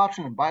call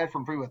option and buy it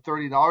from free with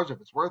 $30 if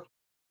it's worth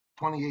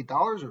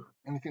 $28 or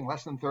anything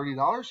less than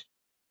 $30?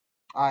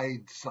 I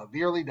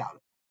severely doubt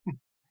it.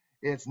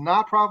 It's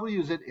not properly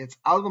used, it's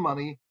out of the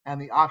money, and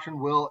the option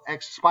will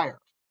expire,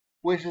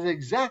 which is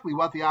exactly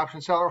what the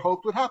option seller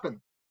hoped would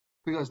happen,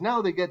 because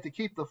now they get to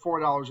keep the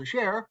 $4 a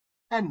share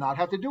and not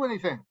have to do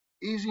anything.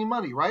 Easy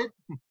money, right?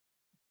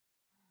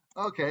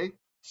 Okay,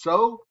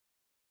 so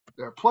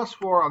they're plus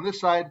 4 on this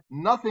side.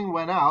 Nothing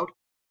went out,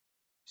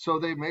 so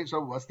they made. So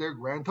what's their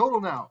grand total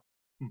now?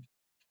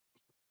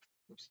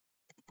 Oops.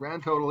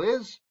 Grand total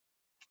is.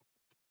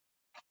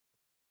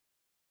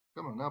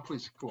 Come on now,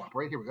 please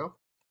cooperate. Here we go.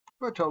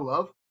 For a total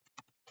of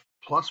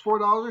plus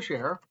 $4 a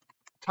share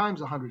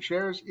times 100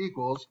 shares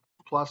equals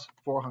plus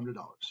 $400.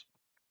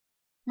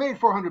 Made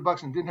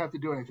 $400 and didn't have to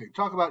do anything.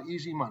 Talk about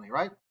easy money,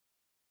 right?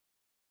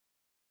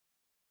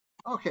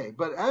 Okay,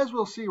 but as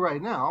we'll see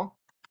right now,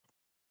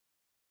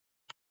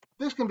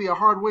 this can be a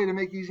hard way to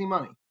make easy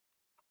money.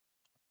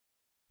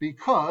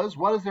 Because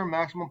what is their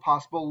maximum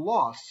possible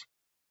loss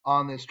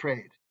on this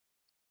trade?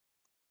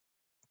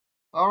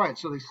 All right,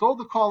 so they sold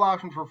the call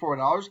option for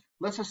 $4.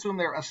 Let's assume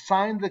they're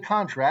assigned the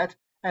contract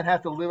and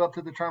have to live up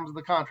to the terms of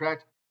the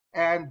contract,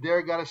 and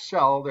they're got to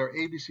sell their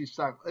ABC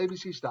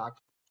stock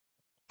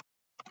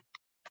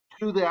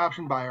to the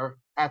option buyer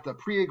at the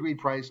pre-agreed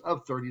price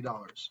of $30.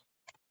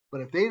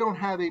 But if they don't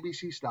have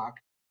ABC stock,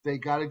 they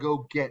got to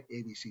go get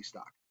ABC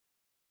stock.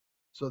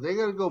 So they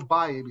got to go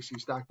buy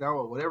ABC stock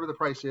now at whatever the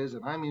price is,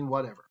 and I mean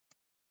whatever.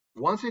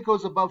 Once it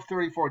goes above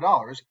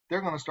 $34, they're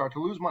going to start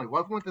to lose money.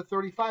 What if it went to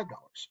 $35?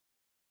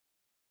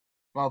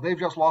 Well, they've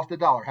just lost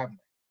 $1, haven't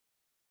they?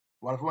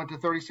 What if it went to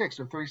 36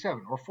 or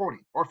 37 or 40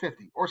 or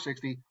 50 or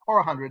 60 or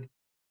 100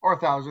 or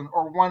 1,000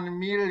 or $1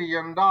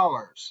 million?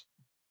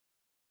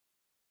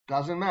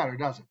 Doesn't matter,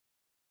 does it?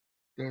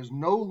 There's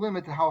no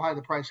limit to how high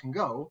the price can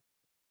go,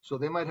 so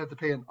they might have to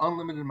pay an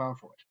unlimited amount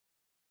for it.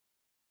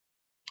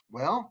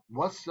 Well,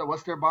 what's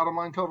their bottom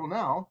line total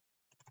now?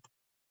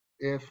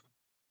 If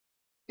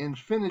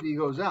infinity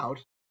goes out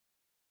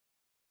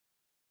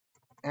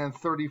and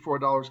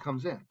 $34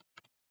 comes in,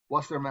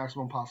 what's their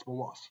maximum possible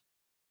loss?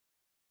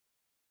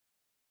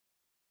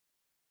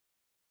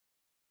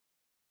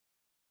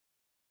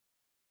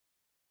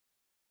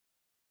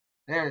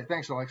 There,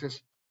 thanks,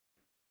 Alexis.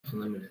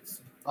 Unlimited.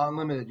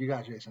 Unlimited, you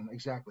got it, Jason,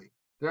 exactly.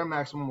 Their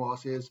maximum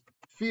loss is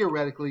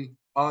theoretically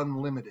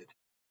unlimited.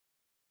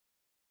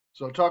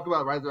 So talk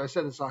about, right, I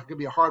said it's not going to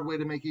be a hard way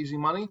to make easy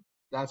money.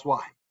 That's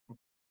why.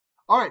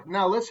 All right,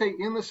 now let's say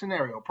in the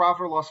scenario,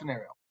 profit or loss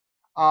scenario,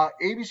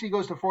 ABC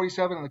goes to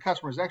 47 and the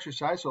customer is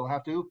exercised, so they'll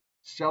have to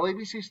sell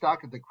ABC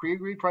stock at the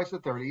pre-agreed price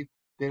of 30.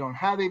 They don't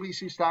have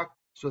ABC stock,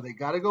 so they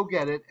got to go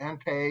get it and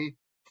pay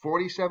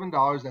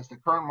 $47. That's the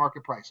current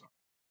market price.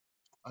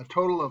 A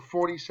total of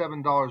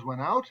 $47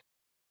 went out,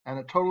 and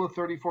a total of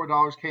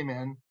 $34 came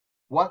in.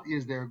 What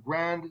is their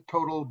grand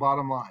total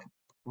bottom line?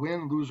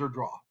 Win, lose, or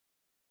draw?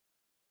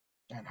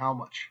 And how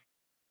much?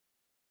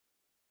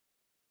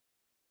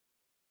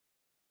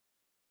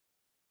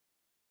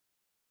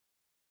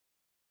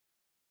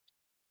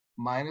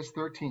 Minus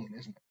 13,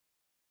 isn't it?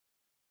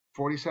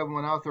 47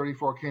 went out,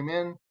 34 came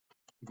in.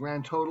 The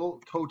grand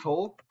total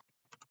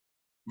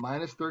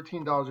minus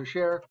 $13 a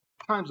share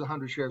times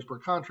 100 shares per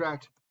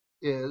contract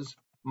is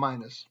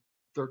minus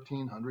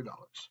 $1,300.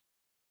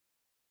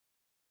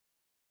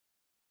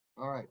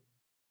 All right.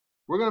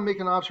 We're going to make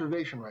an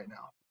observation right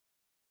now.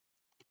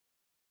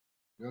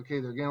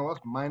 Okay, they're getting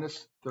lost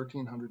minus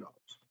 $1,300.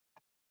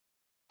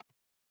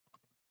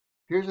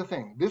 Here's the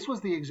thing. This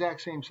was the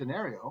exact same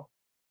scenario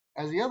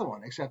as the other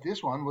one, except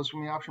this one was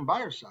from the option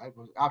buyer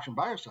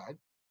side,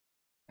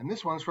 and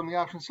this one's from the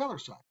option seller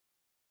side.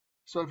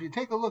 So if you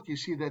take a look, you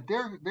see that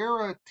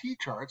their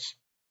T-charts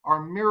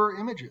are mirror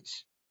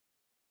images.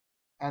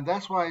 And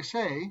that's why I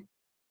say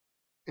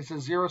it's a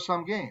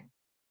zero-sum game.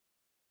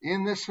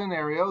 In this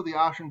scenario, the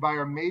option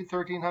buyer made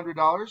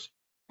 $1,300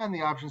 and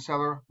the option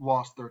seller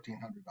lost $1,300.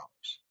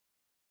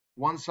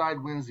 One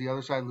side wins, the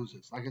other side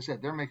loses. Like I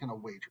said, they're making a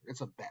wager. It's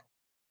a bet.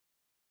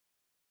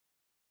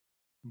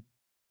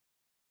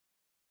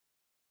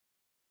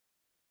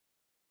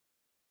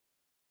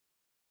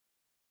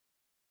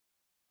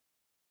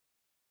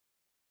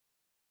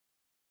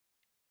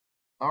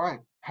 All right.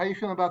 How are you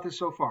feeling about this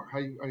so far?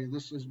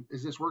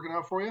 Is this working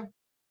out for you?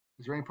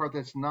 Is there any part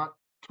that's not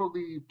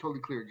totally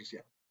clear just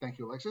yet? Thank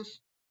you, Alexis.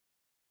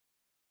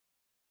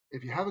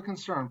 If you have a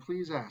concern,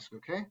 please ask,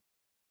 okay?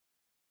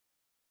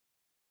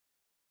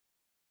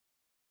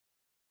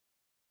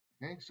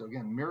 Okay, so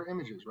again, mirror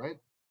images, right?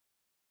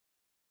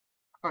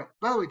 All right,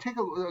 by the way, take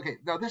a look. Okay,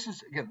 now this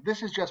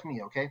is just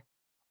me, okay?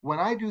 When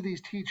I do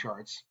these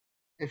T-charts,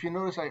 if you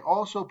notice, I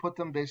also put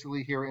them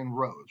basically here in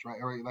rows, right?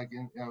 Or like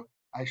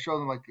I show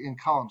them like in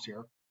columns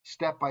here,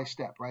 step by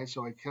step, right?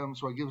 So it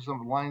gives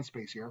them line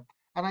space here.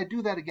 And I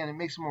do that again, it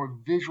makes it more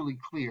visually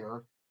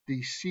clear,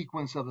 the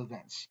sequence of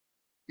events.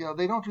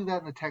 They don't do that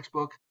in the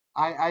textbook.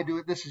 I do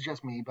it, this is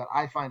just me, but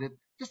I find it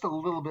just a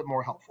little bit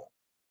more helpful,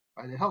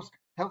 right? It helps.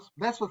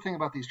 That's the thing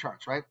about these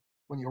charts, right?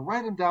 When you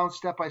write them down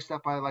step by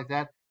like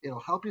that, it'll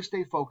help you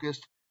stay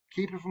focused,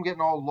 keep you from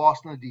getting all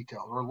lost in the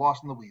details or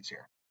lost in the weeds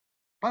here.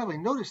 By the way,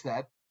 notice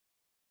that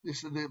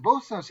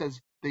both sides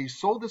says they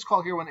sold this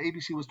call here when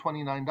ABC was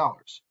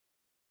 $29.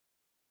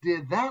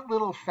 Did that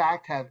little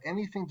fact have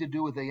anything to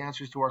do with the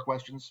answers to our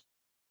questions?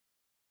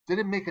 Did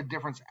it make a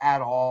difference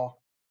at all?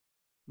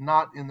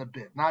 Not in the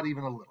bit, not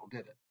even a little,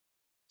 did it?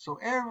 So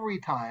every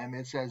time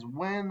it says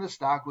when the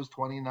stock was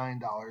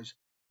 $29,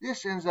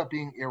 this ends up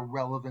being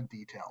irrelevant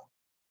detail.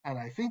 And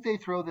I think they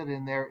throw that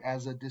in there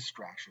as a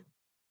distraction.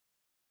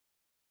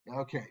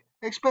 Okay,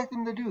 expect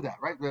them to do that,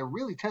 right? They're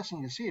really testing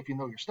you to see if you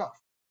know your stuff.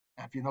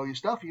 And if you know your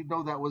stuff, you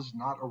know that was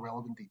not a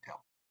relevant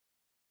detail.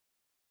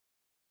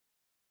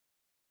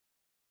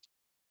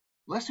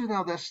 Let's do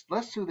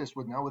this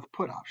with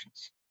put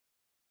options.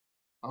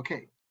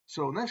 Okay,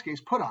 so in this case,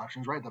 put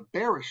options, right? The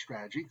bearish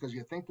strategy, because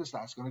you think the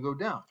stock's going to go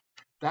down.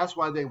 That's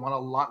why they want to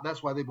lock.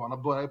 That's why they want to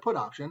buy a put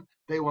option.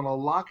 They want to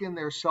lock in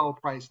their sell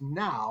price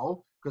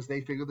now because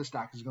they figure the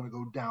stock is going to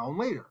go down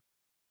later.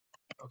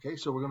 Okay,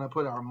 so we're going to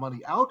put our money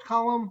out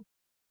column,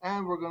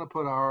 and we're going to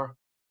put our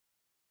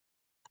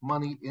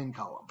money in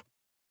column.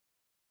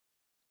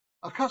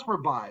 A customer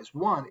buys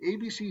one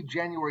ABC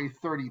January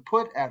 30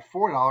 put at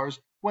 $4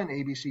 when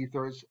ABC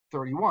is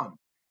 31.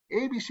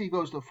 ABC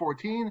goes to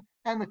 14,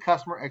 and the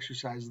customer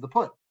exercises the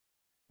put.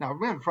 Now,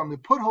 remember, from the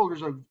put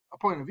holder's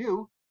point of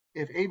view,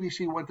 if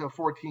ABC went to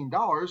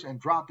 $14 and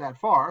dropped that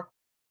far,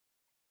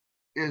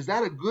 is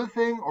that a good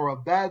thing or a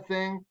bad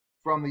thing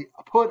from the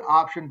put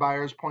option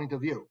buyer's point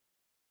of view?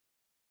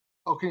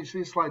 Oh, can you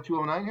see slide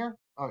 209 here?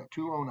 All right,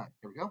 209.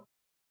 Here we go.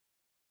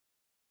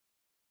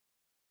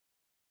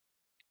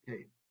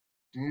 Okay.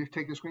 Do you need to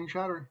take a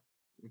screenshot or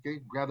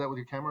grab that with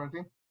your camera, I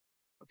think?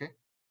 Okay.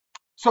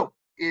 So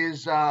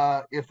is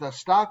if the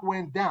stock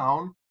went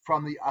down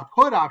from the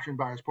put option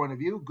buyer's point of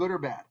view, good or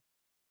bad?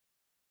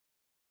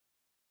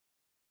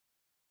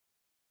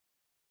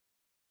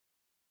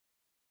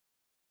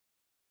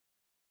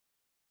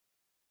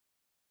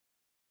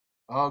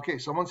 Okay,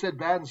 someone said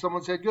bad and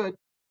someone said good.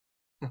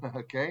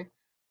 Okay.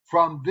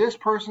 From this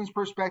person's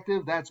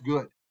perspective, that's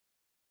good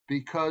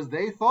because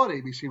they thought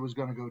ABC was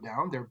going to go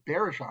down. They're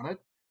bearish on it.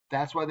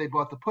 That's why they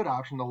bought the put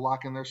option to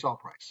lock in their sell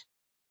price.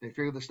 They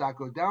figured the stock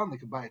goes down, they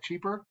could buy it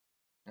cheaper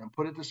and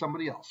put it to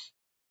somebody else.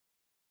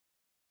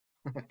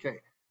 Okay,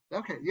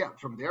 yeah,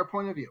 from their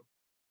point of view.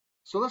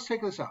 So let's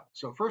take this out.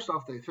 So first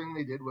off, the thing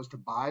they did was to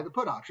buy the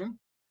put option.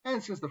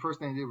 And since the first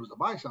thing they did was to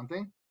buy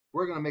something,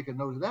 we're going to make a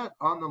note of that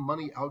on the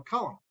money out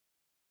column.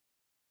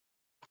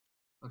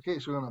 Okay,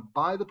 so we're going to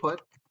buy the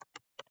put,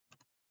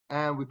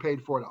 and we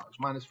paid $4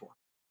 minus 4.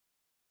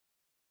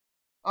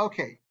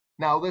 Okay,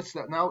 now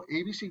now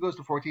ABC goes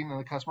to 14, and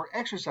the customer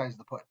exercises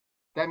the put.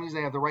 That means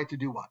they have the right to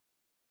do what?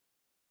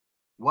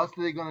 What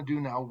are they going to do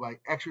now by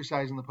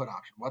exercising the put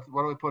option? What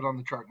do I put on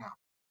the chart now?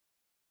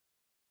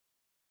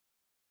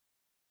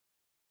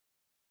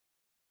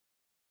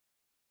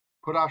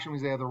 Put option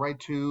means they have the right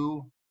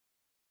to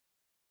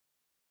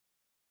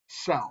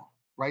sell,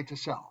 right to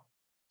sell.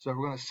 So if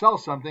we're going to sell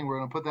something, we're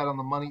going to put that on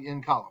the money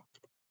in column.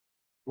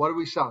 What are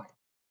we selling?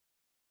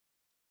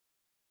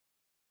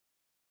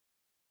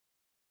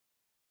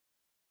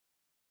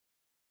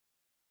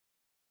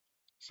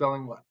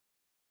 Selling what?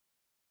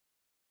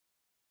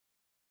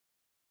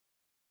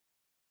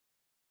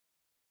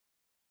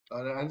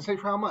 I didn't say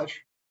for how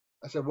much.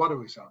 I said, what are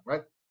we selling,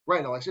 right?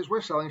 Right, Alexis,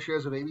 we're selling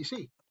shares of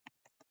ABC.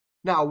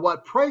 Now,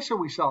 what price are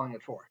we selling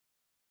it for?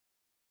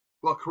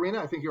 Well,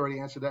 Karina, I think you already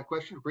answered that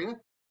question, Karina,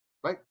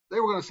 right? They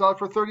were going to sell it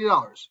for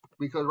 $30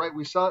 because, right,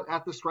 we sell it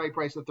at the strike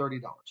price of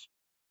 $30.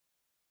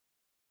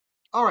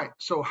 All right,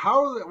 so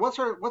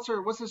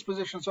what's this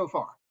position so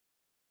far?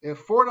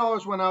 If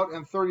 $4 went out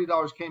and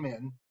 $30 came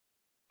in,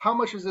 how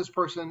much is this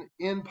person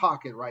in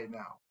pocket right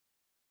now?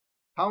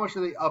 How much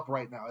are they up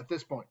right now at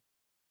this point?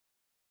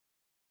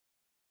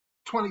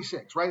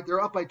 26, right? They're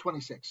up by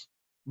 26.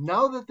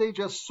 Now that they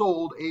just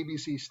sold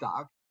ABC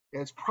stock,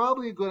 it's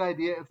probably a good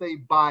idea if they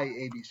buy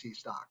ABC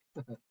stock.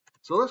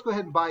 So let's go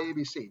ahead and buy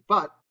ABC.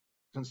 But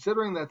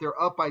considering that they're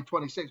up by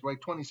 26, like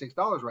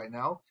 $26 right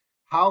now,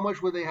 how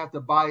much would they have to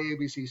buy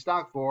ABC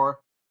stock for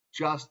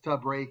just to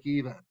break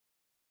even?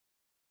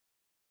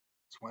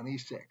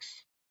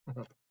 26.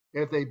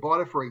 If they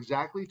bought it for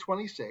exactly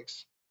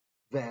 26,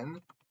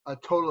 then a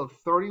total of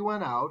 30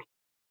 went out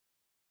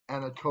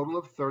and a total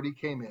of 30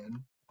 came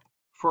in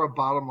for a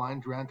bottom line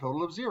grand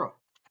total of 0.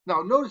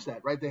 Now notice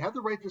that, right? They have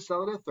the right to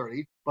sell it at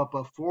 30, but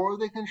before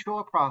they can show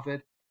a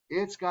profit,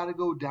 it's got to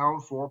go down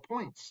 4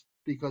 points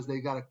because they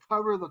got to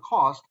cover the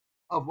cost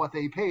of what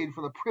they paid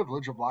for the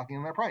privilege of locking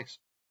in their price.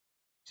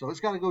 So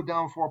it's got to go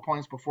down 4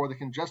 points before they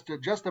can just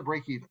to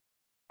break even.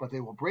 But they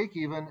will break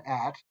even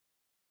at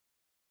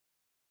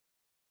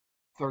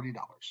 $30.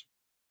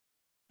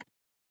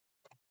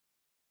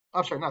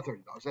 I'm sorry, not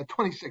 $30, at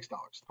 $26.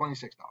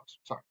 $26.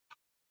 Sorry.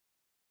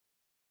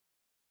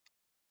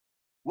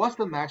 What's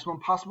the maximum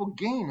possible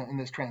gain in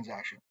this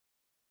transaction?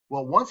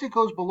 Well, once it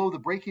goes below the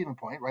break-even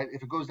point, right,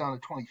 if it goes down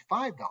to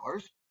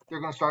 $25, they're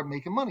going to start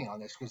making money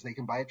on this because they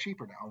can buy it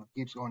cheaper now. If it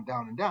keeps going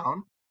down and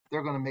down,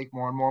 they're going to make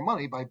more and more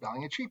money by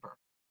buying it cheaper.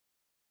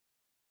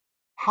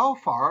 How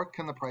far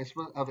can the price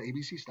of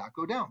ABC stock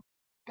go down?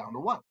 Down to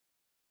what?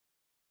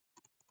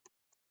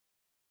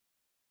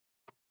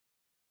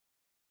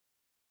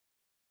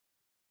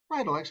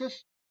 Right,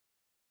 Alexis?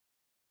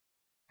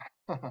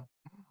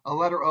 A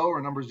letter O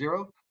or number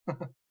 0?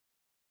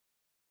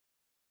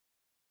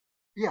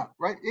 Yeah,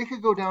 right. It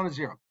could go down to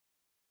 0.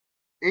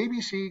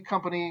 ABC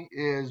company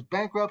is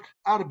bankrupt,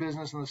 out of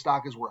business, and the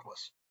stock is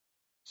worthless.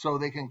 So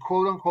they can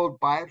quote unquote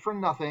buy it for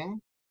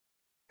nothing,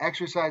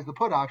 exercise the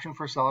put option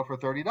for sell it for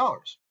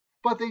 $30.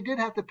 But they did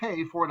have to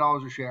pay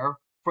 $4 a share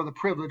for the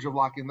privilege of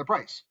locking the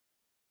price.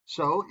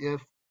 So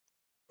if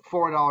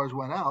 $4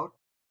 went out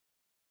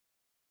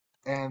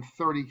and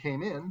 30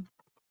 came in,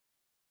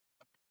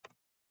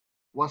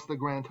 what's the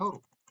grand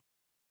total?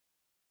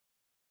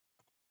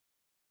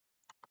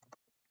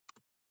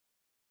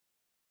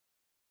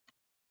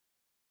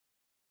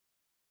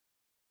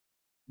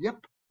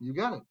 Yep, you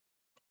got it.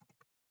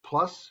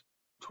 Plus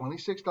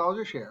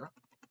 $26 a share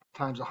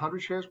times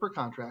 100 shares per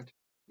contract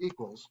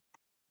equals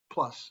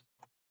plus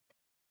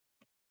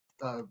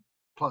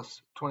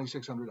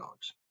 $2,600.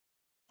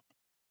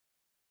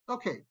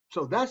 Okay,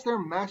 so that's their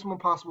maximum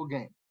possible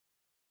gain.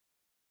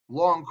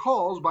 Long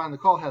calls, buying the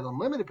call, have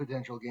unlimited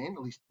potential gain,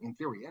 at least in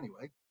theory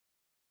anyway.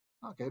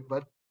 Okay,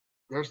 but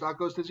their stock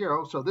goes to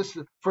 0. So this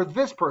is, for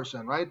this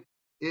person, right,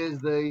 is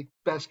the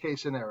best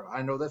case scenario.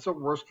 I know that's a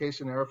worst case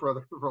scenario for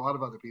a lot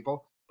of other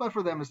people, but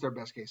for them, it's their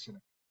best case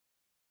scenario.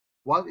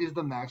 What is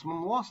the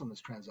maximum loss in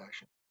this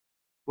transaction?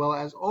 Well,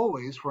 as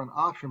always, for an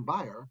option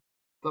buyer,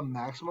 the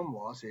maximum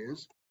loss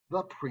is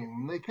the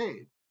premium they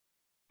paid.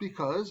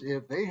 Because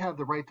if they have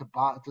the right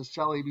to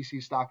sell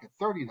ABC stock at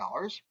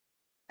 $30,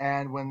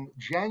 and when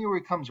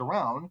January comes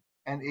around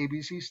and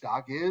ABC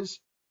stock is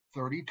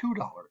 $32,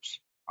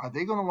 are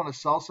they going to want to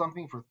sell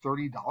something for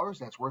 $30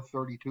 that's worth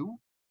 $32?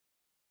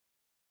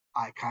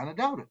 I kind of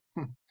doubt it.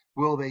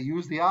 Will they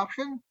use the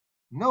option?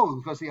 No,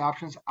 because the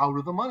option's out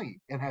of the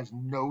money and has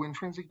no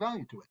intrinsic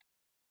value to it.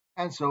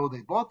 And so they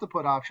bought the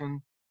put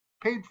option,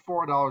 paid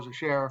 $4 a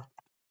share,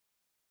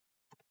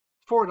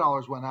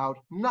 $4 went out,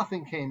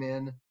 nothing came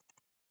in,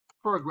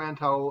 for a grand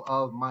total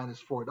of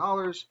minus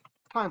 $4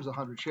 times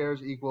 100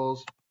 shares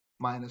equals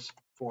minus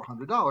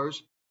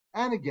 $400.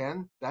 And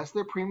again, that's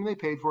their premium they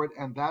paid for it,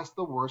 and that's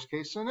the worst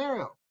case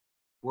scenario.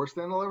 Worst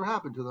thing that'll ever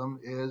happen to them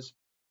is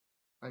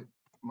right,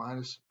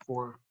 minus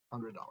 $400.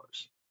 Okay.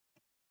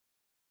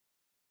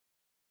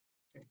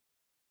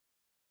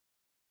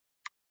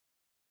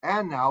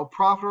 And now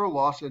profit or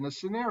loss in a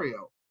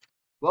scenario.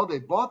 Well, they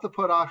bought the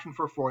put option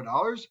for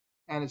 $4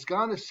 and it's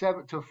gone to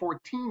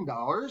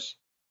 $14.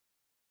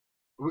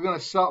 We're going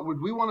to sell.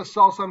 Would we want to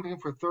sell something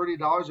for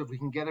 $30 if we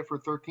can get it for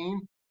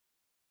 13?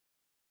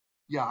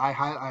 Yeah, I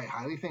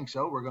highly think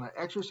so. We're going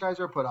to exercise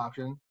our put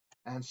option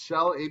and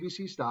sell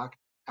ABC stock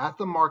at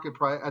the market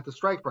price, at the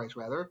strike price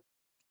rather,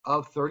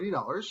 of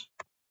 $30.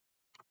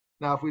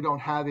 Now, if we don't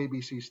have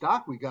ABC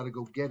stock, we got to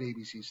go get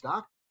ABC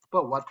stock.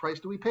 But what price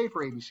do we pay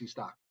for ABC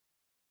stock?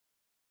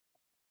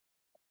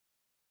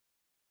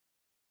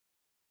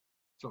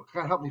 So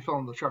kind of help me fill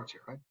in the charts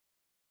here, right?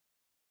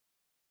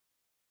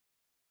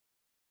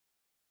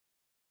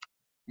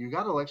 You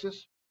got it,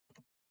 Alexis.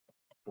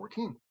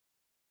 14.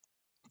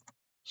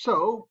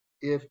 So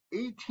if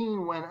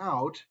 18 went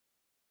out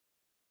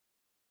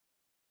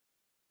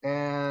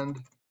and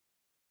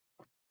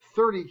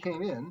 30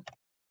 came in,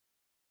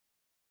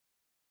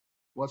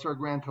 what's our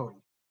grand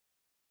total?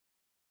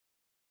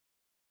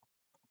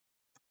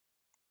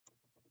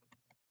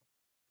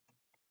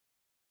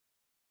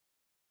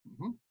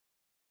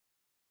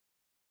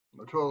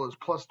 The total is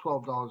plus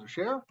 $12 a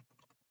share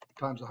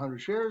times 100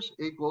 shares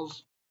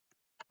equals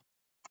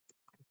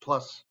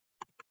plus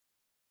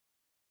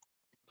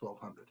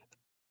 1,200.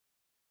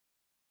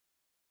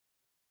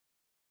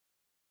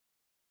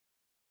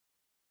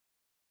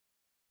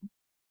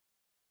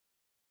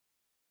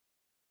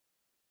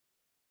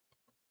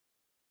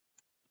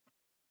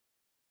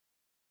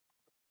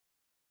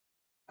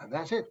 And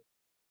that's it.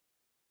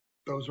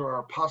 Those are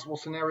our possible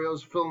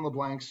scenarios. Fill in the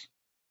blanks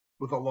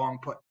with a long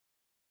put.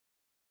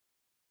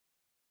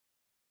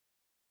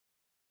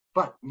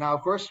 But now,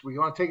 of course, we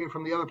want to take it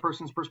from the other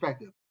person's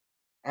perspective.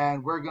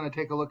 And we're going to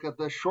take a look at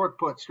the short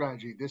put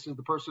strategy. This is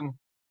the person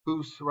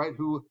who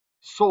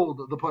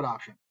sold the put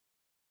option.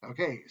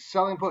 Okay,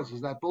 selling puts,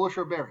 is that bullish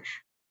or bearish?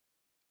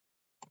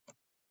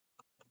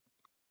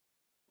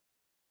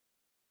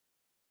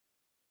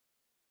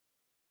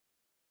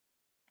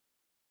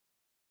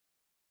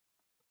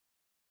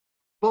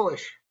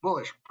 Bullish,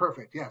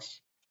 perfect, yes.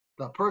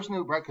 The person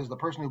who, right, because the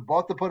person who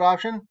bought the put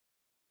option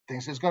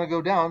thinks it's going to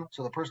go down,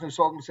 so the person who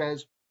sold them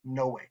says,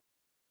 no way.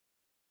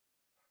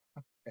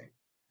 Okay,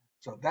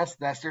 so that's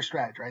their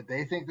strategy, right?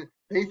 They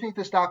think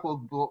the stock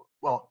will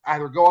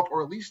either go up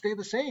or at least stay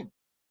the same,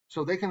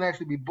 so they can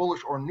actually be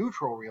bullish or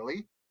neutral,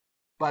 really.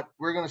 But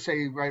we're going to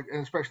say, right,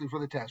 and especially for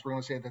the test, we're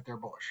going to say that they're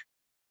bullish.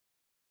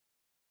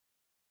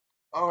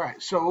 All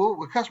right, so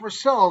the customer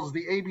sells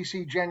the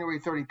ABC January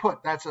 30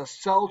 put. That's a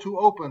sell to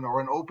open or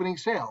an opening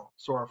sale.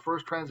 So our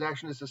first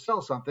transaction is to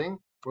sell something.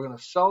 We're going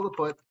to sell the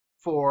put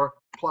for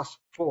plus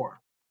 4.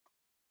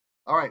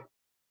 All right,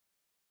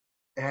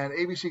 and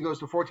ABC goes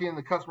to 14, and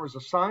the customer is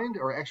assigned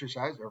or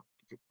exercised,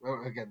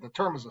 or again, the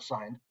term is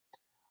assigned.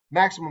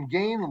 Maximum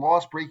gain,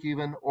 loss, break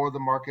even, or the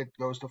market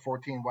goes to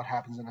 14. What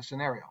happens in a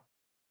scenario?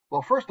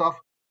 Well, first off,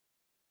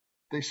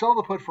 they sell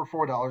the put for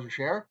 $4 a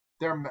share,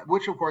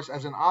 which, of course,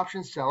 as an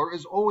option seller,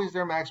 is always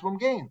their maximum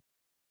gain.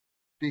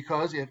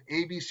 Because if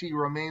ABC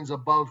remains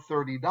above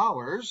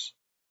 $30,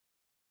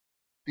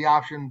 the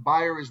option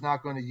buyer is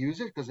not going to use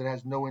it because it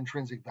has no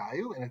intrinsic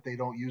value. And if they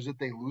don't use it,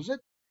 they lose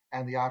it.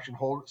 And the option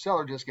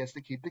seller just gets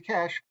to keep the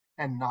cash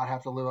and not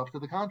have to live up to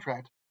the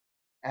contract.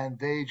 And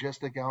they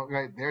just account,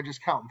 right? They're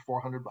just counting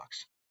 $400.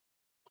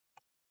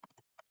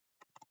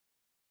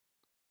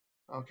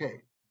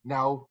 Okay.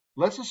 Now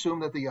let's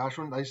assume that the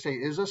option, I say,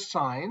 is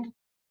assigned.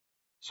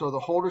 So the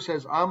holder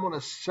says, I'm going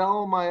to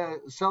sell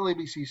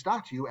ABC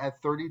stock to you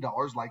at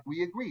 $30 like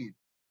we agreed.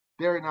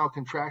 They're now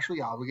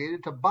contractually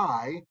obligated to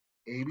buy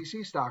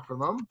ABC stock from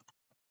them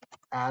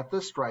at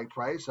the strike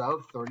price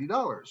of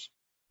 $30.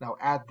 Now,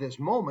 at this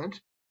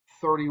moment,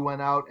 30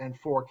 went out and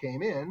 4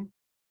 came in.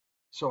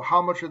 So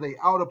how much are they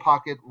out of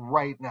pocket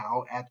right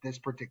now at this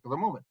particular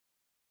moment?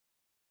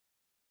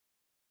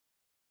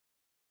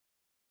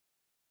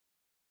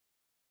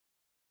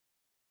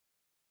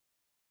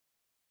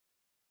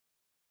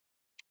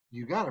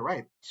 You got it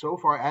right. So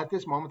far, at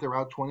this moment, they're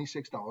out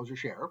 $26 a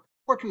share,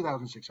 or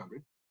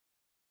 $2,600.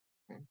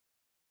 Okay.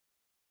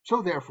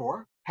 So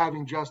therefore,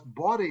 having just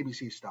bought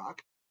ABC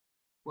stock,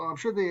 well, I'm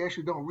sure they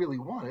actually don't really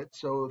want it.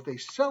 So if they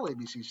sell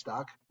ABC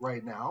stock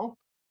right now,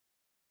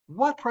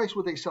 what price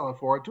would they sell it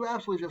for to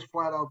absolutely just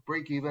flat out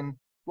break even,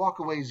 walk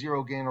away,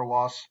 zero gain or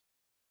loss,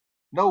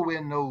 no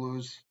win, no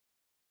lose?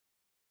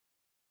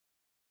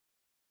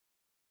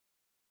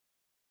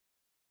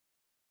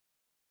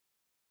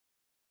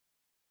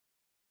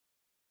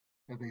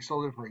 If they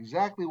sold it for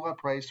exactly what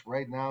price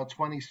right now,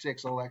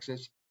 26,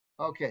 Alexis.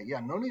 Okay, yeah,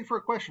 no need for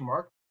a question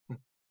mark.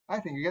 I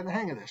think you're getting the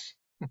hang of this.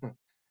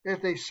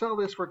 If they sell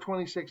this for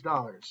 $26,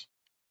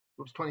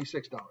 oops,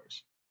 $26.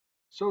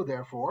 So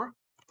therefore,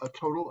 a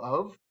total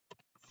of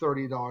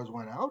 $30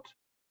 went out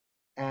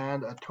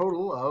and a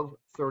total of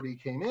 30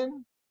 came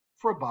in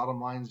for a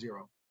bottom line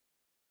 0.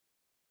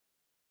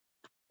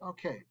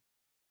 Okay,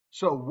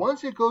 so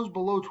once it goes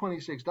below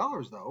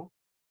 $26, though,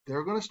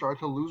 they're going to start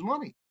to lose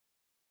money.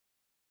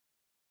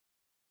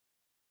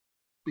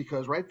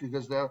 Because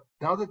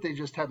now that they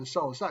just had to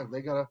sell the stock,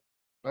 they got to,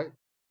 right?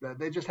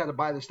 They just had to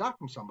buy the stock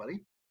from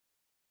somebody.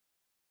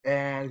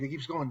 And if it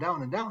keeps going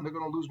down and down, they're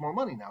going to lose more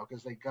money now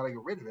because they got to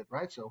get rid of it,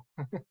 right? So,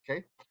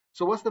 okay.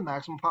 So what's the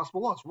maximum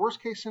possible loss?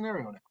 Worst case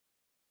scenario now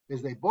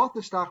is they bought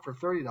the stock for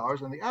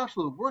 $30, and the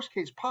absolute worst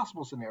case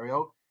possible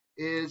scenario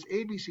is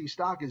ABC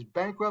stock is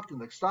bankrupt and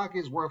the stock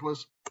is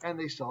worthless and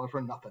they sell it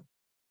for nothing.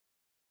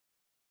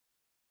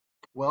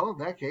 Well, in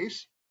that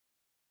case,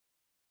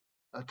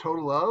 a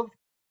total of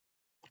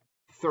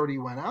 30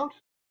 went out,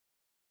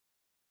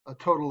 a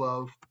total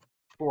of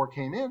 4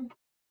 came in.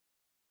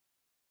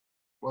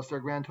 What's their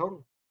grand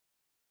total?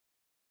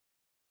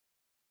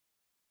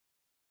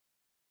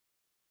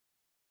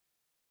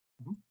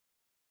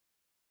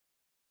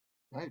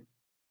 Right,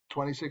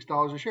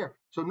 $26 a share.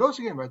 So notice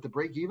again, right, the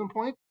break-even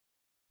point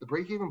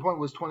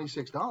was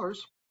 $26,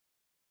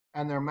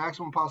 and their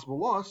maximum possible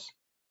loss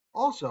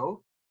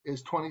also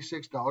is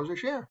 $26 a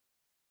share.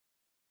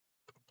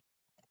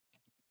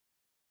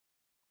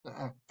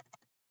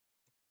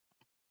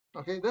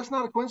 Okay, that's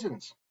not a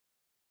coincidence,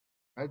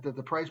 right? That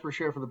the price per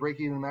share for the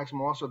break-even and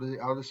maximum loss are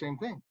the same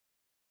thing.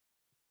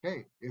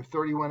 Okay, if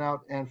 30 went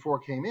out and 4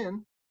 came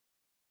in,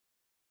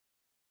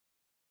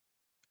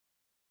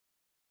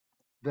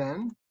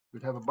 then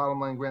we'd have a bottom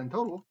line grand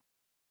total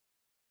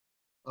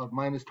of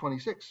minus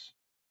 26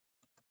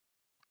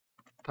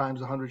 times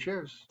 100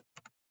 shares,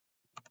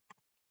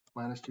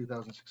 minus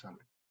 2,600.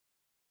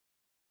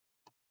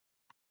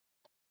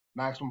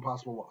 Maximum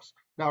possible loss.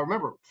 Now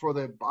remember, for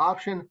the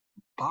option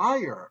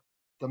buyer,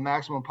 the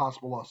maximum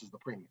possible loss is the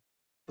premium.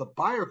 The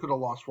buyer could have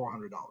lost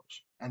 $400,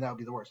 and that would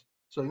be the worst.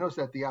 So you notice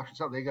that the option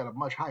seller, they got a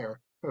much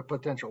higher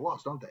potential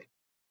loss, don't they?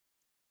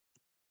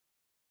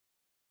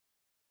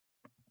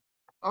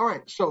 All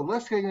right, so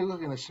let's take a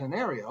look in a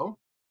scenario.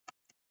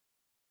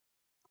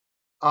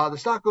 The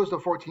stock goes to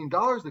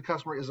 $14. The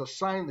customer is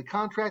assigned the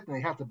contract, and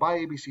they have to buy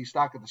ABC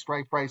stock at the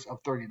strike price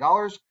of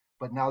 $30.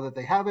 But now that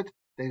they have it,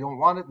 they don't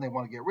want it, and they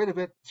want to get rid of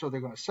it. So they're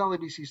going to sell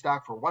ABC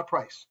stock for what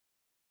price?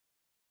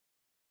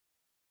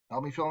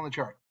 Help me fill in the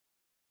chart.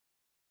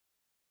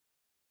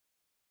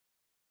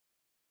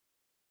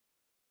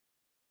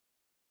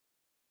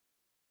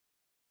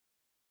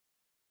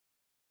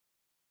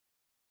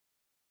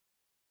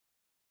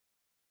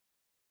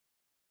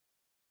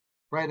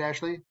 Right,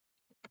 Ashley?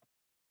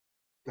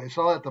 They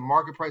sell it at the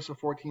market price of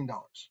 $14.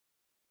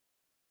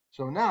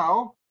 So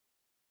now,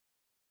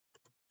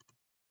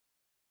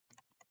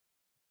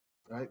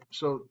 right,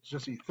 so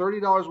just see,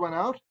 $30 went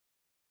out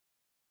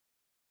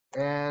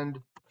and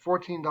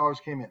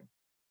 $14 came in.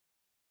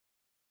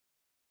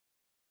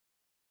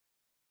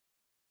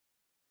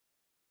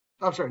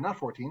 I'm sorry, not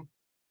 14.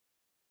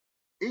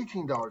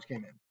 $18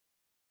 came in.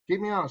 Keep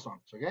me honest on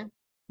this, okay?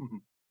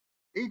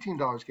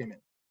 $18 came in.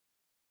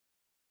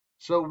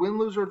 So win,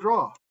 lose, or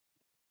draw.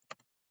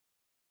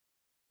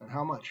 And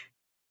how much?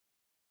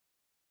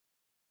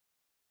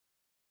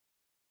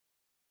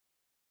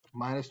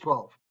 Minus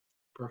 12.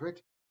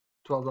 Perfect.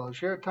 $12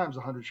 share times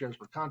 100 shares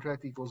per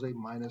contract equals a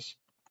minus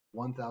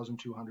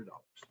 $1,200.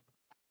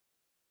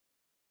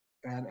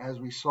 And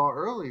as we saw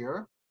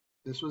earlier,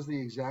 this was the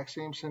exact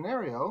same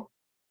scenario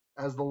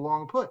as the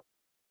long put.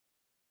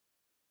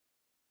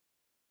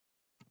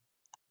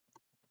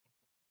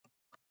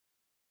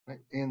 Right?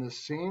 In the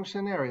same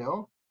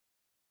scenario,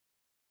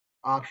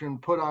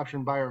 put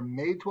option buyer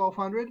made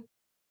 1,200,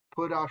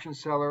 put option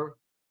seller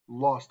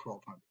lost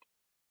 1,200.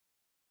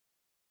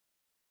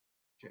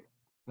 Okay.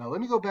 Now let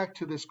me go back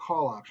to this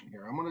call option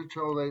here. I'm going to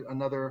tell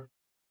another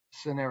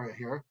scenario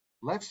here.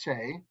 Let's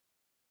say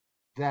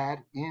that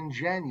in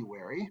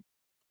January,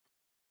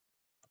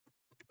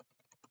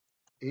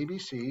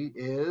 ABC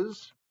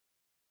is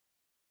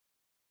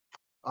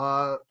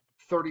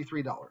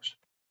 $33.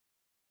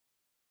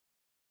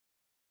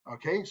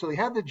 Okay, so they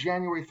have the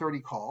January 30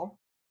 call.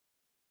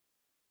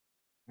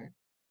 Okay.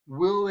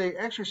 Will they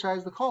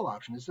exercise the call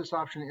option? Is this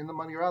option in the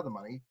money or out of the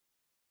money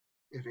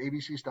if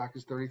ABC stock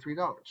is $33?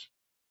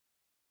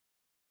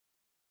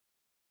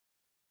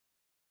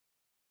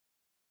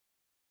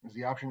 Is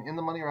the option in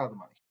the money or out of the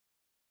money?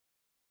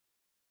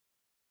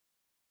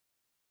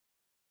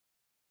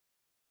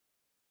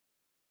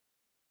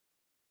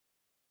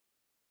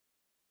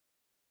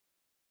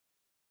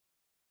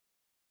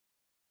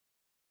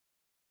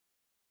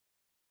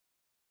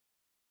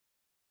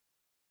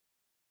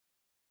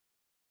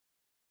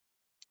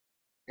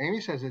 Amy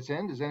says it's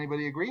in. Does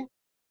anybody agree?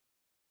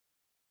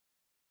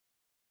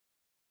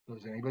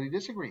 Does anybody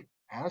disagree?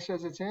 Hannah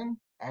says it's in.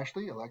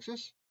 Ashley,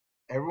 Alexis,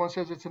 everyone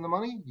says it's in the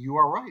money. You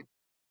are right.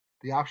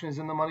 The option is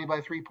in the money by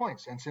 3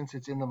 points. And since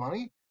it's in the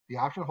money, the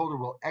option holder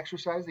will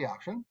exercise the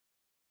option.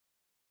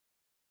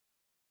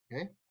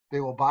 Okay.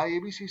 They will buy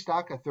ABC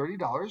stock at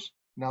 $30.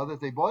 Now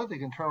that they bought it, they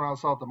can turn around and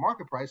sell at the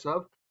market price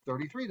of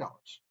 $33.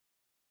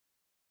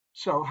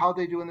 So how'd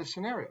they do in this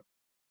scenario?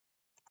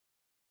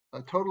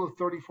 A total of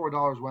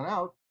 $34 went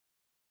out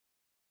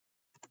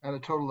and a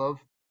total of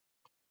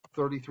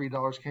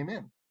 $33 came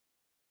in.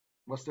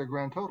 What's their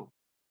grand total?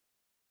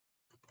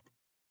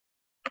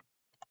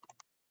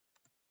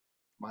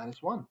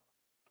 Minus 1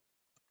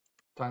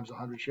 times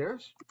 100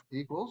 shares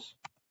equals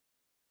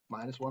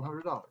minus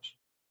 $100.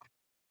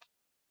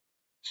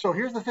 So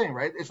here's the thing,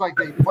 right? It's like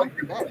they won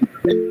the bet.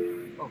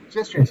 Oh, it's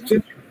just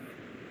Jason.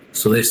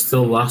 So they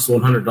still lost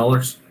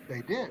 $100.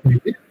 They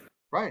did.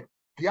 Right.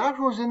 The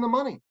option was in the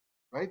money,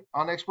 right?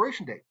 On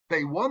expiration date.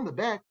 They won the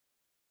bet.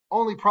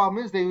 Only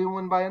problem is they didn't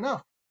win by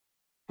enough.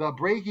 The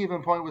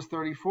break-even point was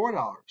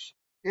 $34.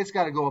 It's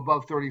got to go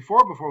above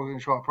 34 before we're going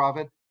to show a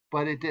profit,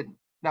 but it didn't.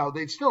 Now,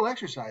 they'd still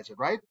exercise it,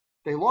 right?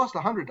 They lost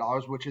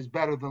 $100, which is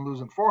better than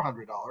losing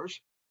 $400.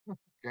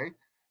 Okay.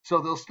 So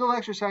they'll still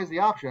exercise the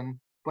option,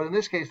 but in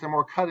this case, they're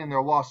more cutting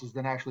their losses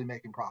than actually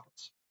making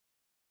profits.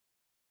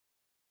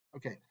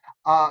 Okay.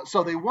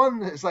 So they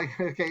won. It's like,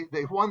 okay,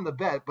 they won the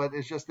bet, but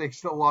it's just they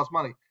still lost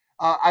money.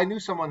 I knew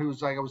someone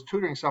who's like, I was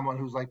tutoring someone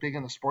who's like big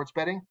into sports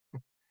betting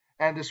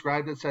and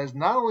described it, says,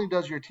 not only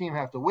does your team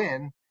have to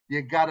win,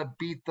 you got to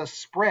beat the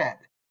spread.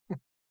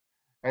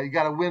 Right? You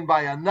got to win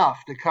by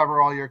enough to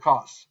cover all your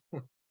costs.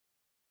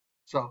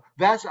 So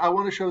I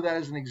want to show that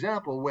as an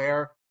example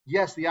where,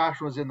 yes, the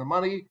option was in the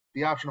money.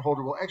 The option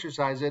holder will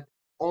exercise it.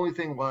 Only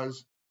thing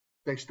was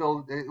it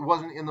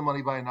wasn't in the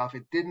money by enough.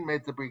 It didn't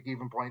make the break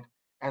even point,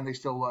 and it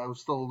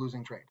was still a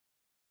losing trade.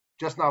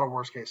 Just not a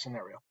worst case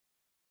scenario.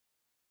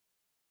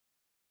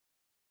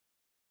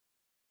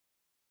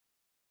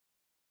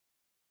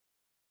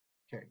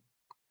 Okay.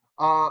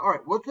 All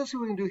right. Let's see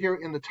what we can do here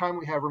in the time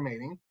we have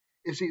remaining.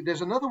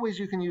 There's another ways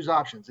you can use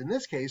options. In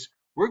this case,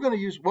 we're going to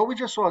use what we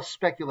just saw as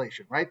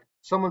speculation, right?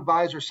 Someone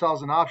buys or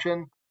sells an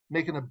option,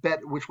 making a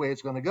bet which way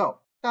it's going to go.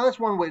 Now, that's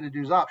one way to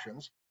use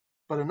options.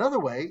 But another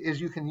way is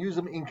you can use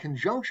them in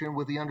conjunction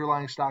with the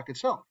underlying stock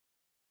itself.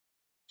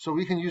 So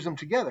we can use them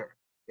together.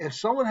 If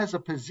someone has a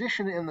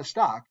position in the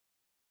stock,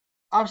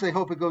 obviously they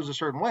hope it goes a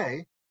certain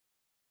way,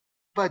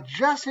 but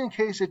just in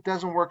case it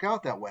doesn't work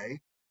out that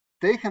way,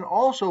 they can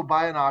also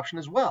buy an option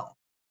as well.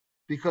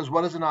 Because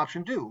what does an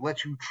option do?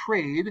 Lets you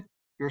trade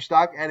your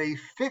stock at a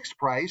fixed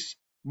price,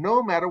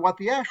 no matter what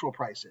the actual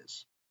price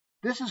is.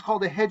 This is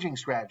called a hedging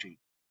strategy,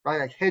 right?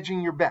 Like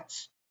hedging your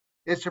bets.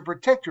 It's to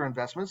protect your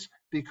investments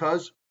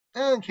because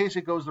in case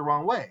it goes the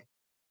wrong way.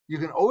 You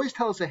can always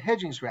tell it's a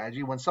hedging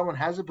strategy when someone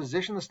has a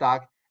position in the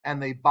stock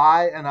and they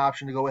buy an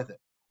option to go with it.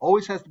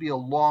 Always has to be a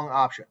long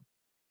option.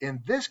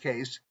 In this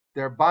case,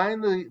 they're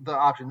buying the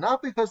option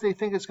not because they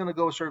think it's going to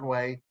go a certain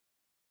way,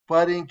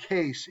 but in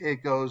case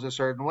it goes a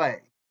certain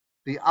way,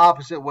 the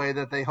opposite way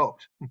that they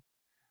hoped.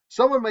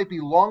 Someone might be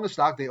long the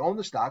stock, they own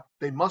the stock,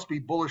 they must be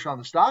bullish on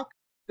the stock,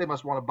 they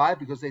must want to buy it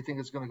because they think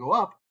it's going to go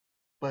up.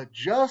 But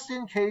just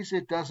in case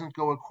it doesn't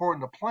go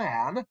according to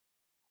plan,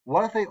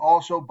 what if they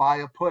also buy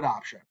a put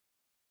option?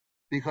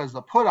 Because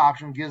the put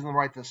option gives them the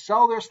right to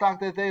sell their stock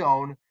that they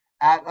own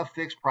at a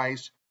fixed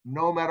price,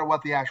 no matter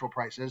what the actual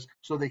price is,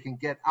 so they can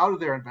get out of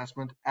their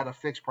investment at a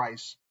fixed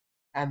price,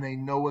 and they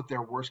know what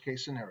their worst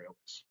case scenario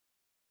is.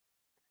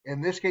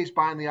 In this case,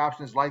 buying the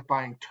option is like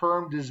buying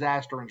term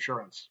disaster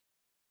insurance.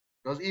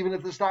 Because even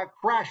if the stock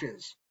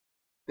crashes,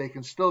 they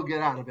can still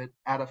get out of it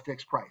at a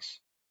fixed price.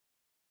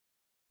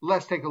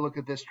 Let's take a look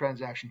at this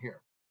transaction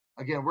here.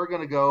 Again, we're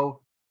going to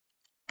go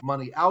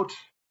money out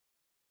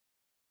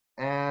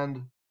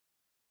and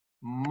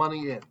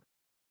money in.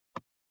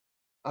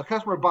 A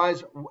customer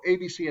buys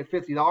ABC at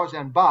 $50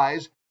 and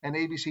buys an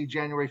ABC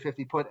January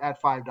 50 put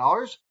at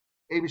 $5.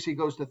 ABC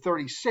goes to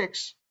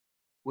 36,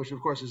 which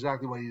of course is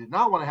exactly what he did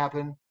not want to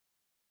happen.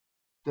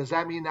 Does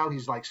that mean now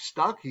he's like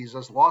stuck? He's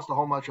just lost a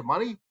whole bunch of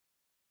money?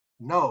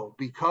 No,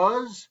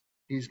 because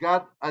he's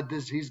got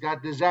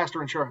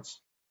disaster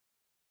insurance.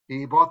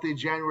 He bought the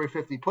January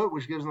 50 put,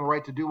 which gives him the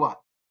right to do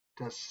what?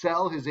 To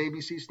sell his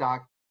ABC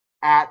stock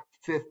at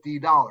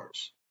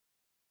 $50.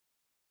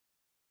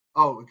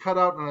 Oh, it cut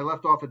out and I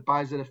left off it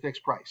buys at a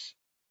fixed price.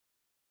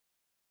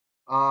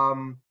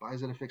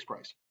 Buys at a fixed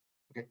price.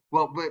 Okay.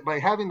 Well, by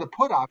having the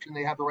put option,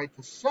 they have the right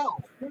to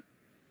sell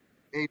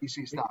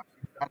ABC stock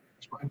at a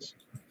fixed price.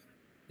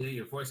 Yeah,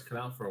 your voice cut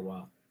out for a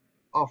while.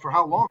 Oh, for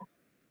how long?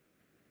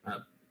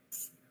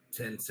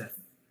 10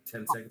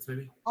 seconds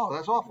maybe. Oh,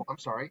 that's awful. I'm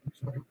sorry.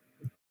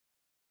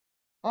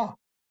 Oh,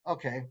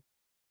 okay.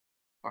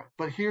 All right.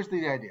 But here's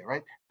the idea,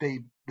 right?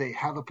 They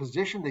have a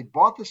position. They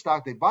bought the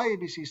stock. They buy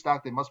ABC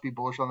stock. They must be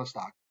bullish on the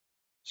stock.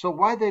 So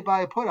why'd they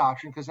buy a put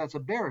option? Because that's a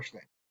bearish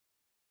thing.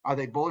 Are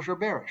they bullish or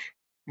bearish?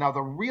 Now,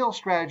 the real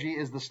strategy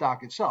is the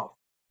stock itself.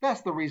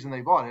 That's the reason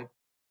they bought it.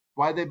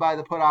 Why'd they buy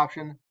the put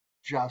option?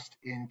 Just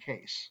in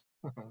case.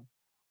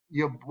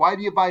 Why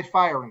do you buy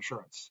fire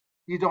insurance?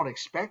 You don't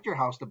expect your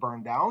house to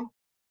burn down,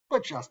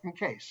 but just in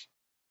case.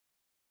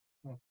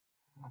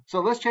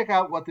 So let's check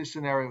out what this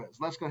scenario is.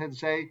 Let's go ahead and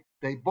say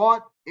they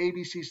bought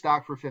ABC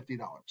stock for $50.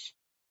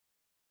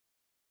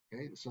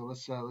 Okay, so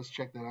let's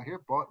check that out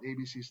here. Bought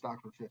ABC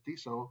stock for 50.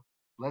 So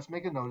let's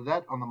make a note of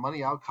that on the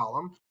money out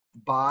column.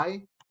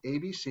 Buy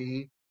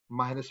ABC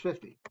minus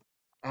 50.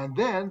 And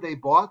then they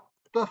bought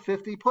the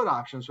 50 put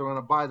option. So we're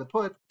going to buy the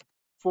put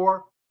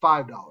for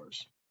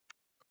 $5.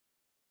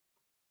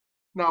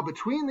 Now,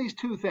 between these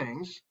two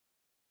things,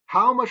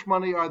 how much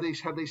money have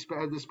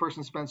this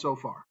person spent so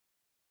far?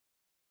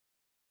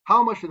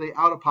 How much are they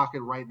out of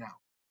pocket right now?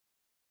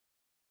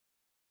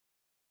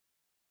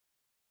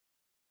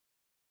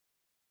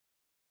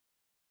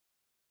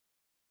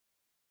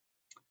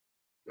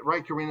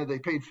 right, Karina? They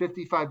paid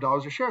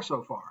 $55 a share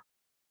so far.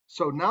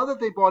 So now that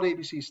they bought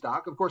ABC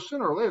stock, of course,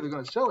 sooner or later they're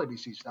going to sell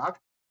ABC stock.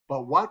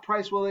 But what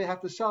price will they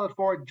have to sell it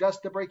for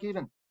just to break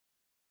even?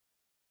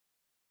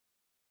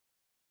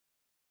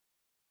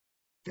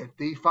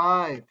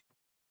 55.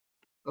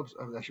 Oops,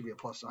 that should be a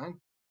plus sign.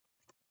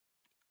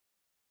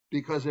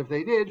 Because if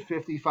they did,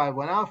 55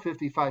 went out,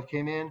 55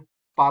 came in,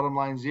 bottom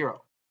line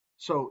 0.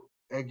 So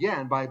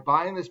again, by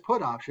buying this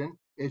put option,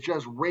 it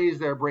just raised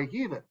their break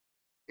even.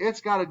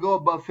 It's got to go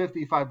above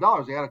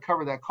 $55. They got to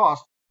cover that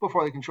cost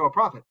before they can show a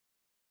profit.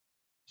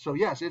 So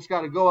yes, it's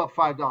got to go up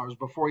 $5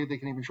 before they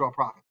can even show a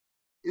profit.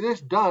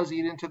 This does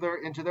eat into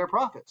their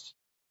profits.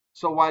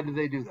 So why did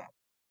they do that?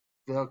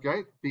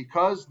 Okay,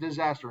 because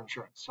disaster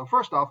insurance. So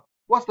first off,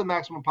 what's the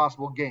maximum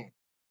possible gain?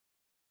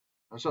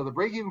 So the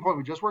break-even point,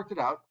 we just worked it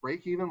out.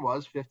 Break-even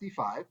was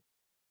 55.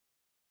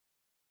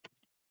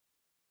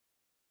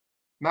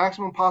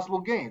 Maximum possible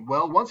gain.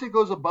 Well, once it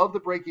goes above the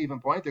break-even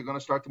point, they're going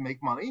to start to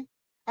make money.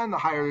 And the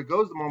higher it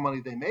goes, the more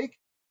money they make.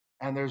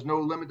 And there's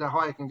no limit to how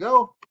high it can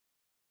go.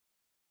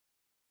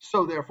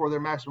 So therefore, their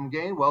maximum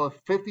gain, well, if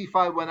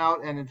 55 went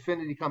out and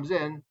infinity comes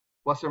in,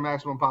 what's their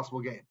maximum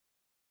possible gain?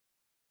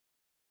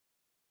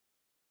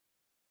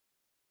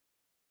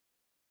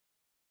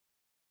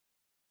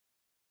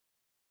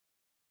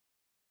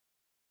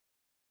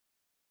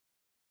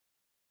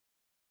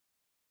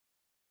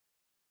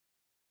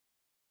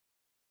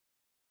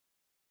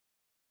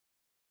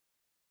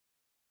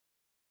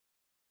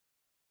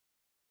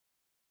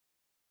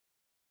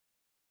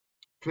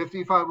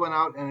 $55 went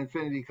out and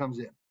infinity comes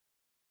in.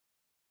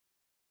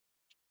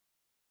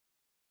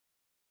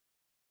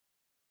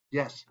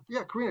 Yes.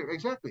 Yeah, Karina,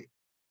 exactly.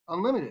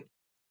 Unlimited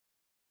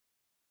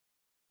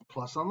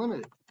plus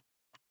unlimited.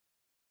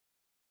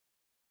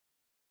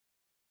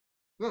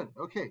 Good.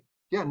 Okay.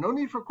 Yeah, no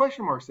need for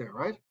question marks there,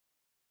 right?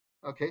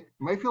 Okay. You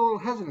might feel a little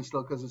hesitant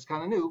still because it's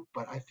kind of new,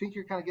 but I think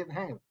you're kind of getting the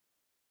hang of it.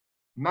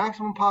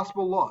 Maximum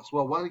possible loss.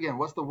 Well,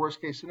 what's the worst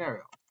case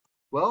scenario?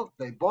 Well,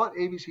 they bought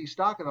ABC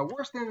stock, and the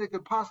worst thing that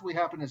could possibly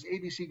happen is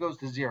ABC goes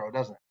to 0,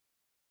 doesn't it?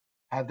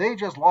 Have they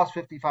just lost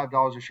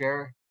 $55 a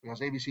share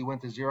because ABC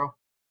went to 0?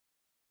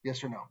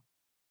 Yes or no?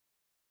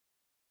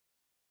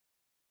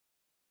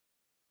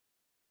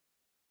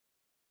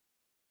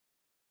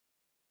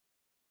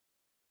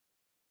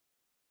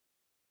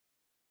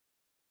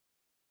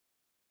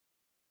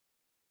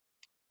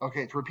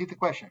 Okay, to repeat the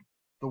question,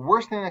 the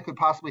worst thing that could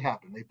possibly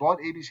happen, they bought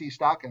ABC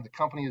stock and the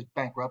company is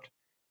bankrupt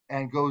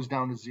and goes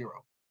down to 0.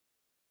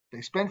 They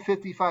spent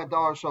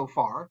 $55 so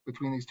far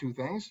between these two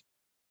things.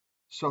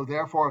 So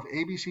therefore,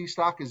 if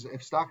stock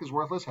is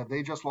worthless, have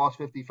they just lost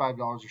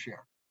 $55 a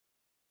share?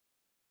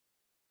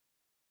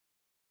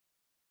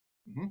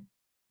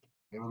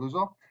 They would lose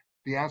all?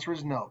 The answer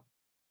is no.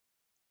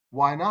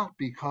 Why not?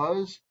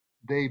 Because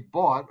they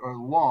bought or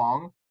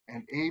long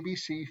an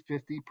ABC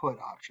 50 put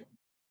option,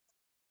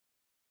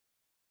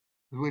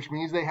 which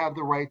means they have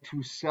the right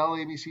to sell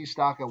ABC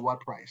stock at what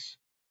price?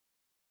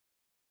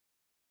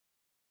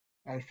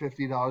 At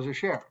 $50 a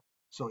share.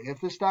 So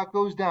if the stock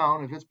goes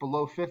down, if it's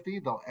below 50,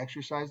 they'll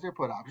exercise their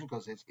put option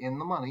because it's in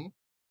the money,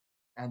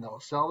 and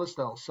they'll sell their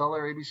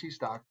ABC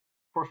stock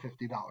for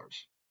 $50.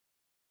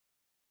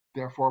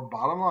 Therefore,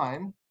 bottom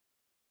line,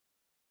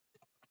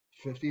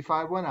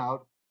 55 went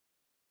out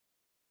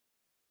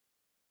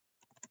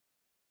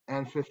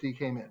and 50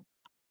 came in.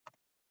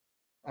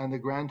 And the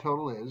grand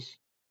total is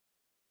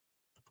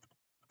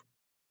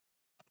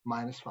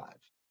minus 5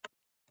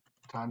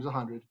 times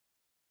 100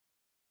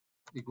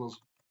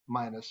 equals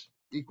minus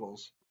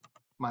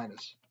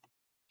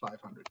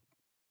 500.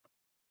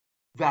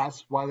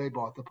 That's why they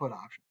bought the put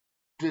option.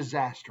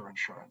 Disaster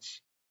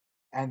insurance.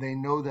 And they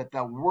know that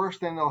the worst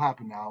thing that'll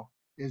happen now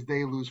is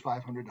they lose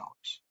 $500.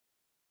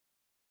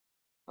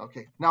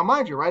 Okay, now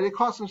mind you, right, it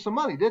cost them some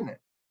money, didn't it?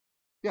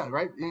 Yeah,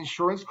 right,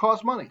 insurance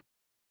costs money.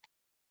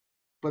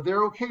 But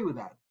they're okay with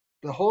that.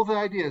 The whole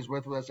idea is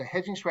with as a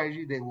hedging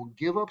strategy, they will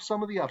give up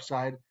some of the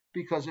upside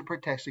because it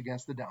protects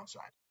against the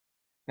downside.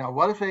 Now,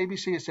 what if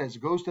ABC says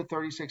it goes to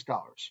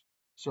 $36?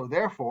 So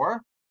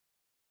therefore,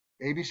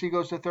 ABC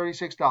goes to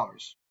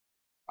 $36.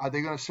 Are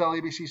they going to sell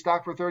ABC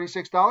stock for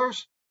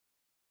 $36?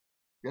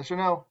 Yes or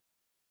no?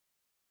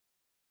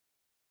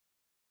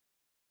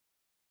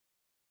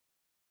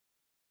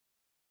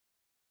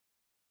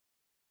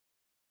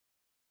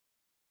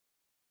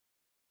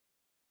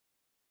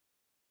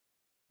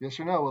 Yes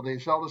or no? Will they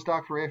sell the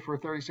stock for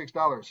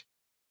 $36?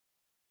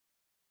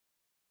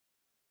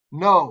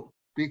 No,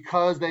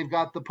 because they've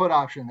got the put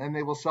option, and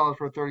they will sell it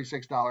for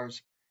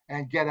 $36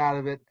 and get out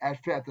of it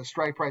at the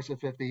strike price of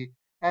 50.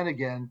 And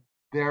again,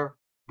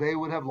 they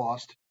would have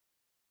lost.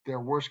 Their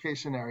worst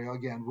case scenario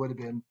again would have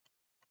been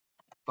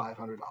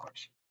 $500.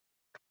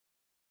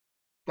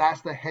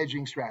 That's the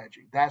hedging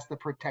strategy. That's the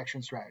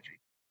protection strategy.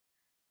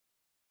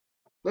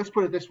 Let's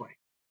put it this way.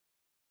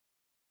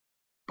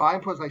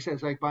 Buying puts, like I said,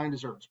 it's like buying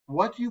desserts.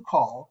 What do you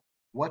call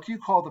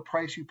the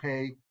price you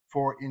pay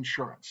for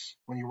insurance?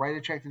 When you write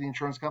a check to the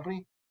insurance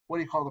company, what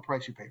do you call the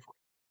price you pay for it?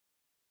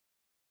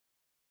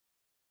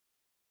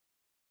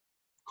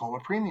 Call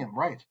it premium,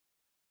 right?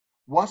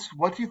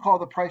 What do you call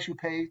the price you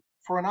pay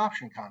for an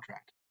option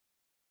contract?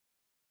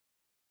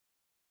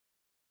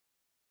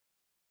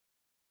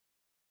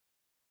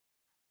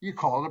 You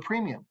call it a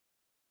premium.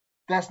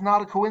 That's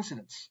not a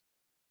coincidence.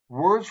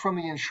 Words from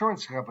the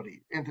insurance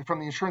company, from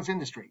the insurance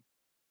industry,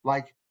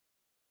 like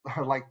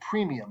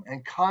premium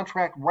and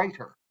contract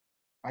writer,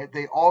 right?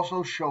 They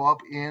also show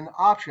up in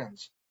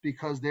options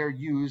because they're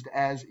used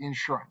as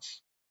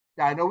insurance.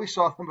 Now, I know we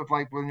saw them with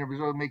when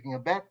you're making a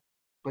bet,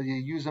 but you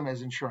use them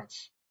as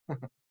insurance.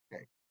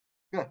 Okay,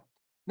 good.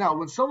 Now,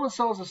 when someone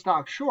sells a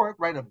stock short,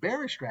 right, a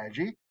bearish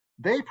strategy,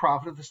 they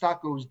profit if the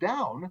stock goes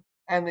down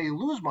and they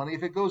lose money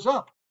if it goes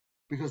up,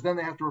 because then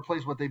they have to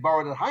replace what they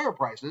borrowed at higher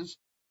prices,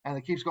 and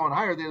it keeps going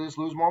higher, they just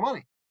lose more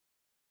money.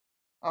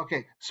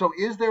 Okay, so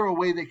is there a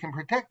way they can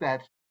protect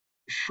that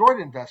short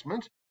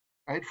investment,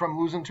 right, from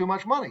losing too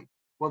much money?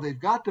 Well, they've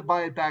got to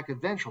buy it back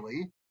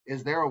eventually.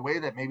 Is there a way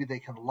that maybe they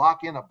can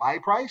lock in a buy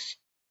price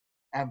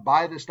and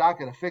buy the stock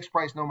at a fixed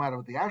price no matter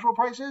what the actual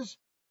price is?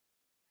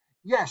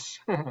 Yes,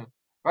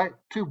 right?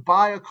 To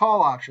buy a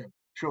call option.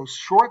 So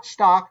short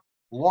stock,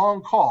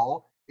 long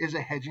call is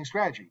a hedging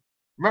strategy.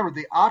 Remember,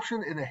 the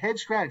option in a hedge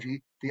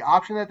strategy, the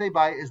option that they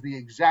buy is the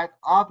exact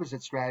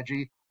opposite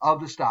strategy of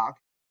the stock.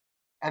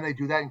 And they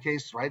do that in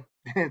case, right,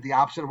 the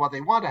opposite of what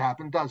they want to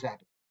happen does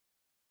happen.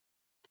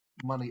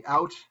 Money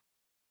out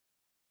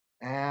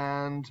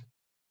and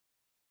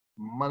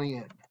money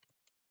in.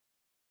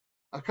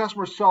 A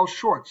customer sells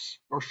shorts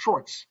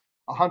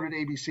 100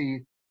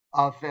 ABC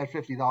at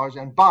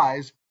 $50 and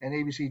buys an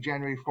ABC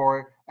January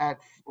 4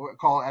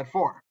 call at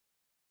 4.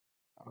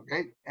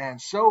 Okay,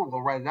 and so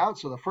we'll write it out.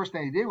 So the first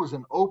thing he did was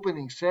an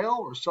opening sale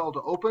or sell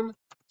to open,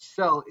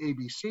 sell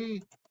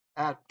ABC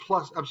at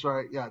plus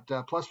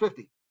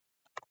 50.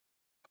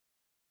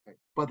 Okay.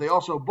 But they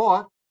also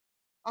bought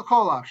a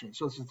call option.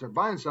 So since they're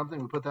buying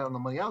something, we put that on the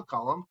money out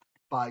column.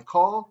 Buy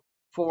call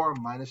 4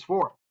 minus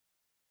 4.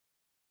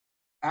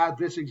 At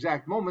this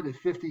exact moment, if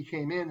 50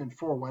 came in and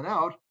 4 went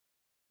out,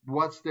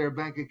 what's their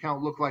bank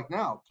account look like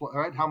now? All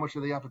right, how much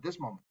are they up at this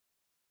moment?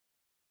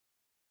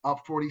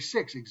 Up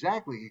 46.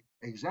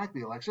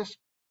 Exactly, Alexis.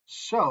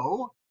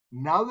 So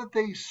now that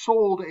they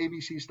sold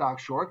ABC stock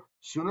short,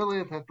 sooner or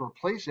later they have to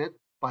replace it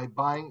by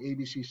buying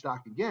ABC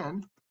stock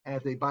again. And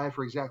if they buy it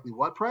for exactly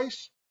what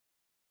price?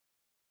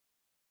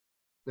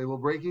 They will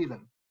break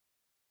even.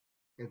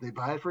 If they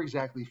buy it for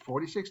exactly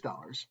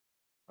 $46,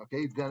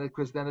 okay,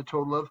 then a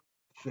total of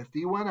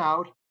 50 went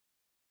out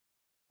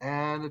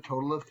and a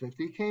total of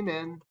 50 came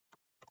in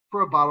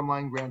for a bottom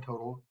line grand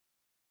total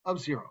of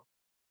 0.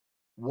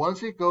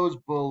 Once it goes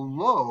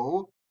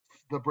below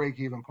the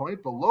break-even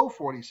point, below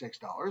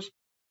 $46,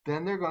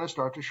 then they're going to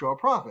start to show a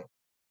profit.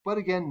 But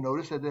again,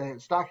 notice that the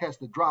stock has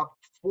to drop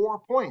 4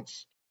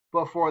 points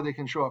before they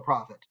can show a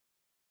profit.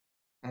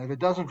 And if it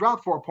doesn't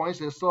drop 4 points,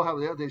 they still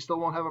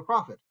won't have a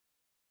profit.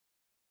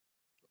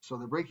 So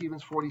the break-even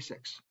is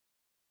 46.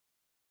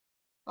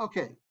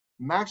 Okay,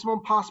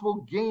 maximum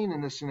possible gain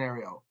in this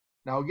scenario.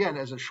 Now again,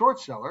 as a short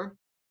seller,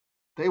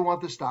 they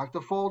want the stock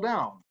to fall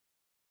down.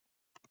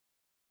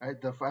 Right?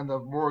 And the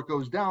more it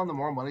goes down, the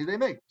more money they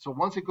make. So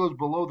once it goes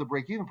below the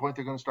break-even point,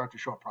 they're going to start to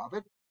show a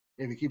profit.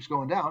 If it keeps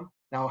going down,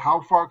 now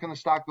how far can the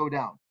stock go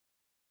down?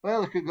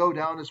 Well, it could go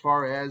down as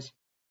far as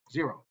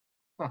 0.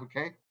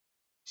 Okay,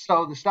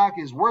 so the stock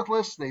is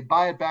worthless. They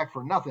buy it back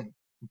for nothing.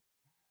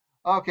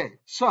 Okay,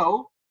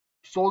 so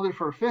sold it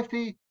for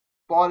 50,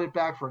 bought it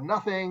back for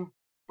nothing,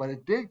 but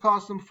it did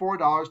cost them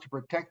 $4 to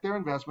protect their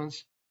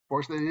investments.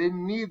 Fortunately, they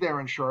didn't need their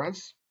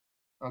insurance.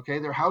 Okay,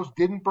 their house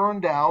didn't burn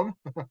down.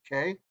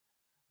 Okay,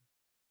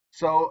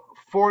 so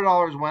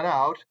 $4 went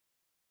out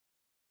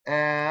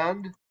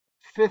and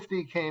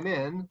 50 came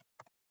in.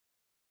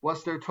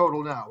 What's their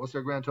total now? What's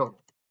their grand total?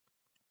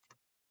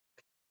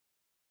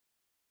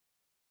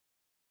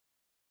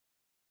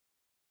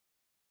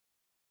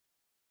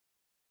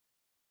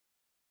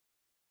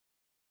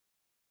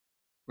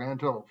 Grand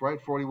total, right?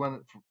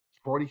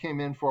 40 came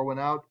in, 4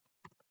 went out,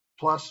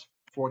 plus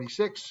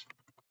 46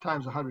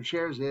 times 100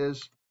 shares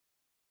is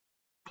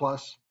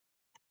plus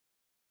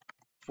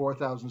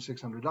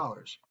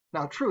 $4,600.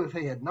 Now, true, if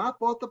he had not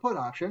bought the put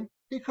option,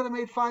 he could have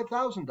made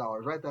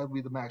 $5,000, right? That would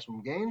be the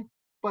maximum gain.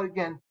 But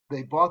again,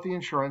 they bought the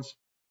insurance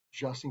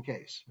just in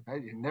case.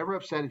 Right? You're never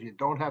upset if you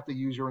don't have to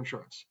use your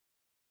insurance.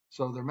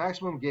 So their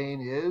maximum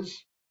gain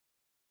is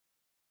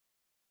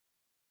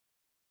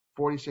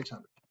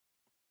 $4,600.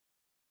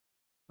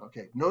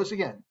 Okay, notice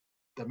again,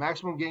 the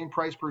maximum gain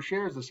price per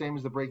share is the same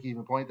as the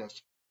break-even point.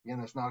 That's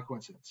not a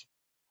coincidence.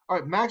 All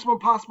right, maximum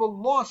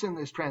possible loss in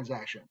this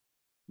transaction.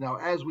 Now,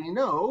 as we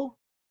know,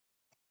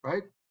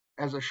 right,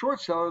 as a short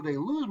seller, they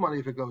lose money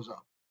if it goes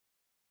up.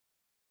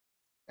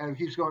 And if it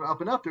keeps going up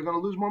and up, they're going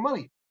to lose more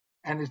money.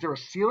 And is there a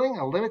ceiling,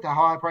 a limit to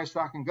how high price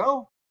stock can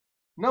go?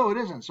 No, it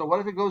isn't. So what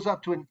if it goes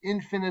up to an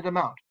infinite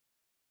amount?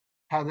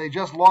 Have they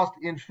just lost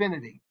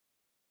infinity?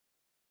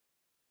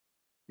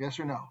 Yes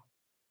or no?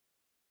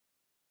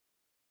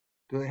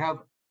 Do they have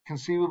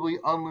conceivably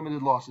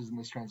unlimited losses in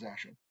this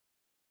transaction?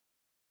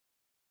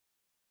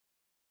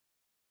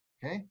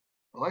 Okay,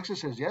 Alexa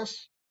says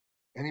yes.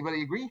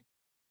 Anybody agree?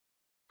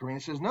 Karina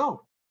says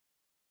no.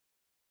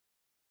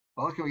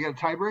 Well, can we get a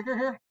tiebreaker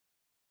here?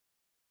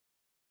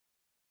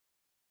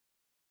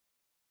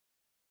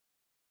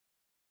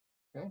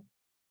 Okay. All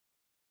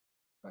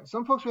right.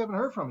 Some folks we haven't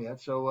heard from yet,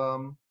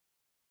 so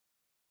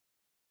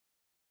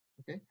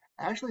okay.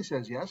 Ashley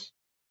says yes.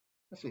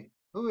 Let's see.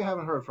 Who we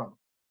haven't heard from?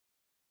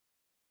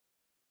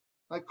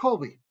 Like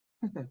Colby.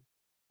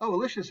 Oh,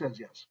 Alicia says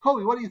yes.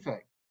 Colby, what do you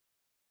think?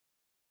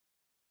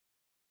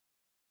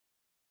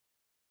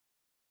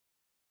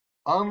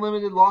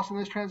 Unlimited loss in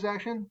this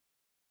transaction?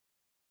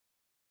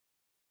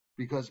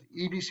 Because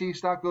EBC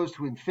stock goes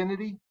to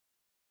infinity?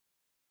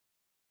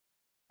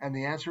 And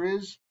the answer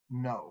is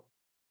no.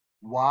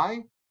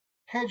 Why?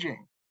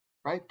 Hedging,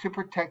 right? To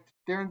protect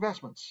their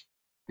investments.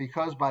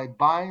 Because by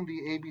buying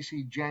the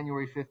ABC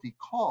January 50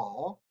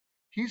 call,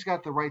 he's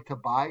got the right to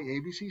buy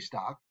ABC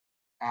stock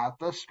at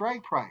the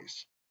strike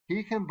price.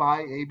 He can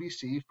buy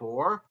ABC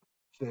for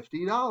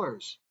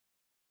 $50,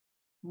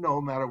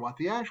 no matter what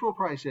the actual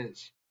price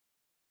is.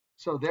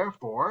 So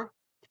therefore,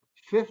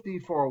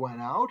 54 went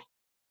out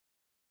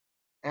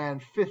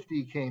and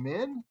 50 came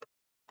in,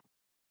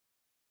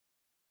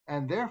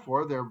 and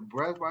therefore their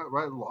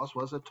loss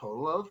was a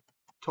total of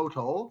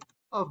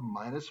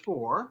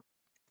 -4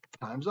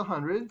 times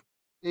 100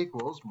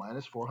 equals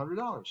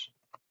 -$400.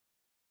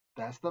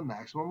 That's the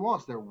maximum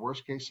loss, their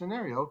worst case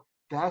scenario.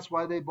 That's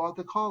why they bought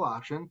the call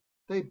option.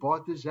 They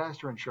bought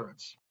disaster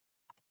insurance.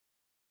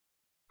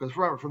 Because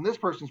remember, from this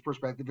person's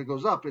perspective, if it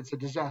goes up, it's a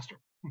disaster.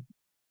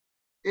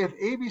 If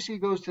ABC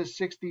goes to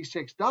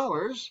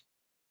 $66,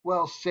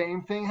 well,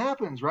 same thing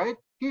happens, right?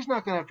 He's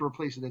not going to have to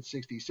replace it at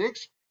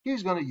 66.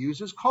 He's going to use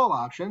his call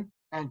option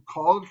and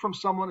call it from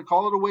someone,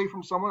 call it away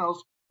from someone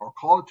else, or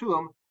call it to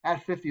him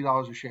at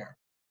 $50 a share.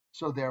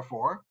 So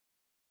therefore,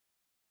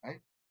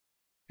 right,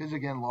 his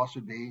again loss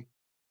would be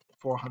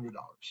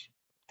 $400,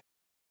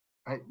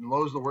 right? And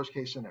low is the worst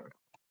case scenario.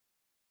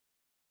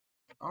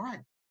 All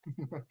right.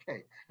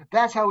 Okay,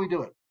 that's how we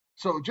do it.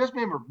 So just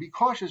remember, be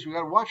cautious. We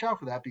got to watch out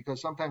for that because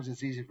sometimes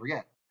it's easy to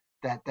forget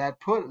that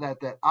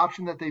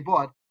option that they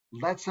bought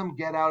lets them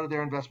get out of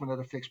their investment at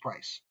a fixed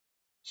price.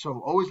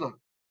 So always look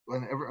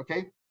whenever,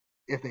 okay,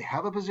 if they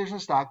have a position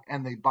of stock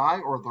and they buy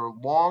or they're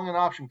long an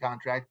option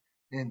contract,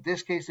 in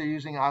this case they're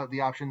using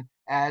the option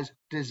as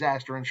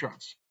disaster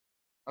insurance.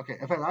 Okay,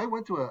 in fact, I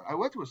went to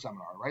a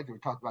seminar, right? They were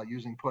talking about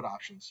using put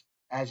options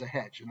as a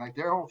hedge, and like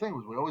their whole thing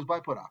was we always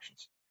buy put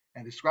options,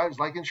 and describes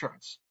like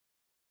insurance.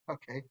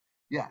 Okay,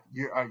 yeah,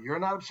 you're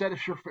not upset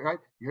if you're right.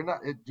 You're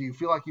not. Do you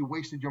feel like you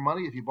wasted your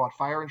money if you bought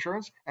fire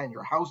insurance and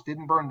your house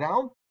didn't burn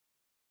down,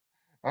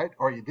 right?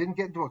 Or you didn't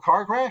get into a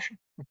car crash,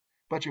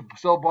 but you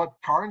still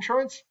bought car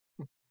insurance?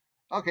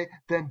 Okay,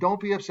 then don't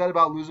be upset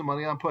about losing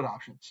money on put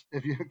options.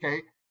 If you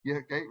okay,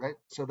 right?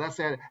 So that's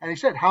that. And he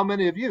said, how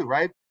many of you,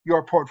 right?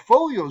 Your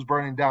portfolio is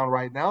burning down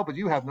right now, but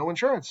you have no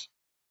insurance.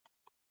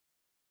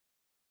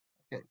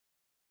 Okay.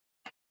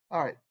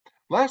 All right.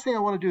 Last thing I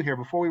want to do here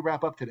before we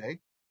wrap up today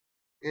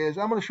is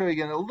I'm going to show you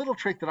again a little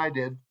trick that I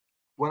did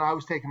when I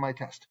was taking my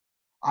test.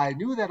 I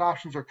knew that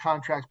options are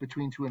contracts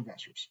between two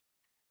investors.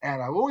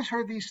 And I've always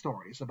heard these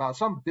stories about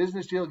some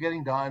business deal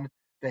getting done.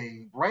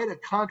 They write a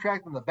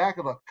contract on the back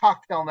of a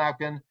cocktail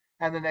napkin,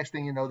 and the next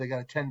thing you know, they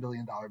got a $10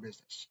 billion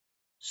business.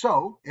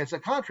 So it's a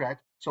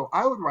contract. So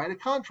I would write a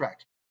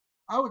contract.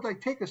 I would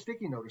like take a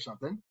sticky note or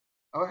something,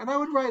 and I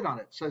would write on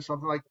it. Say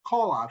something like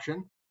call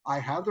option. I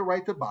have the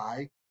right to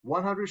buy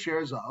 100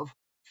 shares of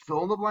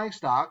fill in the blank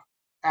stock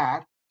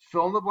at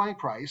fill in the blank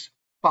price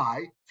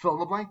by fill in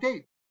the blank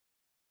date.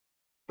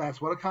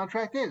 That's what a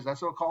contract is.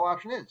 That's what a call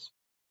option is.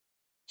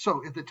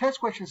 So if the test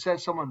question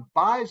says someone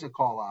buys a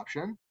call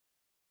option,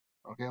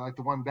 okay, like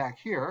the one back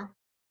here,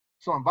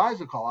 someone buys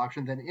a call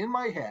option, then in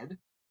my head,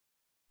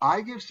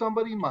 I give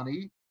somebody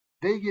money,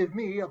 they give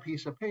me a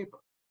piece of paper.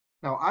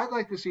 Now, I'd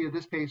like to see if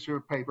this piece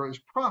of paper is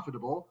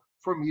profitable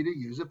for me to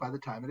use it by the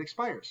time it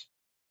expires.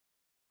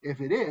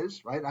 If it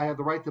is, right, I have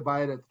the right to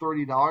buy it at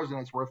 $30 and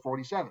it's worth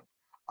 $47.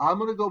 I'm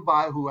going to go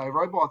buy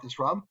whoever I bought this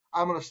from.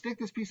 I'm going to stick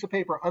this piece of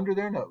paper under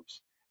their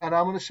nose. And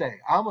I'm going to say,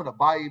 I'm going to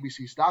buy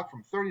ABC stock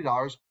from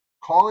 $30,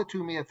 call it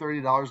to me at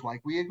 $30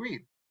 like we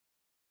agreed.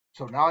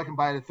 So now I can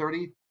buy it at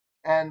 30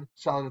 and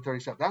sell it at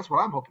 37. That's what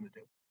I'm hoping to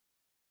do.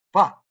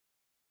 But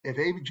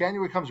if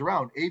January comes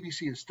around,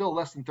 ABC is still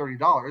less than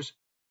 $30,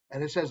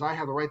 and it says I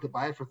have the right to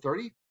buy it for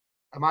 30.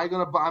 Am I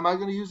going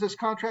to use this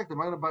contract? Am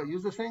I going to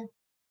use this thing?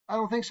 I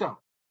don't think so.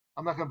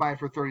 I'm not going to buy it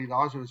for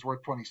 $30 if it's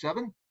worth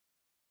 27.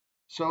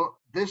 So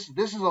this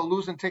is a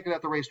losing ticket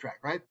at the racetrack,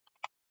 right?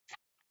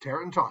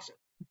 Tear it and toss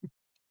it.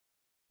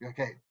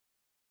 Okay.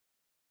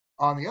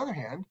 On the other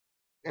hand,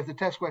 if the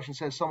test question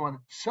says someone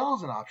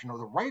sells an option or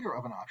the writer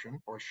of an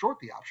option or short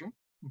the option,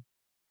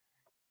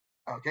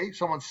 okay,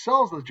 someone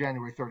sells the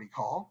January 30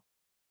 call,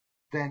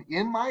 then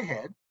in my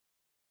head,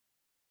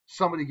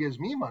 somebody gives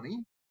me money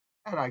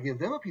and I give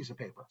them a piece of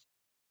paper.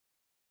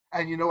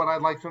 And you know what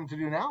I'd like them to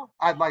do now?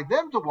 I'd like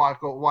them to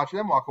watch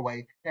them walk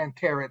away and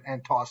tear it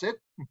and toss it.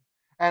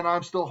 And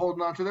I'm still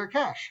holding on to their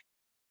cash.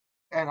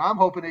 And I'm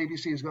hoping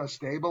ABC is going to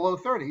stay below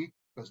 30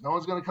 because no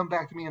one's going to come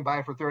back to me and buy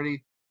it for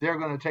 30. they're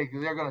going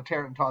to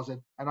tear it and toss it,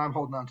 and I'm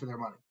holding on to their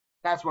money.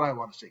 That's what I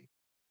want to see.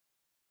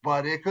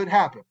 But it could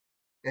happen.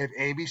 If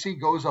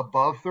ABC goes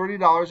above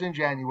 $30 in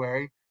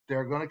January,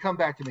 they're going to come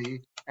back to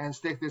me and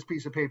stick this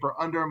piece of paper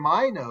under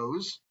my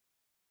nose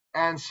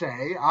and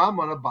say, I'm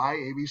going to buy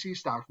ABC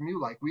stock from you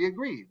like we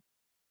agreed.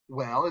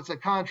 Well, it's a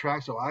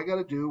contract, so I got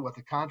to do what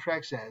the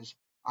contract says.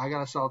 I got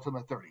to sell it to them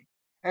at 30.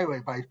 Anyway,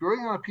 by doing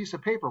it on a piece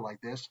of paper like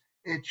this,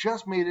 it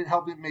just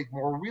helped it make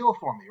more real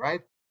for me,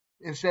 right?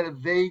 Instead of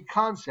vague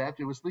concept,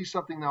 it was at least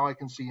something now I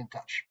can see and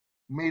touch.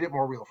 Made it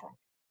more real for me.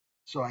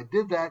 So I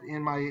did that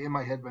in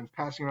my head when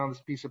passing around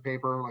this piece of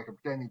paper like I'm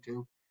pretending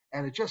to,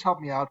 and it just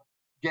helped me out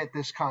get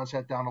this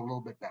concept down a little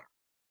bit better.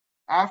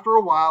 After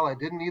a while, I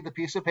didn't need the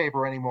piece of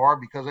paper anymore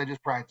because I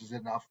just practiced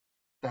it enough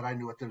that I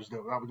knew what I was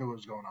doing. I knew what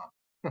was going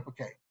on.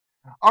 Okay.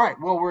 All right.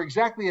 Well, we're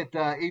exactly at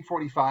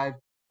 8:45,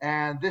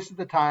 and this is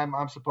the time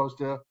I'm supposed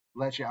to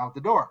let you out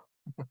the door.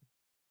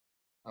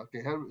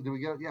 Okay. How did we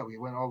get? Yeah, we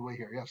went all the way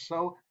here. Yes.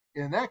 So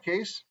in that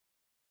case,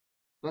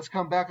 let's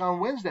come back on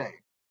Wednesday.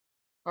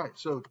 All right.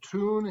 So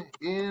tune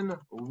in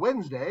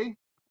Wednesday.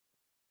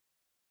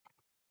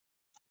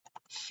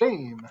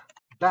 Same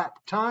bat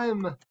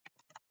time,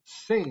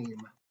 same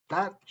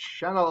bat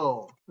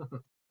channel.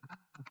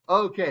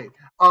 Okay.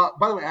 By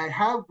the way, I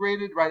have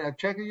graded, right, I've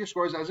checked your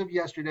scores as of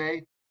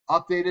yesterday,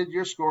 updated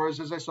your scores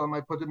as I saw them.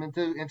 I put them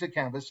into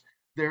Canvas.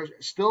 There's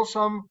still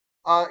some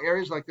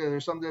areas, like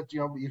there's some that,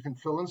 you can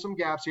fill in some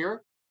gaps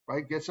here,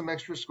 right? Get some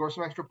extra, score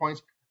some extra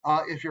points.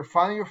 If you're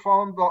finding you're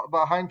falling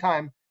behind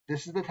time,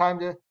 this is the time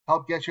to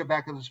help get you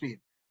back up to speed.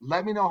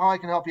 Let me know how I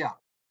can help you out.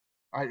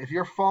 All right. If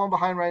you're falling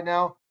behind right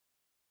now,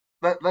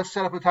 let's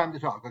set up a time to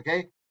talk,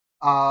 okay?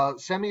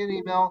 Send me an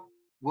email.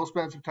 We'll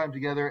spend some time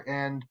together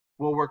and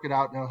we'll work it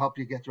out and I'll help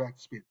you get back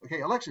to speed.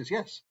 Okay, Alexis,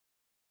 yes.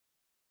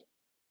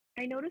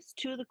 I noticed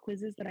 2 of the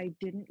quizzes that I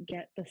didn't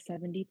get the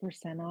 70%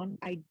 on.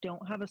 I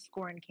don't have a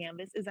score in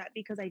Canvas. Is that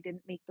because I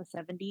didn't make the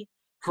 70?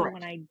 So Correct.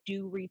 when I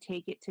do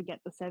retake it to get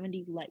the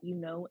 70, let you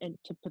know and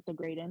to put the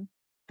grade in?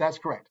 That's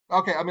correct.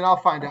 Okay, I mean, I'll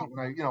find Okay.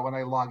 out when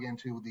I log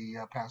into the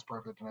Past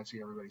Perfect and I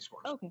see everybody's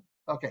scores. Okay.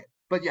 Okay,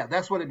 but yeah,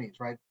 that's what it means,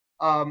 right?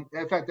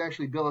 In fact,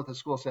 actually, Bill at the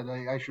school said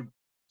I should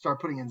start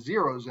putting in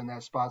zeros in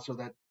that spot so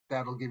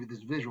that'll give you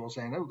this visual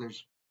saying, oh,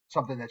 there's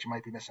something that you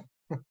might be missing.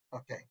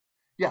 Okay,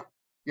 yeah.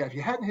 If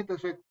you hadn't hit the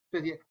 50,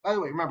 by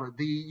the way, remember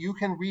you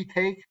can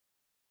retake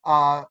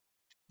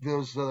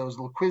those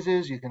little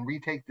quizzes. You can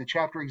retake the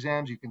chapter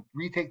exams. You can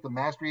retake the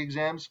mastery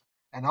exams,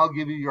 and I'll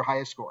give you your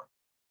highest score.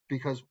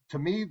 Because to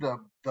me,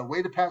 the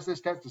way to pass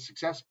this test is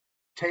success.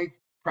 Take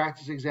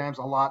practice exams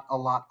a lot.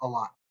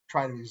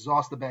 Try to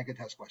exhaust the bank of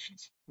test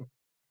questions.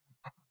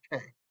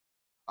 Okay.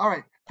 All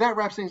right. That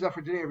wraps things up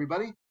for today,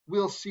 everybody.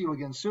 We'll see you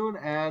again soon.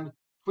 And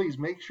please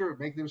make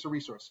this a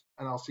resource.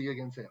 And I'll see you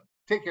again soon.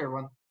 Take care,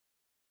 everyone.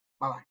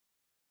 Bye-bye.